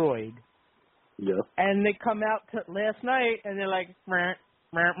destroyed. Yeah. And they come out last night, and they're like, meh,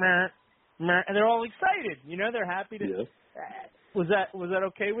 meh, meh, meh, and they're all excited. They're happy to. Yeah. Was that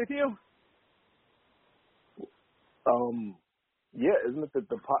okay with you? Yeah, isn't it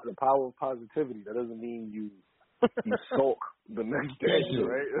the power of positivity? That doesn't mean you sulk the next day,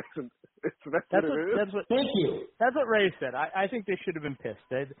 right? Thank you. That's what Ray said. I think they should have been pissed.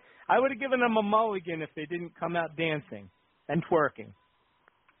 I would have given them a mulligan if they didn't come out dancing and twerking.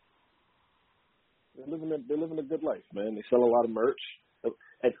 They're living a good life, man. They sell a lot of merch.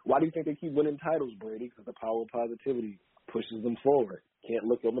 And why do you think they keep winning titles, Brady? Because the power of positivity pushes them forward. Can't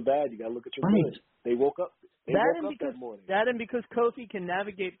look on the bad. You got to look at your good. They woke up. That morning. That and because Kofi can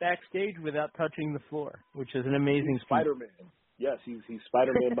navigate backstage without touching the floor, which is an amazing feat. Spider-Man. Yes, he's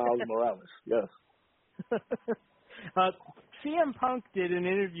Spider-Man Miles Morales. Yes. CM Punk did an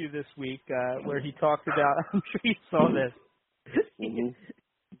interview this week where he talked about, I'm sure you saw this,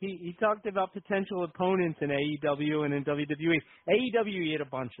 he talked about potential opponents in AEW and in WWE. AEW, he had a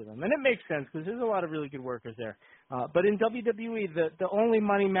bunch of them, and it makes sense because there's a lot of really good workers there. But in WWE, the only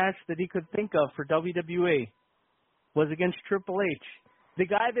money match that he could think of for WWE was against Triple H, the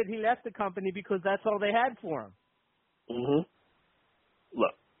guy that he left the company because that's all they had for him.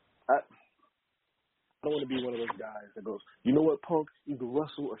 Look, I don't want to be one of those guys that goes, you know what, Punk, either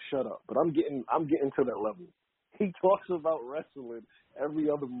wrestle or shut up. But I'm getting to that level. He talks about wrestling every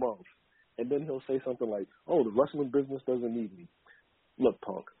other month, and then he'll say something like, oh, the wrestling business doesn't need me. Look,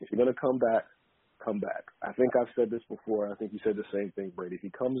 Punk, if you're going to come back, come back. I think I've said this before. I think you said the same thing, Brady. If he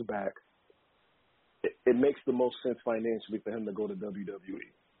comes back, it makes the most sense financially for him to go to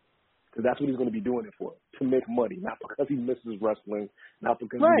WWE. Because that's what he's going to be doing it for, to make money, not because he misses wrestling, not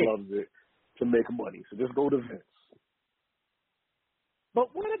because he loves it, to make money. So just go to Vince.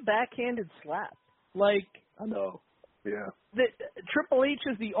 But what a backhanded slap. Like, I know. Yeah. Triple H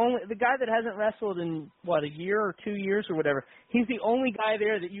is the guy that hasn't wrestled in, what, a year or 2 years or whatever. He's the only guy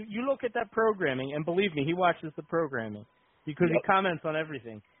there that you look at that programming, and believe me, he watches the programming because he comments on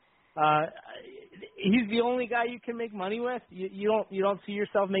everything. He's the only guy you can make money with. You don't see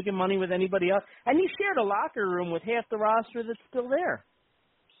yourself making money with anybody else. And he shared a locker room with half the roster that's still there.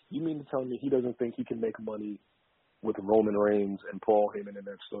 You mean to tell me he doesn't think he can make money with Roman Reigns and Paul Heyman in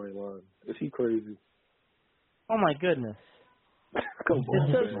that storyline? Is he crazy? Oh my goodness! Come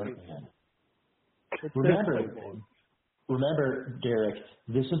on, Remember, Derek.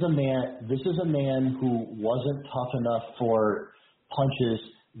 This is a man who wasn't tough enough for punches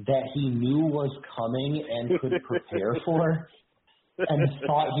that he knew was coming and could prepare for, and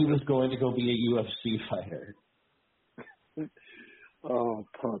thought he was going to go be a UFC fighter. Oh,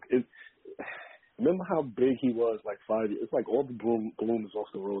 Punk! Remember how big he was like 5 years? It's like all the bloom is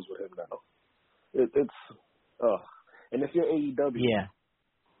off the rose with him now. And if you're AEW,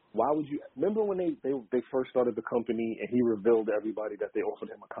 why would you? Remember when they first started the company and he revealed to everybody that they offered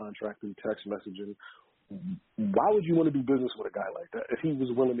him a contract through text messaging? Why would you want to do business with a guy like that if he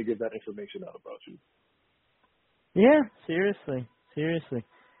was willing to give that information out about you? Yeah, seriously.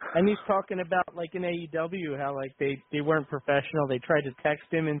 And he's talking about, like, in AEW, how, like, they weren't professional. They tried to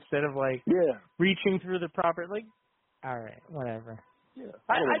text him instead of, like, reaching through the proper, like, all right, whatever. Yeah.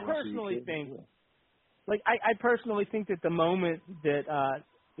 I personally think, I personally think that the moment that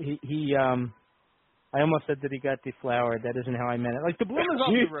I almost said that he got deflowered. That isn't how I meant it. Like, the bloom is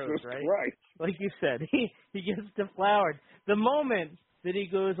off the rose, right? Like you said, he gets deflowered. The moment that he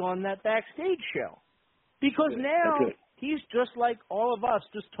goes on that backstage show. Because now he's just like all of us,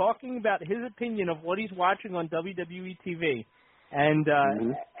 just talking about his opinion of what he's watching on WWE TV. And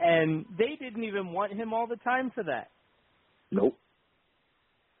they didn't even want him all the time for that. Nope.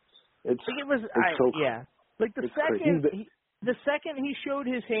 Like Like the second he showed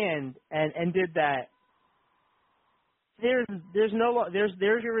his hand and did that, there's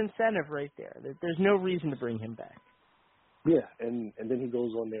your incentive right there. There's no reason to bring him back. Yeah, and then he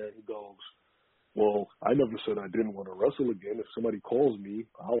goes on there and he goes, well, I never said I didn't want to wrestle again. If somebody calls me,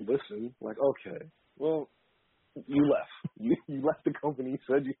 I'll listen. Like, okay, well, you left. You left the company. You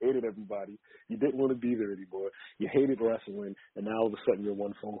said you hated everybody. You didn't want to be there anymore. You hated wrestling, and now all of a sudden you're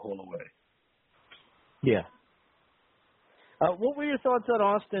one phone call away. Yeah. What were your thoughts on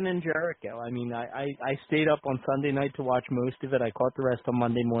Austin and Jericho? I mean, I stayed up on Sunday night to watch most of it. I caught the rest on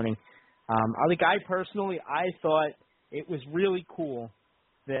Monday morning. I thought it was really cool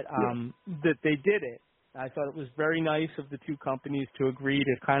that that they did it. I thought it was very nice of the two companies to agree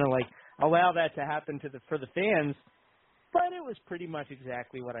to kind of like allow that to happen for the fans. But it was pretty much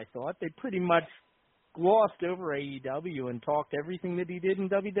exactly what I thought. They pretty much glossed over AEW and talked everything that he did in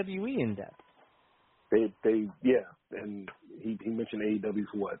WWE in depth. And he mentioned AEW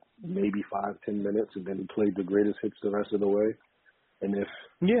for what, maybe 5-10 minutes, and then he played the greatest hits the rest of the way. And if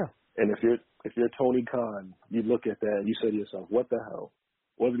you're Tony Khan, you look at that and you say to yourself, what the hell?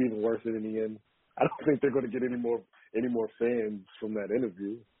 Was it even worth it in the end? I don't think they're going to get any more fans from that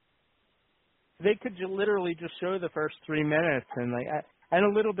interview. They could literally just show the first 3 minutes and and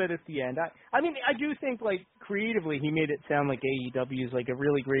a little bit at the end. I mean, I do think, like, creatively he made it sound like AEW is, like, a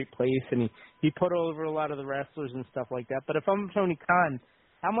really great place, and he put over a lot of the wrestlers and stuff like that. But if I'm Tony Khan,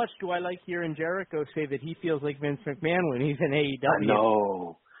 how much do I like hearing Jericho say that he feels like Vince McMahon when he's in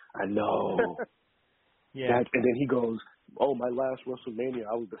AEW? I know. Yeah. And then he goes, oh, my last WrestleMania,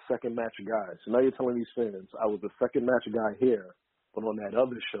 I was the second match guy. So now you're telling these fans, I was the second match guy here, but on that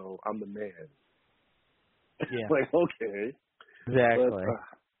other show, I'm the man. Yeah. Like, okay. Exactly.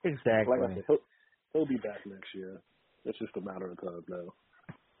 But, exactly. Like I said, he'll be back next year. It's just a matter of time now.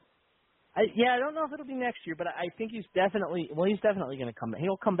 I don't know if it'll be next year, but I think he's definitely going to come back.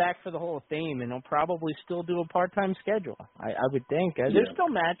 He'll come back for the Hall of Fame, and he'll probably still do a part-time schedule. I would think. There's still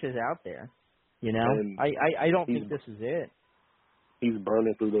matches out there, you know. And I don't think this is it. He's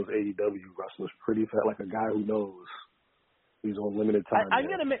burning through those AEW wrestlers pretty fast, like a guy who knows he's on limited time.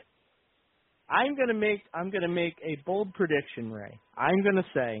 I'm gonna make a bold prediction, Ray. I'm gonna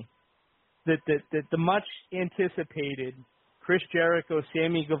say the much anticipated Chris Jericho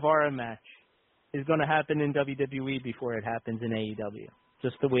Sammy Guevara match is going to happen in WWE before it happens in AEW.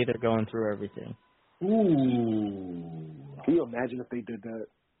 Just the way they're going through everything. Ooh. Can you imagine if they did that?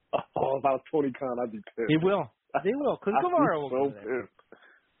 Oh, if I was Tony Khan, I'd be pissed. They will. They will. Because Guevara will so go there.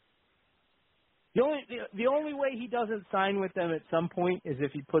 The only way he doesn't sign with them at some point is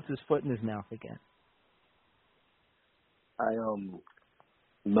if he puts his foot in his mouth again.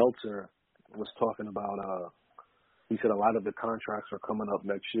 Meltzer was talking about, he said a lot of the contracts are coming up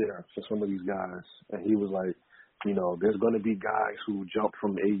next year for some of these guys. And he was like, there's going to be guys who jump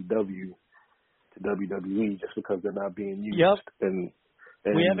from AEW to WWE just because they're not being used. Yep. And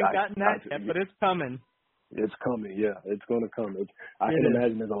we haven't gotten that yet, but it's coming. It's coming, yeah. It's going to come. I can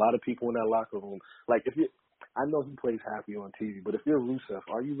imagine there's a lot of people in that locker room. Like, I know he plays happy on TV, but if you're Rusev,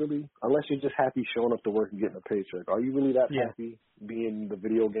 are you really, unless you're just happy showing up to work and getting a paycheck, are you really that happy being the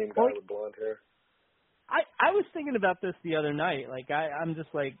video game guy with blonde hair? I was thinking about this the other night. Like, I'm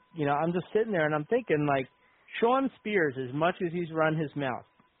just like, I'm just sitting there and I'm thinking, like, Sean Spears, as much as he's run his mouth,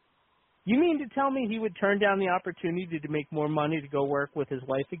 you mean to tell me he would turn down the opportunity to make more money to go work with his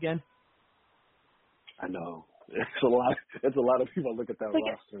wife again? I know. It's a lot of people look at that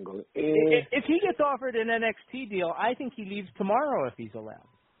roster and go, If he gets offered an NXT deal, I think he leaves tomorrow if he's allowed.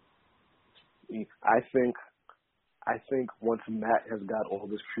 I think once Matt has got all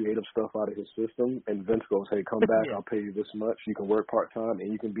this creative stuff out of his system and Vince goes, hey, come back, I'll pay you this much, you can work part-time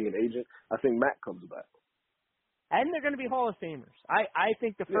and you can be an agent, I think Matt comes back. And they're going to be Hall of Famers. I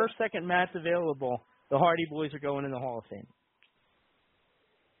think the first, second match available, the Hardy Boys are going in the Hall of Fame.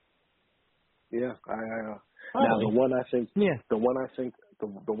 Yeah, now the one I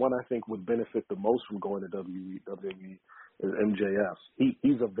think would benefit the most from going to WWE is MJF.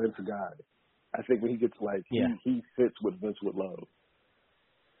 He's a Vince guy. I think when he gets he fits what Vince would love.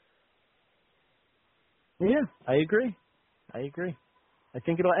 Yeah, I agree. I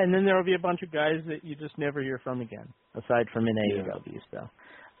think it'll, and then there will be a bunch of guys that you just never hear from again, aside from in AEW stuff.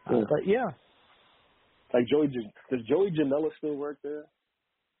 But yeah, like does Joey Janela still work there?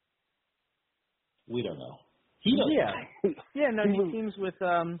 We don't know. He teams with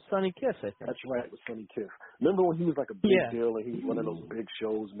Sonny Kiss, I think. That's right, with Sonny Kiss. Remember when he was like a big deal and he was one of those big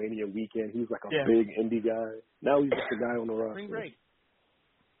shows, Mania Weekend? He was like a big indie guy. Now he's just a guy on the roster. Spring break.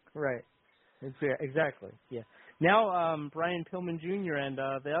 Right. Exactly. Yeah. Now Brian Pillman Jr. and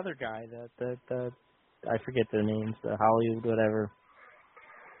the other guy, the I forget their names, the Hollywood whatever.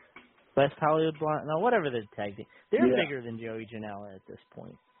 West Hollywood Blonde, no, whatever the tag team. They're bigger than Joey Janela at this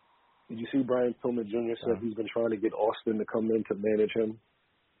point. Did you see Brian Pillman Jr. said he's been trying to get Austin to come in to manage him?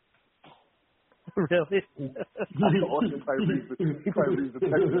 Really? Austin probably reads the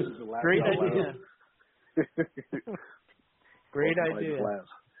text messages and laughs Great out idea. loud. Great idea.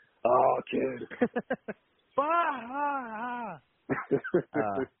 Oh, kid.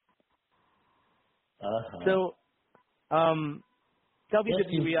 So,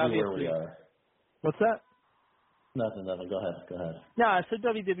 WWE obviously. What's that? Nothing. Go ahead. No, so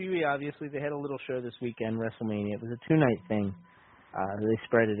WWE obviously they had a little show this weekend, WrestleMania. It was a 2-night thing. They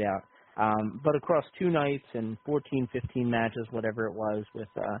spread it out, but across 2 nights and 14, 15 matches, whatever it was, with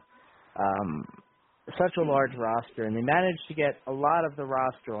such a large roster, and they managed to get a lot of the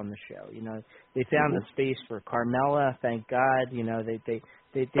roster on the show. They found a space for Carmella, thank God. They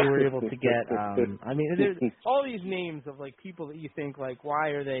were able to get. There's all these names of like people that you think like,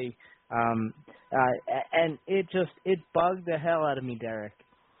 why are they? And it bugged the hell out of me, Derek,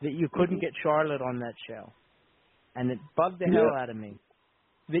 that you couldn't get Charlotte on that show, and it bugged the hell out of me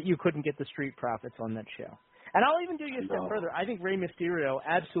that you couldn't get the Street Profits on that show. And I'll even do you a step further. I think Rey Mysterio,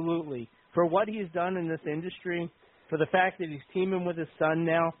 absolutely, for what he's done in this industry, for the fact that he's teaming with his son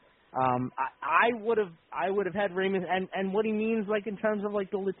now, I would have had Rey and what he means like in terms of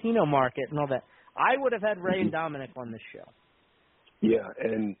like the Latino market and all that. I would have had Rey and Dominic on this show. Yeah,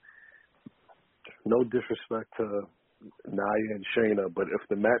 and no disrespect to Nia and Shayna, but if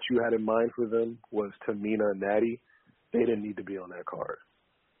the match you had in mind for them was Tamina and Natty, they didn't need to be on that card.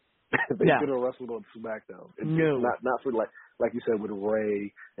 They should have wrestled on SmackDown. No. Not for like you said with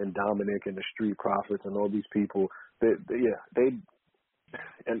Rey and Dominic and the Street Profits and all these people.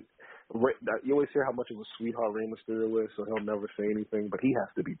 And Rey, you always hear how much of a sweetheart Rey Mysterio is, so he'll never say anything, but he has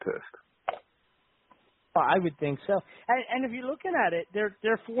to be pissed. Oh, I would think so. And if you're looking at it, there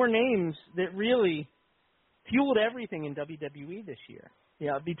are 4 names that really fueled everything in WWE this year.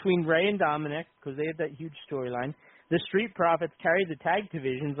 Between Rey and Dominic, because they had that huge storyline. The Street Profits carried the tag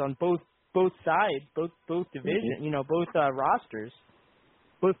divisions on both sides, both divisions, both rosters,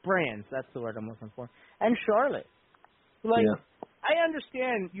 both brands. That's the word I'm looking for. And Charlotte, I I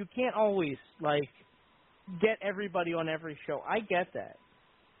understand you can't always, like, get everybody on every show. I get that.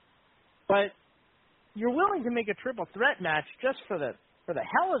 But you're willing to make a triple threat match just for the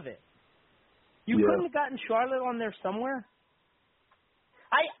hell of it. You couldn't have gotten Charlotte on there somewhere?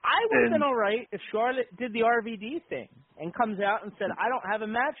 I would have been all right if Charlotte did the RVD thing and comes out and said, I don't have a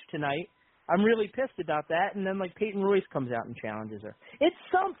match tonight. I'm really pissed about that. And then, like, Peyton Royce comes out and challenges her. It's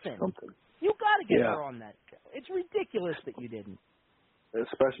something. You got to get her on that show. It's ridiculous that you didn't.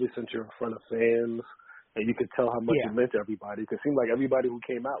 Especially since you're in front of fans and you could tell how much it meant to everybody. Because it seemed like everybody who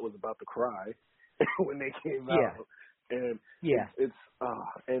came out was about to cry when they came out. And it's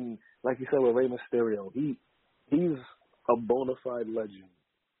and like you said with Rey Mysterio, he's a bona fide legend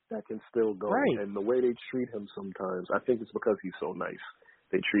that can still go. Right. And the way they treat him sometimes, I think it's because he's so nice.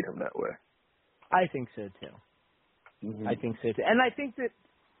 They treat him that way. I think so too. Mm-hmm. I think so too. And I think that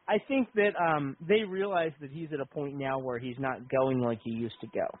they realize that he's at a point now where he's not going like he used to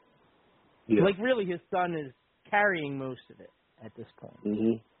go. Yeah. Like really, his son is carrying most of it at this point.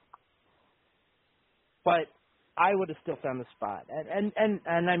 Mm-hmm. But I would have still found the spot. And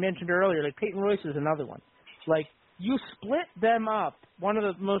I mentioned earlier, like Peyton Royce is another one. Like you split them up, one of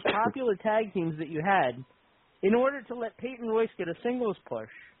the most popular tag teams that you had, in order to let Peyton Royce get a singles push.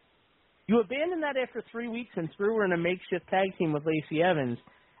 You abandoned that after 3 weeks and threw her in a makeshift tag team with Lacey Evans.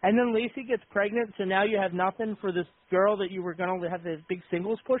 And then Lacey gets pregnant, so now you have nothing for this girl that you were going to have this big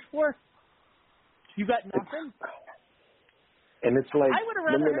singles push for? You got nothing? And it's like... I would have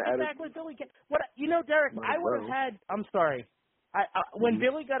rather heard back with Billy. Derek, I would have had... I'm sorry. When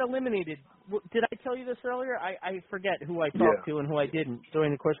Billy got eliminated, did I tell you this earlier? I forget who I talked to and who I didn't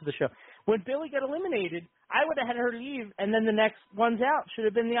during the course of the show. When Billy got eliminated, I would have had her leave, and then the next ones out should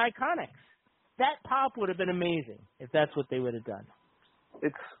have been the Iconics. That pop would have been amazing if that's what they would have done.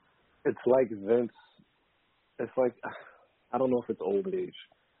 It's like Vince. It's like, I don't know if it's old age.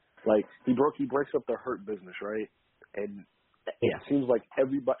 Like he breaks up the Hurt business, right? And it seems like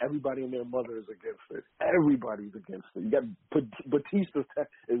everybody and their mother is against it. Everybody's against it. You got Batista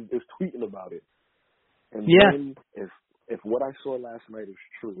is tweeting about it. And then if what I saw last night is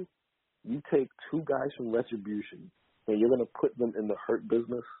true, you take two guys from Retribution and you're going to put them in the Hurt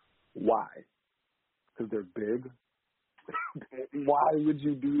business. Why? Because they're big. Why would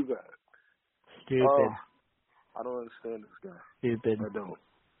you do that? Stupid. I don't understand this guy. Stupid. I don't.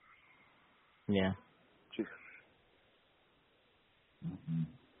 Yeah. Jeez.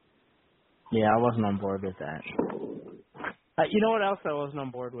 Yeah, I wasn't on board with that. You know what else I wasn't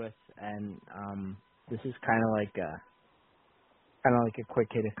on board with? And this is kind of like a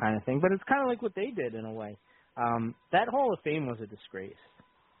quick hit kind of thing, but it's kind of like what they did in a way. That Hall of Fame was a disgrace.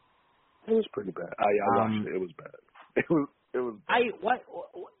 It was pretty bad. I watched it. It was bad. It was. Bad.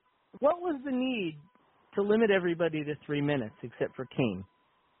 What was the need to limit everybody to 3 minutes except for Kane?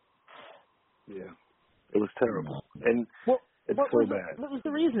 Yeah, it was terrible, and it's so bad. What was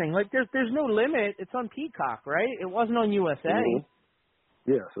the reasoning? Like, there's no limit. It's on Peacock, right? It wasn't on USA. Mm-hmm.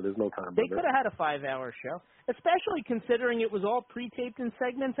 Yeah, so there's no time. They could have had a 5-hour show, especially considering it was all pre-taped in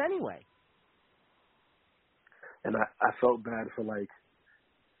segments anyway. And I felt bad for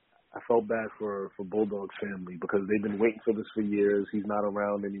Bulldog's family because they've been waiting for this for years. He's not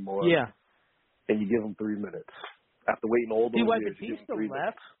around anymore. Yeah. And you give him 3 minutes after waiting all those years. Batista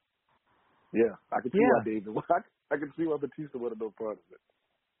left. Yeah, I could see why David. I could see why Batista would have been part of it.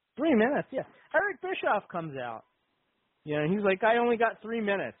 3 minutes, yeah. Eric Bischoff comes out. You know, he's like, I only got 3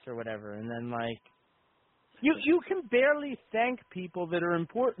 minutes or whatever, and then like, you can barely thank people that are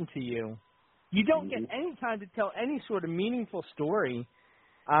important to you. You don't get any time to tell any sort of meaningful story.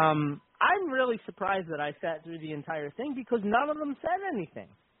 I'm really surprised that I sat through the entire thing because none of them said anything.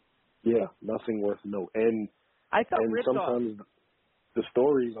 Yeah, nothing worth note. And I felt ripped sometimes off. The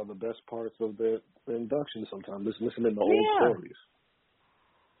stories are the best parts of the induction sometimes, listening to old stories.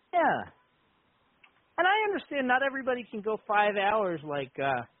 Yeah. And I understand not everybody can go 5 hours like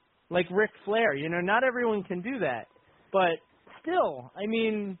Ric Flair. You know, not everyone can do that. But still, I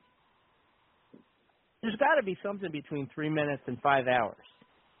mean, there's got to be something between 3 minutes and 5 hours.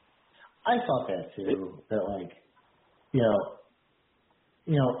 I thought that too. That like,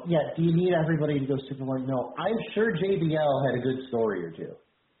 do you need everybody to go super long? No, I'm sure JBL had a good story or two.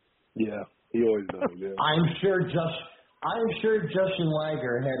 Yeah, he always does. Yeah. I'm sure Justin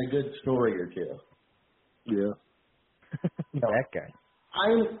Liger had a good story or two. Yeah. That guy.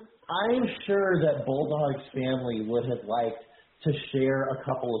 I'm sure that Bulldog's family would have liked to share a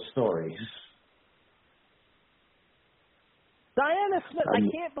couple of stories. Diana Smith, I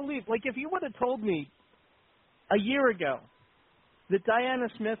can't believe, like, if you would have told me a year ago that Diana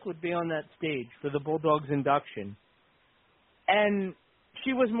Smith would be on that stage for the Bulldogs induction, And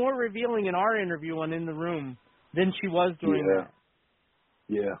she was more revealing in our interview on In the Room than she was during that.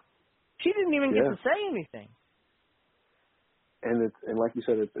 Yeah. She didn't even get to say anything. And like you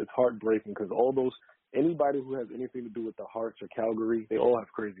said, it's heartbreaking because anybody who has anything to do with the Hearts or Calgary, they all have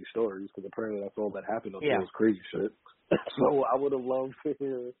crazy stories because apparently that's all that happened on those crazy shit. So I would have loved to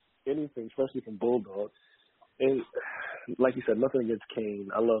hear anything, especially from Bulldog. And like you said, nothing against Kane.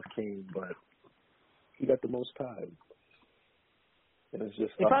 I love Kane, but he got the most time. And it's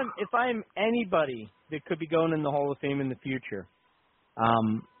just if I'm anybody that could be going in the Hall of Fame in the future,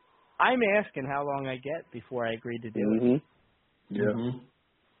 I'm asking how long I get before I agree to do it. Yeah. Mm-hmm.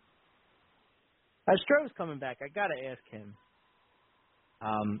 Stroh's coming back. I got to ask him.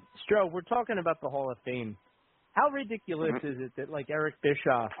 Stroh, we're talking about the Hall of Fame. How ridiculous is it that like Eric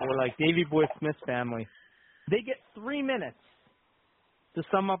Bischoff or like Davey Boy Smith's family, they get 3 minutes to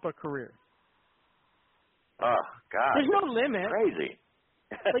sum up a career? Oh, God. There's no limit. Crazy.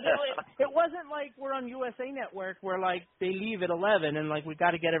 Like it wasn't like we're on USA Network where like they leave at 11 and like we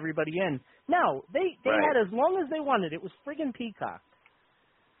got to get everybody in. No, they had as long as they wanted. It was friggin' Peacock.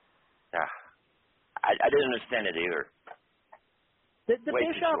 Yeah, I didn't understand it either. The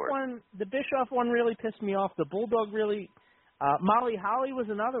Bischoff one really pissed me off. The Bulldog really. Molly Holly was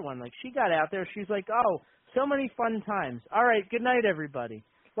another one. Like she got out there, she's like, oh, so many fun times. All right, good night, everybody.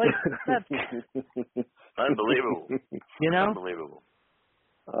 Like that's unbelievable. You know, unbelievable.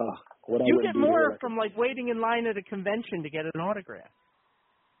 You get more from like waiting in line at a convention to get an autograph.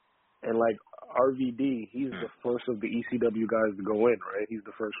 And like RVD, he's the first of the ECW guys to go in, right? He's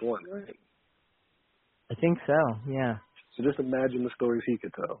the first one, right? I think so. Yeah. So just imagine the stories he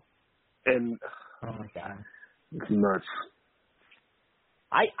could tell. And oh my God, it's nuts.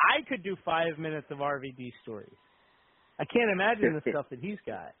 I could do 5 minutes of RVD stories. I can't imagine the stuff that he's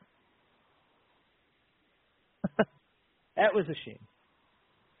got. That was a shame.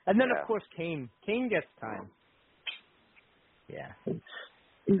 And then, of course, Kane. Kane gets time. Yeah.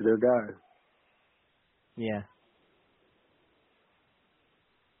 He's their guy. Yeah.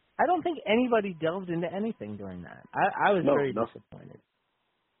 I don't think anybody delved into anything during that. I was very disappointed.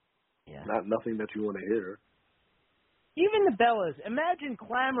 Yeah. Nothing that you want to hear. Even the Bellas. Imagine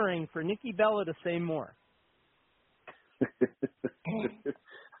clamoring for Nikki Bella to say more. Not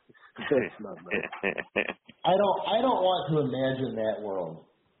I don't want to imagine that world.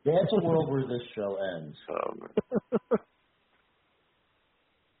 That's a world where this show ends.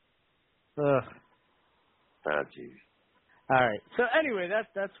 Oh, geez. All right. So anyway,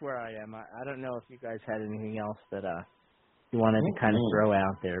 that's where I am. I don't know if you guys had anything else that you wanted to kind of throw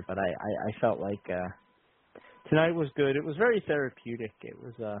out there, but I felt like tonight was good. It was very therapeutic. It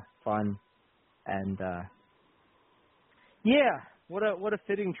was fun, and yeah, what a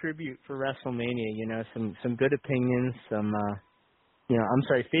fitting tribute for WrestleMania. You know, some good opinions, some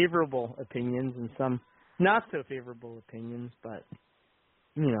favorable opinions, and some not so favorable opinions, but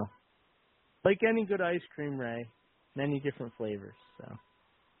you know, like any good ice cream, Ray, many different flavors. So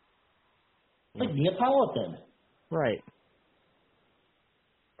like Neapolitan, right?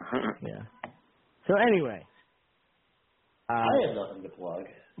 Yeah. So anyway, I have nothing to plug.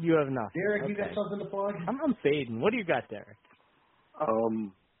 You have nothing. Derek, you got something to plug? I'm fading. What do you got, Derek?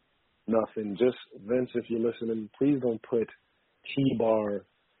 Nothing. Just Vince, if you're listening, please don't put T-Bar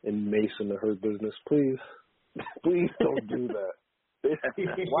and Mason to Hurt Business. Please, please don't do that.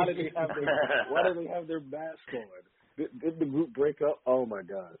 Why do they have their mask on? Did the group break up? Oh my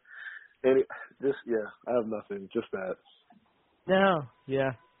God. And I have nothing. Just that. No.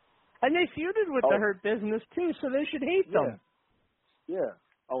 Yeah. And they feuded with the Hurt Business too, so they should hate them. Yeah.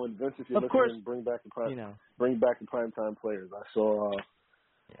 Oh, and Vince, if you're of course, listening, bring back the primetime players. I saw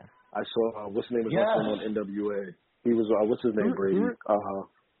what's his name was on NWA. He was what's his name, Brady?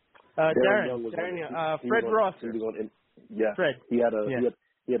 Darren, Fred Rosser. Fred. He had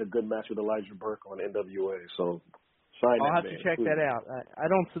a good match with Elijah Burke on NWA. So I'll have to check that out. I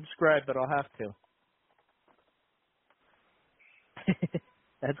don't subscribe, but I'll have to.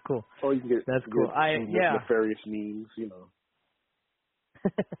 That's cool. Oh, you can get cool. Nefarious memes, you know.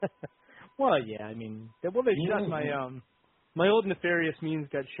 Well, yeah. I mean, they shut my old Nefarious Means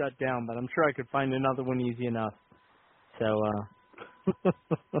got shut down, but I'm sure I could find another one easy enough. So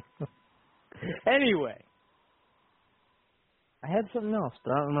anyway, I had something else,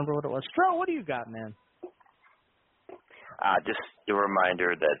 but I don't remember what it was. Stro, what do you got, man? Just a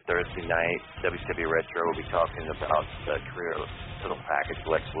reminder that Thursday night, WCW Retro will be talking about the career total package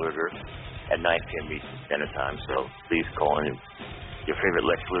Lex Luger at 9 p.m. Eastern Standard Time. So please call in your favorite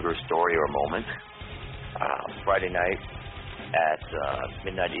Lex Luger story or moment. Friday night at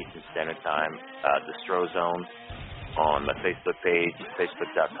midnight Eastern Standard Time, the Stro Zone on my Facebook page,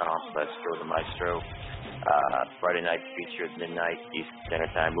 facebook.com/StroTheMaestro. Friday night feature at midnight Eastern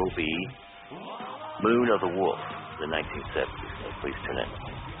Standard Time will be Moon of the Wolf, the 1970s. So please tune in.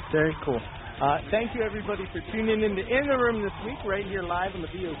 Very cool. Thank you, everybody, for tuning in to In the Room this week, right here live on the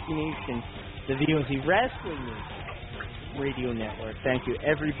VOC Nation, the VOC Wrestling Radio Network. Thank you,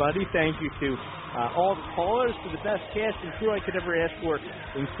 everybody. Thank you to all the callers, to the best cast and crew I could ever ask for,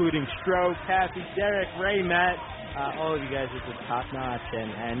 including Stro, Kathy, Derek, Ray, Matt. All of you guys are just top-notch,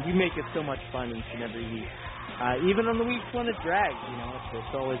 and you make it so much fun each and every week. Even on the weeks when it drags,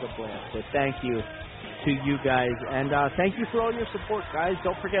 it's always a blast. So thank you to you guys, and thank you for all your support, guys.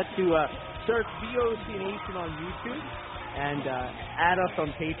 Don't forget to search VOC Nation on YouTube and add us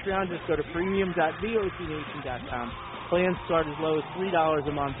on Patreon. Just go to premium.vocnation.com. Plans start as low as $3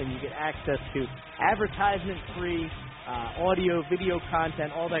 a month, and you get access to advertisement-free audio, video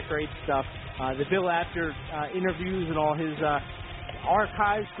content, all that great stuff. The Bill Apter interviews and all his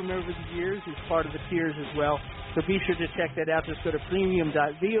archives from over the years is part of the tiers as well. So be sure to check that out. Just go to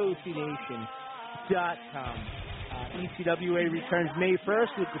premium.vocnation.com. ECWA returns May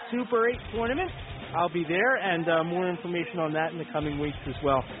 1st with the Super 8 tournament. I'll be there, and more information on that in the coming weeks as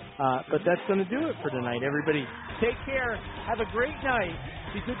well. But that's going to do it for tonight. Everybody, take care. Have a great night.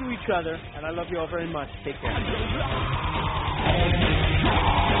 Be good to each other, and I love you all very much. Take care.